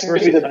 Mass It's going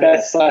to be the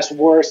best /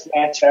 worst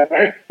match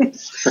ever.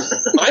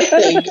 I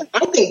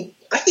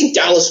think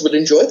Dallas would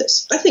enjoy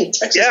this. I think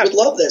Texas would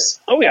love this.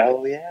 Oh yeah,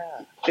 Oh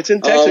yeah. it's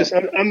in Texas.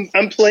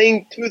 I'm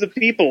playing to the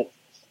people.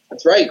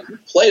 That's right.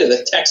 Play to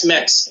the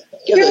Tex-Mex.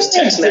 Give those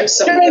Tex-Mex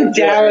something. You're in to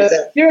enjoy. Dallas.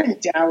 You're in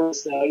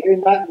Dallas, though. You're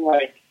not in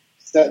like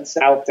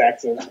South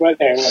Texas. But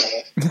hey,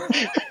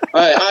 whatever.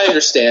 I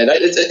understand.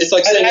 It's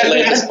like saying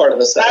Atlanta's part of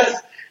the South.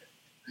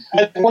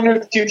 That's one or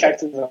two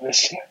Texans on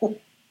this show.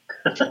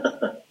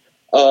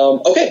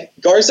 Okay,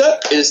 Garza,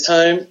 it is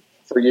time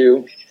for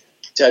you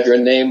to have your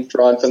name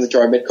drawn from the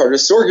jar of mid-Carter.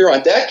 Sorg, you're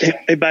on deck.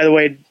 Hey, by the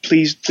way,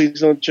 please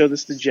don't show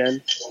this to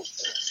Jen.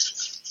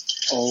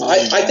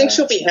 I think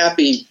she'll be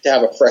happy to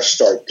have a fresh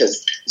start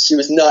because she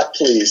was not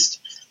pleased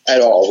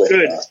at all with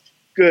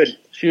Good.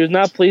 She was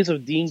not pleased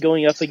with Dean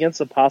going up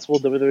against a possible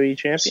WWE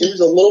champion. She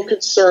was a little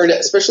concerned,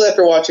 especially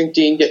after watching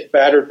Dean get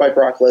battered by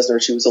Brock Lesnar.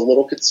 She was a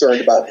little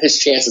concerned about his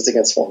chances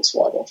against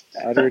Hornswoggle.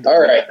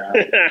 All right,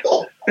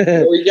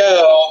 here we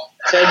go.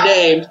 10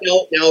 names.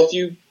 Now,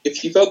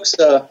 if you folks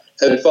have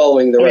been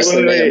following the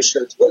Wrestling Mayhem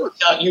show Twitter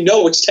account, you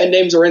know which 10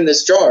 names are in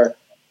this jar.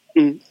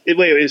 Wait,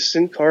 is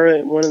Sin Cara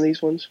in one of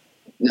these ones?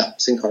 No,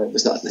 Sin Cara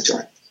was not in the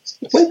jar.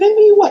 Wait,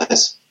 maybe he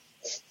was.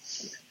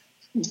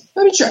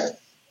 Let me check.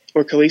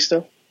 Or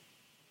Kalisto?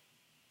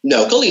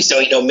 No, Kalisto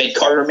ain't no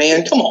mid-Carter,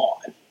 man. Come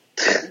on.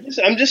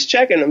 I'm just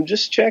checking. I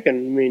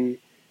mean,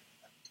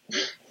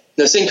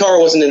 No, Sin Cara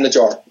wasn't in the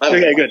jar.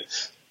 okay, good.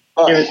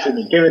 All Give right. it to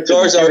me. Give it to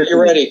Jars, me. are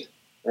you ready?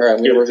 All right, I'm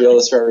going to reveal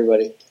this for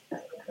everybody.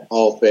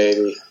 Oh,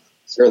 baby.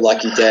 It's your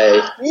lucky day.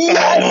 Axel.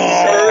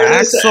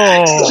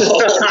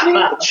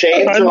 The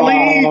chains are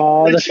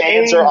off. The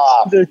chains are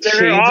off. The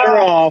chains are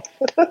off.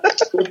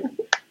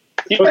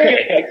 You're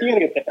gonna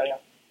get that. Yeah.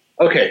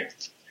 Okay.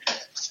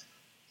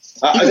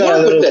 You I can got a work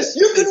little, with this.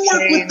 You can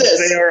work with They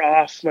this. are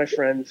off, my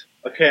friend.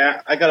 okay,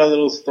 I got a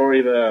little story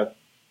of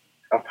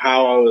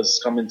how I was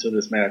coming to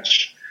this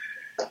match.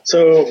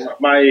 So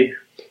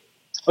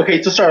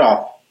to start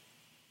off,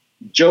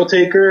 Joe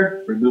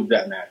Taker removed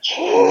that match.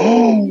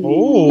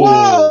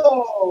 Oh.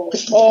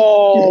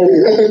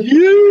 Oh,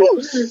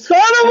 you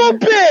son of a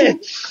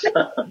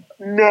bitch!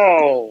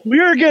 No. We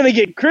are going to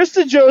get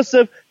Krista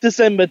Joseph to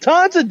send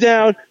Matanza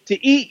down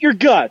to eat your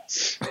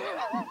guts.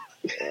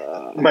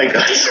 My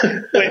God.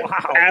 Wait,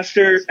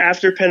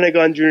 after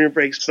Pentagon Jr.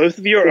 breaks both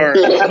of your arms.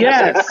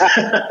 Yes.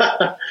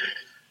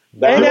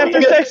 And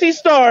after Sexy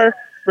Star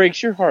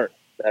breaks your heart.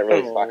 That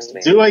really fucks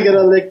me. Do I get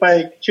a lick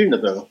by Katrina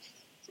though?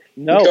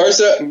 No.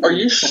 Garza, are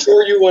you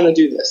sure you want to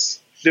do this?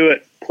 Do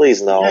it.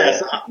 Please, no.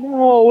 Yes.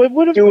 No, it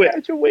would have Do it.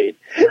 had to wait.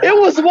 It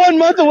was 1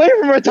 month away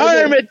from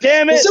retirement,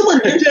 damn Will it.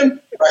 someone mute him?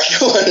 All right,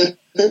 go on.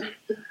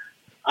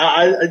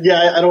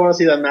 I don't want to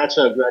see that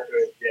matchup.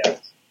 Yeah.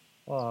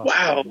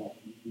 Wow.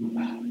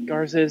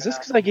 Garza, is this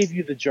because I gave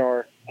you the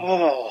jar?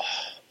 Oh.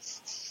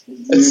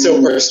 It's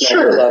so personal.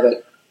 Sure. I love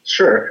it.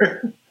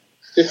 Sure.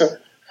 Yeah,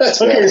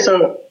 that's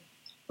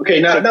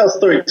Okay, right. now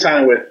story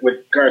time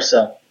with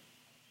Garza.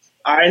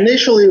 I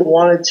initially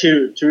wanted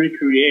to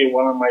recreate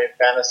one of my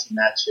fantasy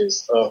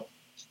matches of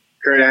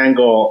Kurt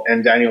Angle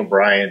and Daniel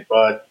Bryan,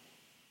 but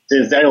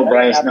since Daniel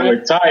Bryan is now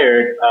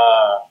retired,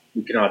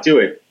 we cannot do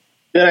it.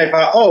 Then I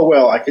thought, oh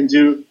well, I can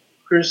do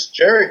Chris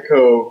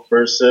Jericho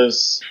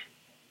versus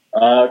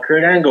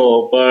Kurt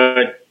Angle,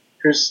 but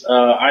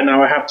I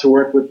now have to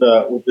work with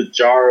the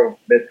jar of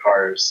mid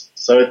carders,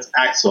 so it's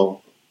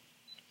Axel.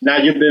 Now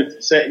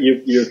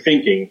you're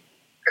thinking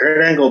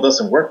Kurt Angle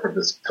doesn't work for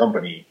this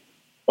company,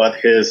 but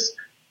his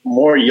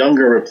more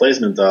younger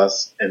replacement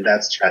does, and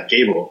that's Chad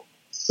Gable.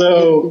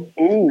 So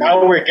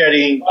now we're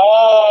getting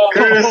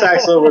Curtis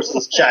Axel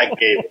versus Chad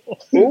Gable.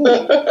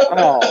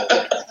 Oh,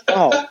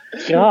 God.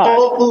 Since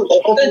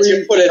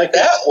you put it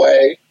that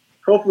way,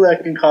 Hopefully I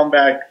can come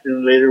back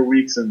in later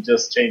weeks and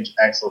just change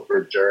Axel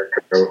for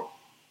Jericho.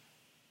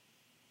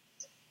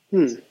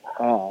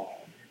 Oh.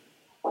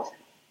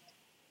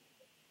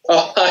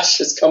 oh, I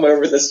just come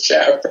over this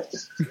chat room.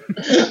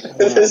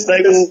 this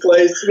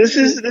place. This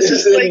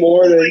is in like,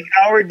 more than- like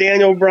our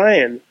Daniel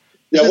Bryan.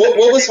 Yeah, what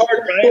was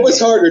hard? What was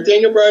harder,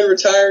 Daniel Bryan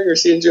retiring or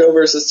seeing Joe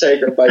versus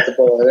Taker bite the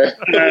bullet?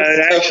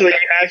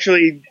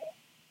 Actually,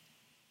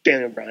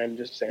 Daniel Bryan.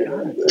 Just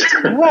saying.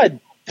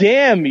 God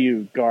damn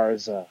you,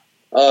 Garza.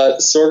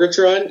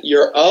 Sorgatron,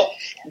 you're up.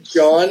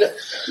 John,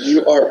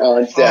 you are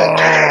on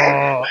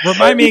deck.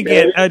 Remind me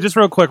again, just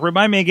real quick.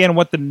 Remind me again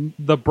what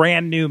the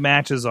brand new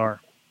matches are.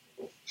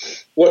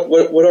 What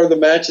are the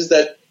matches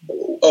that?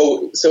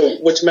 Oh, so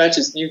which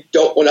matches you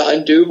don't want to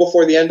undo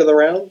before the end of the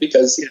round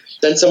because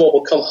then someone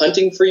will come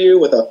hunting for you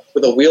with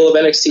a wheel of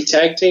NXT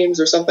tag teams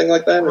or something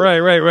like that.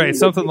 Right,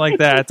 something like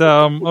that.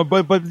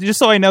 But just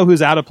so I know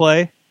who's out of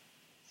play.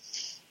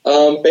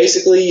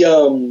 Basically,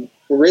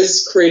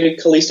 Riz created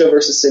Kalisto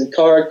versus Sin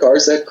Cara.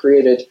 Garza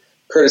created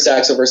Curtis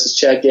Axel versus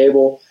Chad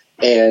Gable,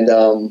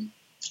 and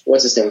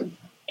what's his name?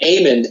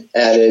 Eamon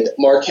added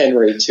Mark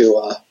Henry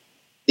to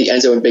the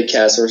Enzo and Big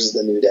Cass versus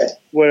the New Day.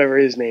 Whatever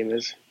his name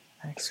is.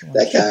 Excellent.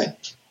 That guy.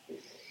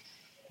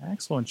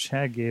 Excellent,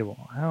 Chad Gable.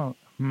 I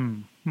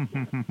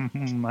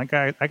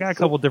got a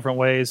couple different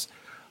ways,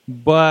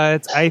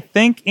 but I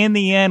think in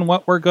the end,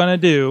 what we're gonna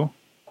do.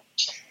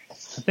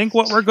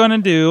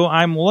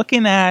 I'm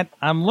looking at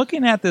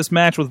this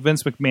match with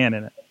Vince McMahon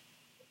in it.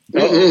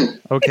 Mm-mm.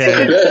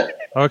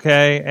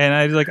 Okay, and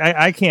I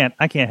can't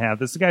have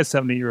this. The guy's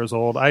 70 years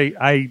old.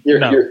 You're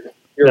no.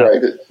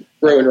 right.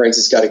 Roman Reigns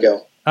has got to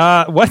go.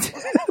 What?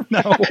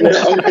 No.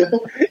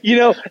 You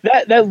know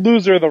that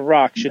loser of the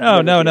Rock should.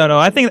 No.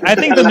 I think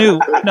the new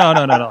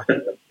no.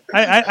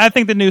 I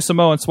think the new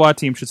Samoan SWAT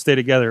team should stay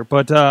together.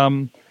 But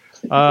SWAT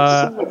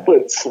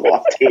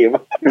team.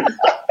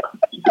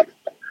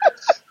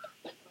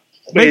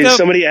 Wait, is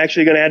somebody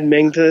actually going to add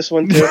Ming to this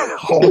one too?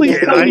 Please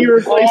tell me you're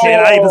replacing.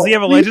 Does he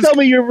have a Please Legends? tell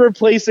me you're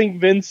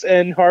replacing Vince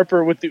and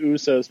Harper with the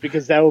Usos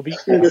because that will be.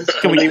 Does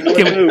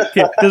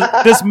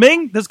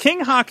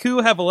King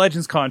Haku have a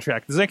Legends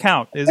contract? Does that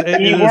count? Is he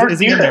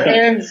in there?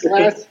 Fans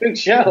last big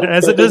show.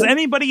 Does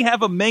anybody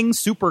have a Ming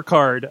super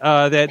card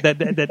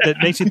that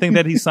makes you think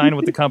that he's signed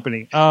with the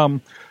company?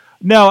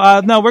 No,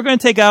 we're going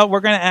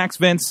to axe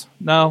Vince.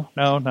 No,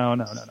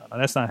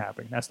 that's not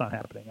happening.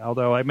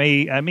 Although I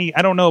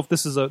don't know if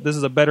this is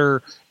a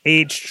better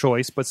age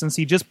choice, but since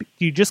you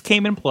just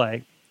came in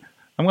play,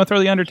 I'm going to throw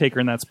the Undertaker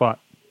in that spot.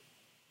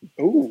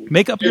 Ooh.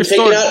 Make up You're your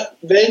taking story. out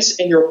Vince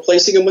and you're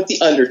replacing him with the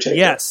Undertaker.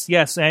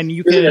 Yes, and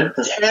you You're can going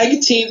to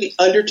tag team the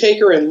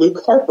Undertaker and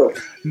Luke Harper.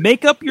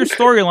 make up your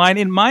storyline.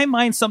 In my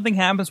mind, something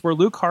happens where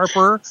Luke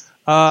Harper,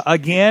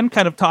 again,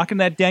 kind of talking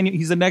that Daniel,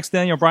 he's the next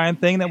Daniel Bryan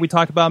thing that we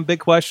talked about in Big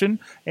Question,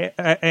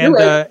 and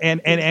right.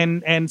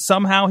 And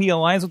somehow he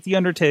aligns with the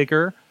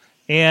Undertaker,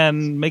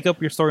 and make up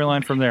your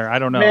storyline from there. I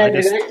don't know. Man,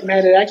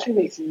 it actually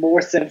makes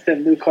more sense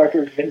than Luke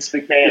Harper, Vince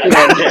McMahon.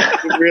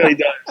 It really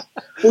does.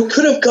 We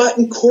could have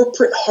gotten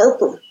corporate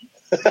Harper.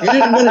 You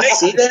didn't want to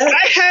see that?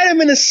 I had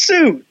him in a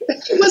suit.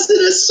 He was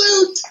in a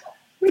suit.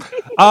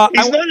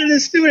 He's not in a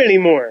suit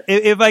anymore.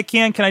 If I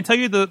can I tell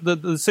you the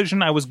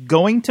decision I was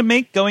going to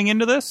make going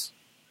into this?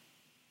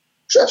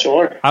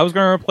 Sure. I was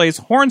going to replace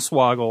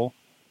Hornswoggle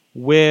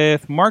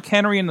with Mark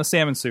Henry in the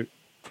salmon suit.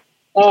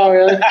 Oh,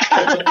 really?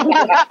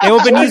 It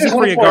would have been easy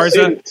for you,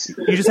 Garza.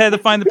 You just had to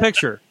find the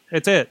picture.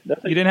 It's it.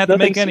 You didn't have to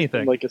make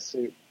anything. Like a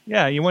suit.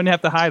 Yeah, you wouldn't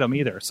have to hide them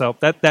either. So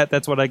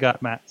that's what I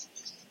got, Matt.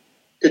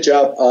 Good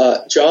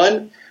job.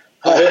 John,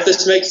 I hope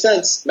this makes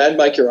sense. Mad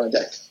Mike, you're on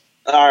deck.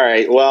 All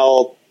right.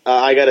 Well,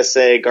 I got to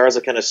say,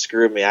 Garza kind of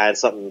screwed me. I had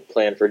something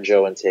planned for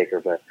Joe and Taker,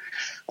 but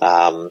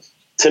to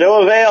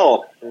no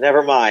avail.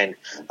 Never mind.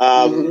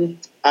 I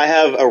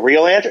have a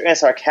real answer and a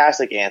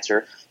sarcastic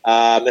answer.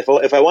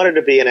 If I wanted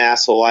to be an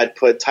asshole, I'd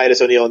put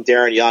Titus O'Neil and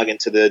Darren Young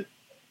into the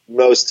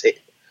most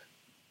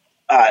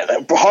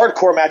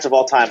hardcore match of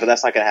all time, but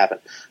that's not going to happen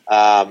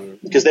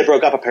because they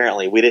broke up.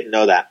 Apparently, we didn't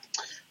know that.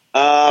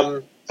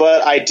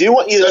 But I do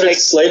want you to take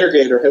Slater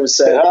Gator. It was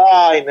said.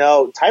 I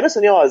know Titus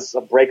O'Neil has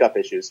some breakup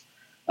issues.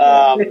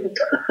 I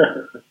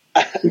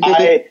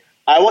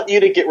want you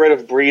to get rid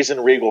of Breeze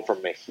and Regal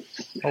from me.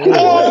 No.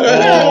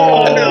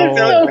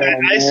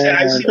 I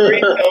see where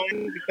you're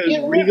going because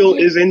Regal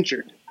is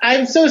injured.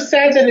 I'm so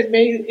sad that it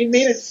made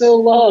it so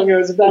long. It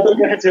was about to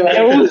get to it.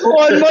 It was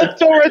 1 month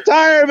till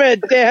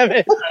retirement, damn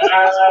it.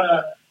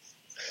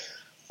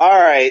 All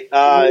right.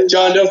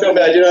 John, don't feel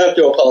bad. You don't have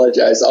to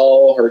apologize.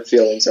 All hurt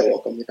feelings are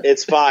welcome here.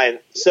 It's fine.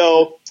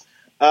 So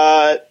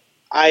I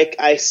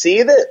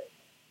see that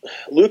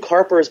Luke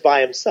Harper is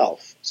by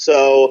himself.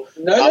 So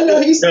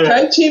No. He's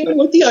tag teaming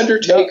with the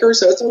Undertaker,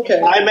 so it's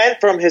okay. I meant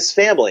from his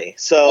family.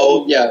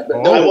 So yeah,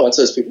 but no one wants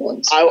those people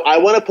on. I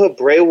want to put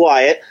Bray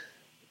Wyatt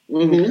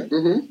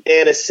in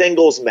a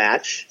singles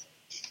match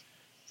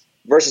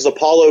versus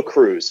Apollo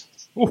Crews.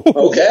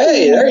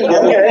 Okay, there you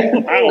go. Okay.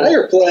 Now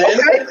you're playing.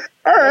 Okay.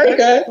 All right.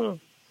 Okay. All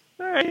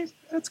right,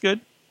 that's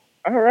good.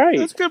 All right.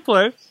 That's good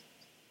play.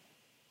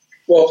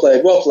 Well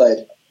played. Well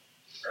played.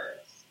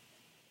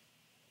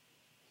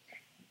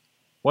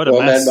 What a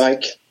Well, mess. man,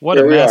 Mike. What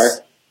Here a we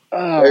mess.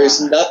 are.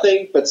 There's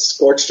nothing but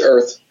scorched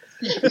earth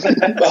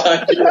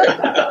behind you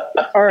right now.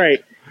 All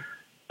right.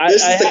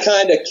 This is the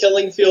kind of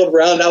killing field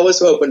round I was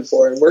hoping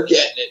for, and we're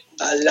getting it.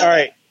 I love All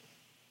right,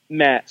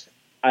 Matt.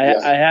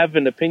 I have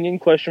an opinion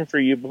question for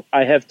you.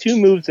 I have 2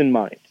 moves in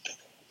mind.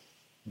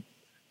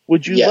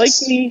 Would you like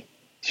me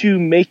to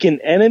make an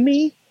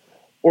enemy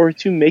or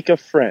to make a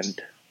friend?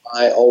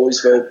 I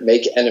always vote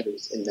make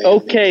enemies in there.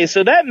 Okay,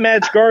 so that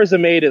match Garza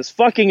made is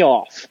fucking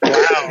off. There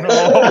goes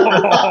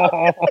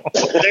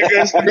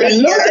I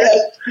know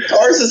that.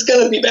 Ours is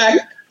going to be back.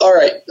 All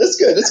right, that's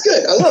good. That's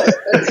good. I love it.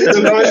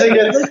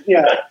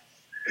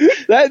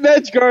 That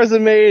match Garza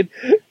made,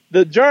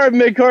 the jar of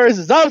mid-cars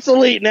is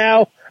obsolete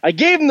now. I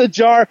gave him the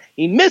jar.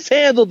 He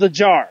mishandled the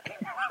jar.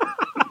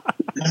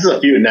 This is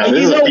a feud now. And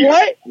This you is a know feud.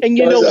 what? And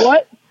you know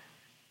what?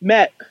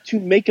 Matt, to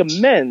make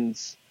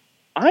amends,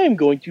 I am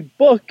going to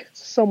book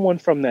someone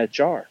from that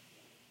jar.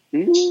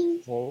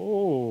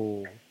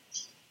 Oh.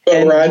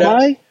 And Rhino?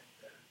 why?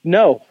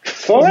 No.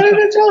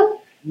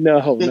 Oh,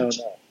 No.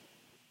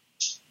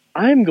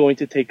 I'm going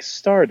to take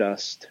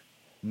Stardust,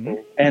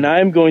 and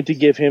I'm going to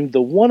give him the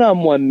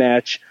one-on-one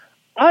match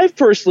I've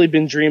personally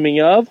been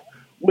dreaming of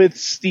with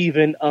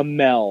Stephen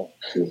Amell.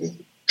 Okay,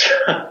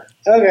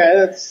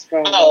 that's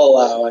fine. I'll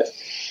allow it.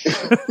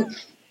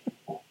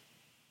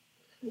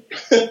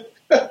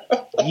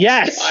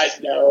 Yes. I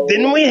know.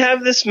 Didn't we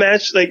have this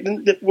match? Like,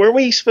 were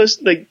we supposed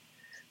to, like?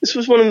 This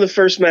was one of the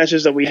first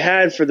matches that we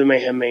had for the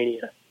Mayhem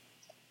Mania.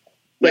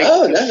 Like,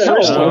 No.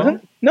 first No.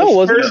 one. No, it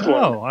wasn't. First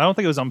one. No, I don't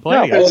think it was on play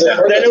No. yet.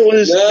 Then it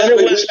was. No, then it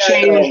we was just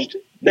had it changed.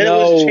 Then it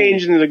was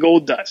changed into the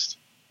Gold Dust.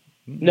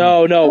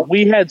 No.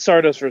 We had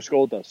Stardust versus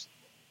Goldust.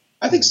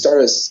 I think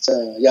Stardust,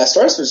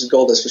 Stardust versus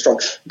Goldust was strong.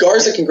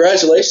 Garza,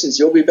 congratulations.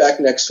 You'll be back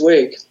next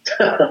week.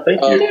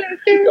 Thank you.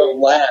 You go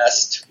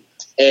last.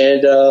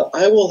 And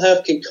I will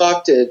have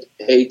concocted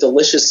a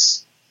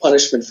delicious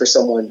punishment for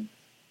someone.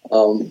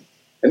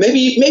 And maybe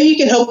you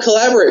can help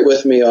collaborate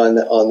with me on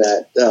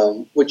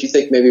that. What you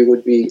think maybe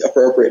would be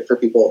appropriate for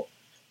people,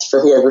 for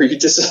whoever you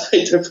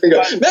decide to bring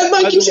up. Matt,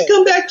 Mike, you should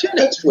come back too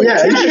next week.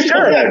 Yeah, you should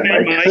Sure. come back,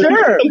 Mike.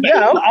 Sure.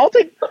 Yeah,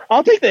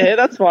 I'll take the hit.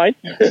 That's fine.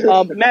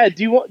 Matt,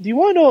 do you want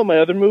to know what my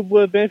other move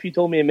would have been if you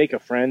told me to make a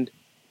friend?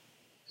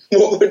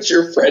 What would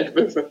your friend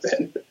move have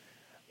been?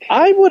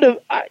 I would have,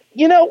 I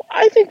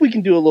think we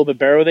can do a little bit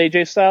better with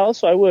AJ Styles,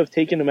 so I would have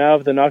taken him out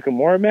of the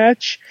Nakamura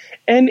match,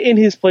 and in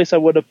his place I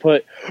would have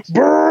put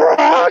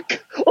Brock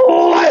Brock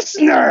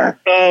Lesnar.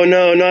 Oh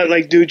no, not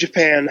like Do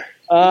Japan.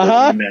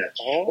 Uh-huh. Match.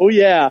 Oh,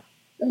 yeah.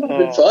 That'd have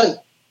been fun.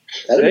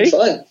 That'd have been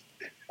fun.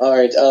 All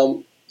right,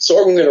 so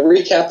I'm going to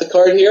recap the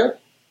card here.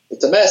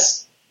 It's a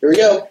mess. Here we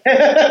go.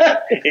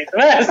 It's a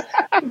mess.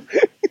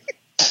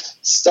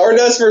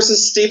 Stardust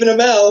versus Stephen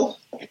Amell.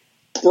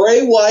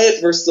 Bray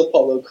Wyatt versus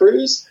Apollo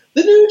Crews.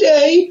 The New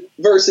Day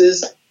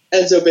versus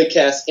Enzo Big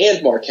Cass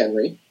and Mark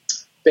Henry.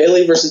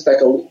 Bayley versus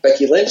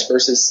Becky Lynch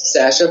versus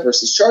Sasha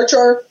versus Char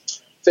Char.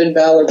 Finn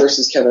Balor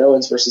versus Kevin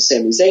Owens versus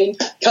Sami Zayn.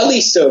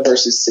 Kalisto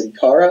versus Sin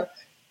Cara.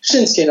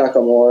 Shinsuke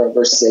Nakamura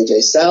versus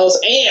AJ Styles.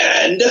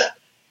 And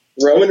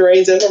Roman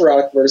Reigns and The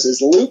Rock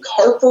versus Luke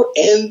Harper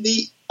and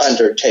The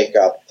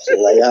Undertaker.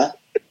 Leia.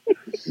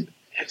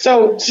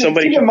 So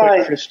Somebody keep can in put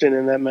mind, Christian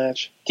in that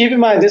match. keep in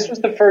mind, this was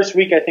the first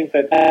week I think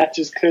that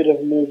matches could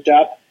have moved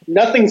up.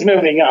 Nothing's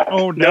moving up.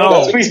 Oh,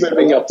 no. Nothing's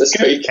moving up this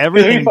week.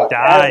 Everything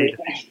died.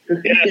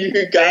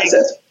 You guys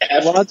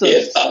have Lots of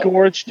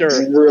scorched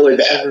earth really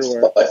bad,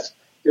 everywhere. but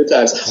good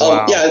times.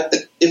 Wow. Yeah,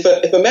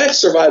 if a match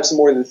survives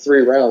more than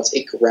 3 rounds,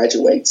 it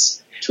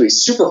graduates to a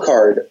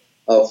supercard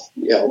of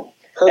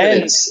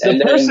permanence. And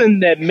the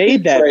person that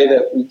made that pray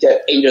that we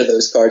get 8 of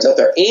those cards out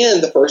there,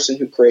 and the person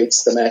who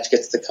creates the match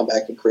gets to come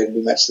back and create a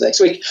new match the next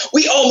week.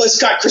 We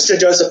almost got Christian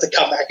Joseph to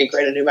come back and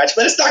create a new match,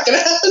 but it's not going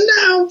to happen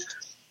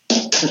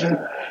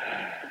now.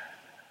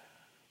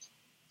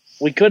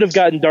 we could have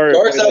gotten Dario.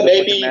 Garza,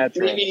 maybe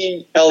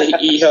El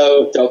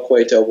Hijo Del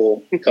Cueto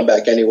will come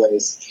back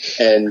anyways.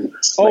 And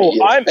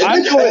I'm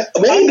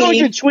going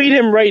to tweet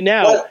him right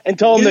now and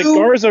tell him that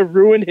Garza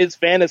ruined his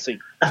fantasy.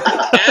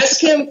 Ask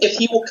him if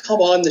he will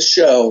come on the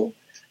show,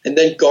 and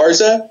then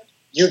Garza,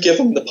 you give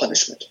him the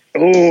punishment.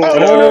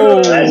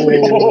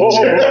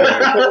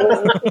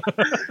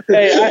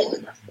 Hey,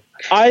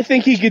 I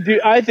think he could do.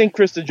 I think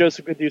Krista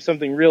Joseph could do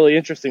something really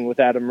interesting with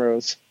Adam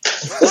Rose.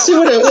 Let's see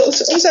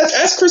let's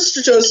ask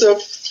Krista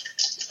Joseph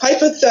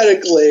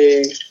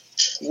hypothetically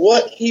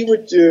what he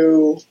would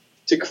do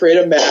to create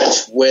a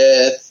match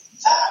with.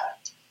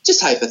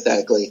 Just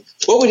hypothetically,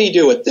 what would he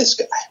do with this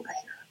guy right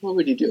here? What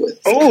would he do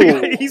with?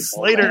 Heath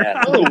Slater.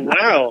 Oh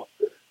wow!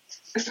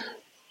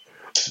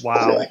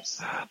 Wow.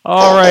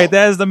 All right,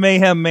 that is the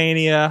Mayhem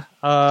Mania.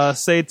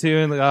 Stay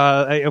tuned.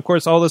 Of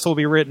course, all this will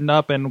be written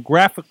up and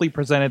graphically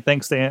presented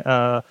thanks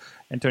to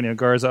Antonio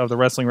Garza of the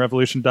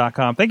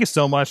WrestlingRevolution.com. Thank you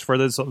so much for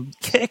this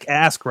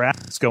kick-ass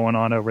graphics going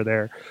on over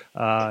there,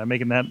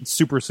 making that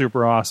super,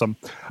 super awesome.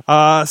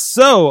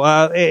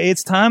 So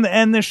it's time to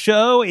end the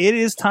show. It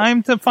is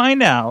time to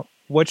find out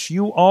what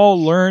you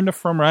all learned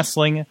from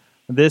wrestling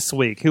this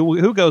week.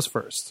 Who goes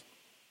first?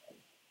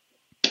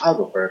 I'll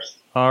go first.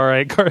 All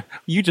right,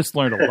 you just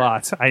learned a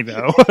lot. I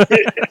know.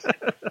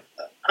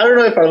 I don't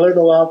know if I learned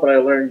a lot, but I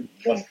learned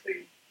one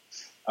thing,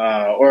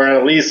 or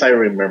at least I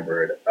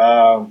remembered.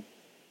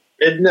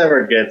 It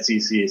never gets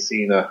easy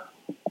seeing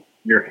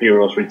your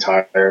heroes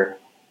retire.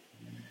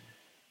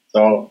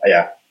 So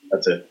yeah,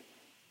 that's it.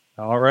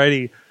 All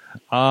righty.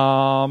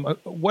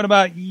 What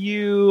about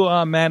you,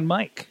 Mad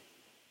Mike?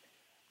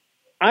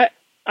 I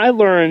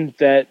learned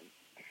that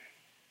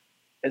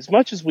as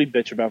much as we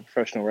bitch about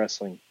professional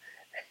wrestling,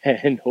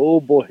 and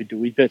oh boy, do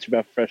we bitch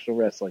about professional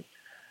wrestling.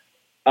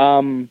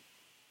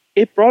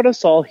 It brought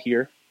us all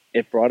here.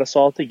 It brought us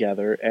all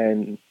together,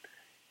 and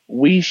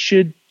we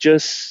should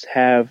just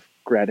have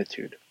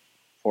gratitude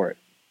for it.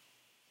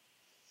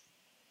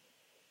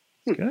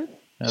 Good.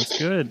 That's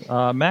good.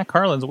 Matt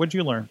Carlins, what did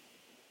you learn?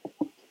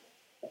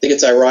 I think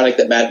it's ironic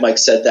that Mad Mike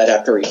said that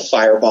after he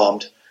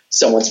firebombed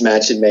someone's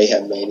match in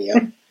Mayhem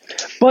Mania.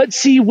 But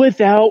see,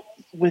 without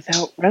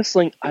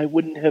wrestling, I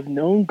wouldn't have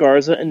known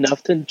Garza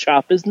enough to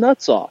chop his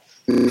nuts off.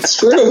 It's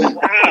true.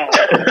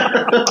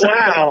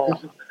 Wow!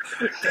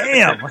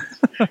 Damn.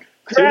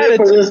 Tune in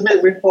for this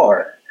bit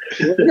before.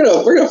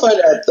 We're gonna find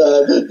out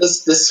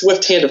the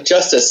swift hand of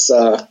justice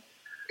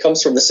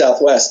comes from the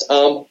Southwest.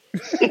 Oh,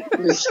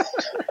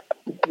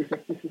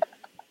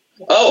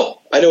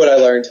 I know what I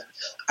learned.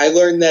 I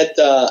learned that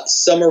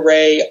Summer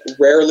Rae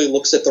rarely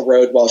looks at the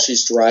road while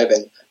she's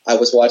driving. I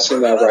was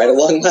watching Ride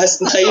Along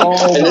last night,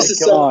 and this is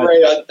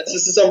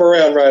Summer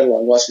Rae on Ride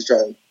Along while she's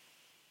driving.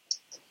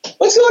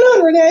 What's going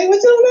on, Renee?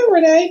 What's going on,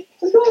 Renee?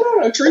 What's going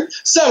on, Truth?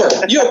 Summer,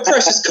 you have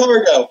precious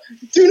cargo.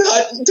 Do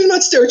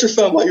not stare at your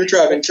phone while you're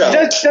driving, child.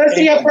 Does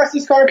he have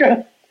precious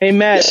cargo? Hey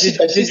Matt,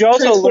 did you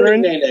also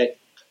learn?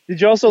 Did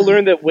you also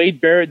learn that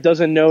Wade Barrett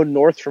doesn't know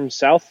north from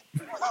south?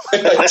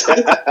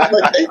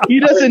 He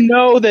doesn't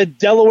know that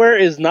Delaware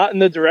is not in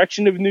the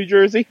direction of New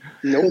Jersey?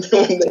 Nope.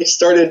 When they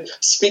started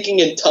speaking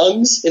in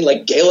tongues, in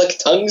like Gaelic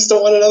tongues to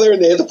one another,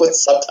 and they had to put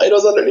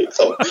subtitles underneath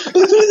them.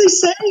 What are they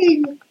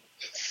saying?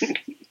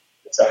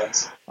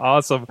 Sounds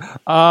awesome. Where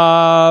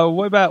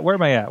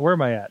am I at?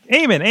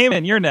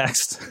 Eamon, you're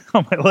next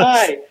on my list.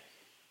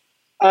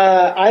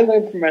 Hi. I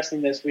learned from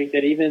wrestling this week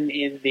that even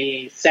in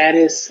the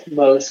saddest,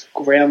 most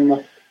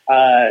grim,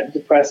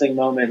 depressing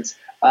moments,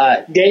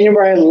 Daniel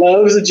Bryan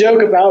loves a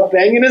joke about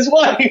banging his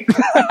wife.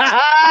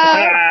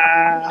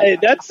 Hey,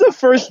 that's the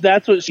first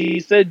 "that's what she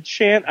said"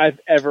 chant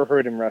I've ever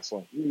heard in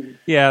wrestling.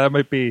 Yeah, that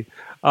might be.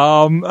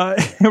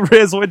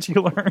 Riz, what'd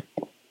you learn?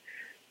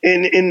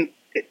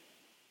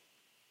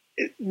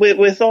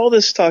 With all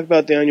this talk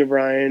about Daniel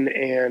Bryan,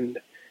 and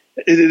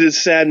it is a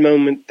sad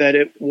moment that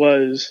it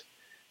was,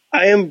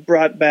 I am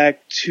brought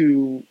back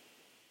to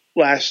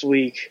last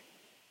week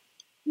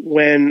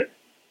when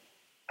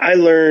I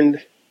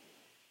learned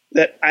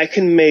that I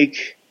can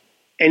make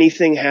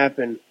anything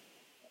happen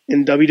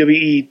in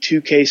WWE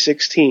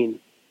 2K16.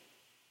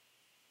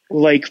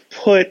 Like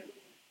put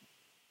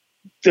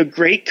the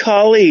Great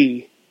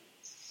Khali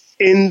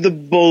in the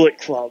Bullet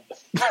Club.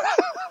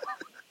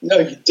 No,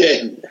 you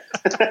didn't.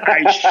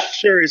 I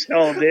sure as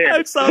hell did.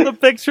 I saw the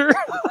picture.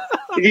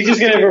 You're just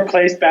going to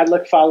replace Bad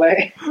Luck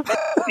Fale?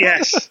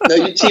 Yes. No,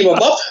 you team them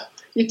up.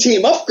 You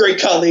team up Great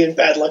Khali and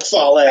Bad Luck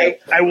Fale.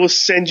 I will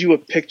send you a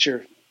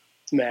picture,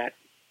 Matt.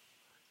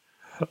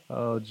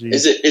 Oh, geez.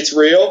 Is it? It's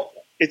real.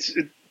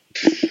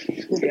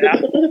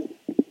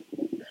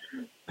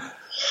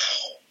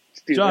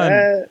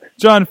 Yeah.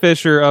 John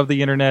Fisher of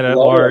the Internet at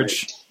Lord.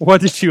 Large. What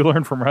did you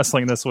learn from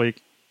wrestling this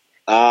week?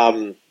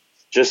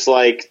 Just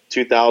like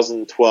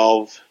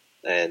 2012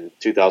 and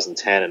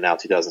 2010 and now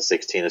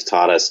 2016 has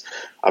taught us,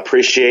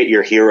 appreciate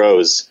your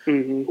heroes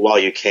while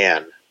you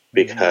can,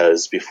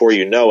 because before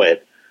you know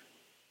it,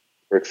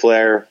 Ric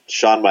Flair,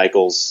 Shawn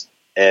Michaels,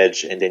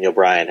 Edge, and Daniel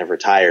Bryan have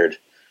retired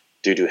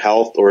due to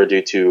health or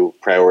due to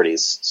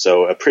priorities.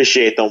 So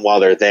appreciate them while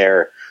they're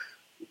there.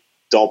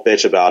 Don't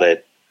bitch about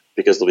it,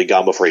 because they'll be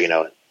gone before you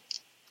know it.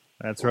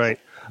 That's right.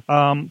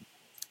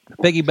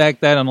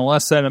 Piggyback that on a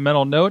less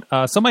sentimental note.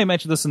 Somebody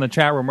mentioned this in the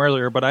chat room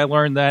earlier, but I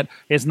learned that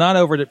it's not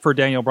over for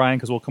Daniel Bryan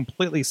because we'll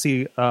completely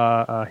see him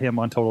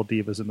on Total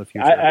Divas in the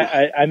future.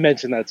 I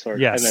mentioned that, sorry.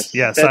 Yes.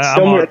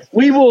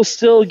 We will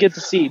still get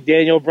to see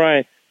Daniel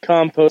Bryan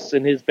compost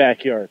in his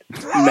backyard.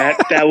 Matt,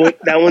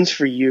 that one's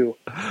for you.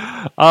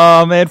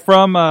 And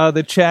from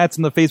the chats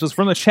and the Facebooks,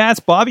 from the chats,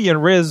 Bobby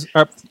and Riz.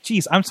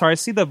 I'm sorry. I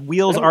see the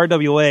Wheels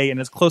RWA,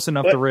 and it's close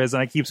enough to Riz,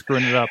 and I keep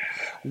screwing it up.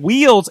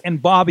 Wheels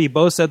and Bobby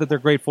both said that they're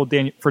grateful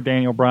for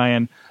Daniel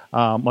Bryan,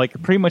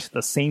 like pretty much at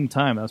the same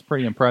time. That was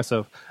pretty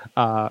impressive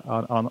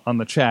on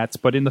the chats.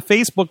 But in the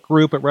Facebook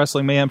group at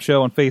Wrestling Mayhem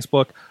Show on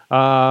Facebook,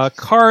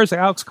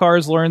 Alex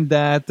Cars learned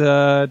that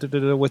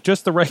with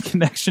just the right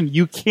connection,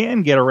 you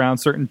can get around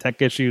certain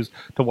tech issues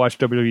to watch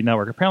WWE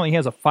Network. Apparently, he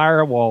has a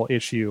firewall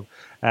issue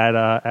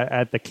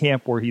at the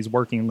camp where he's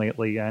working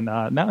lately, and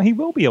now he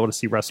will be able to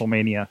see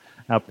WrestleMania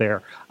out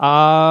there.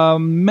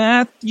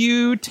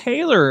 Matthew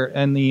Taylor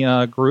in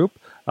the group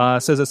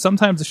says that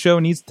sometimes the show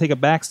needs to take a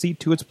backseat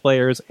to its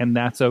players, and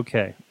that's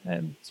okay.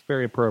 And it's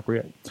very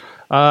appropriate.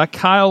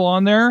 Kyle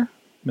on there,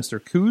 Mr.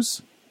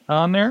 Coos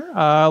on there,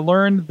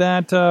 learned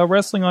that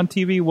wrestling on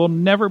TV will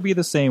never be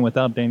the same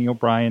without Daniel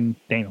Bryan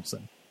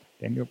Danielson.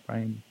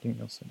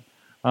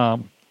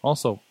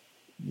 Also,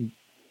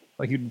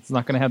 like he's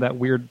not going to have that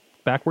weird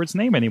backwards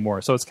name anymore,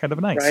 so it's kind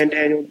of nice. Brian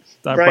Danielson.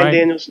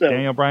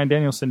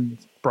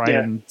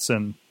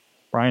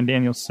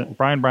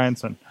 Brian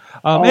Bryanson.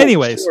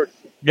 Anyways,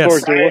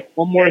 yes.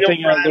 One more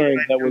thing I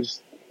learned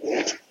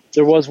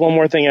there was one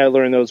more thing I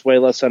learned that was way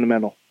less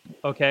sentimental.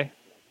 Okay.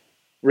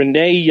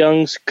 Renee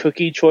Young's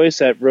cookie choice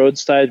at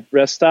roadside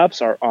rest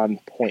stops are on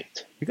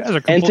point. You guys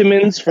are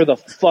Entenmann's for the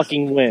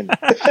fucking win.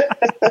 Get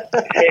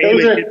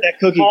that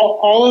cookie.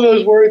 All of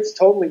those words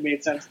totally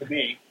made sense to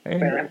me.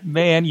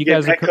 Man, you Get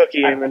guys that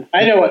cookie, Eamon.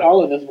 I know what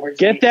all of those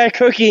words mean. Get that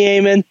cookie,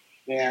 Eamon.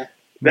 Yeah.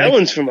 That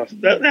one's from that's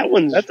an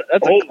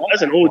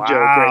old joke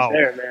right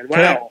there, man.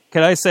 Wow.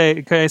 Can I say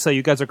you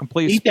guys are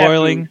completely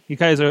spoiling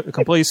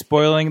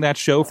that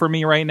show for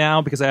me right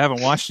now because I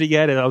haven't watched it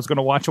yet, and I was going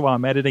to watch it while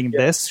I'm editing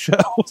this show.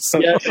 So.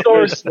 Yeah,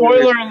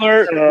 spoiler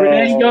alert,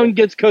 Renee Young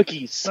gets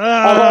cookies.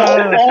 I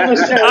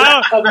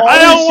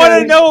don't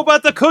want to know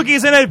about the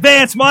cookies in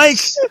advance, Mike.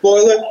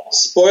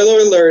 Spoiler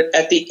alert,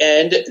 at the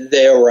end,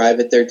 they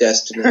arrive at their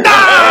destiny.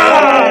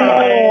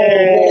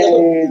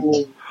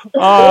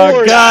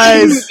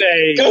 Guys,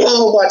 go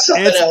home, watch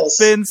something else. It's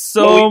been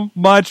so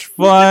much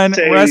fun.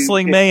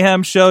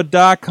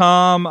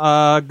 WrestlingMayhemShow.com.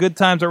 Good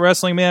times at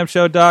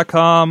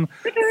WrestlingMayhemShow.com.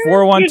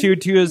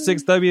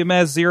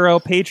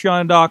 412-206-WMS0.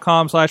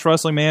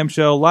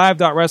 Patreon.com/WrestlingMayhemShow.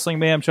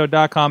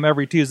 Live.WrestlingMayhemShow.com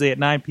every Tuesday at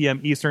 9 p.m.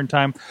 Eastern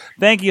Time.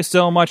 Thank you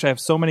so much. I have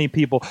so many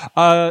people.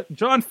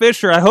 John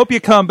Fisher, I hope you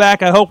come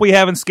back. I hope we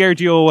haven't scared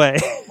you away.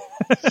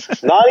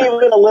 Not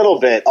even a little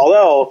bit.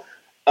 Although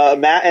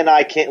Matt and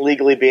I can't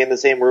legally be in the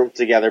same room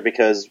together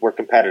because we're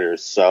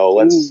competitors. So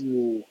a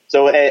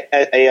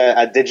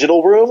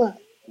digital room,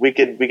 we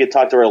could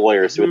talk to our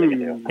lawyers, see what they can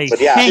do. Hey, but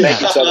yeah,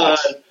 thank you so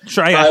much.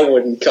 I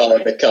wouldn't call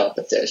it a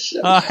competition.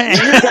 You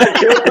got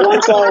good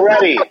points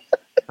already.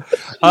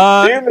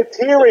 New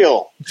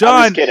material.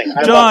 John, I'm just kidding.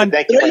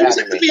 Thank you for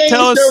having me.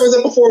 Tell us,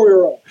 before we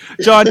were on.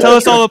 John, tell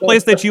us all the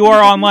place that you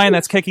are online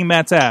that's kicking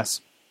Matt's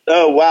ass.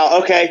 Oh, wow.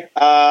 Okay.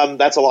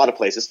 That's a lot of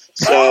places.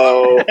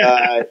 So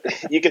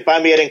you can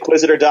find me at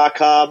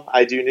Inquisitor.com.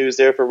 I do news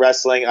there for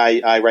wrestling.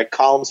 I write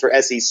columns for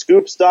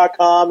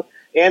SEScoops.com.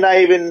 And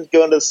I even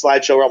go into the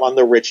slideshow where I'm on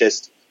The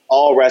Richest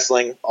all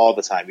wrestling all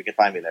the time. You can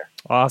find me there.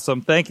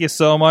 Awesome. Thank you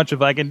so much.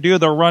 If I can do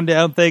the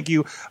rundown, thank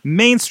you,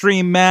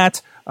 Mainstream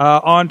Matt.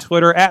 On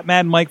Twitter, at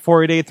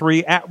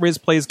MadMike4883, at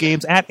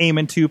RizPlaysGames, at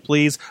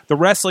Eamon2Please,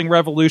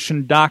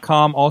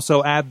 TheWrestlingRevolution.com,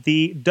 also at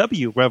the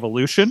W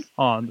Revolution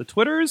on the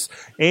Twitters.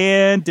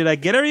 And did I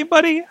get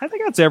everybody? I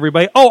think that's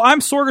everybody. Oh,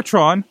 I'm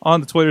Sorgatron on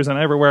the Twitters and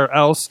everywhere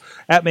else,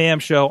 at Mayhem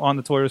Show on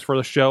the Twitters for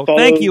the show.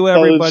 Thank you,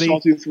 everybody.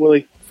 Follow Sawtooth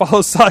Willie.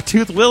 Follow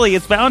Sawtooth Willie.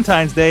 It's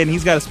Valentine's Day, and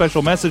he's got a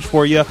special message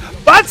for you.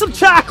 Buy some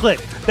chocolate!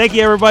 Thank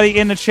you, everybody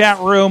in the chat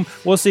room.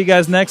 We'll see you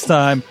guys next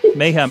time.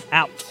 Mayhem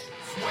out.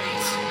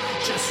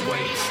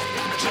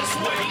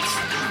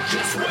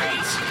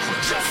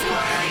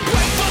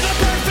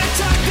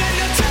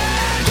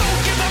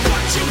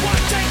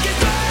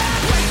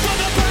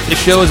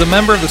 This show is a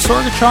member of the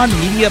Sorgatron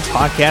Media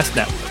Podcast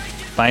Network.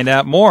 Find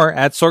out more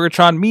at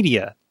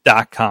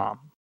sorgatronmedia.com.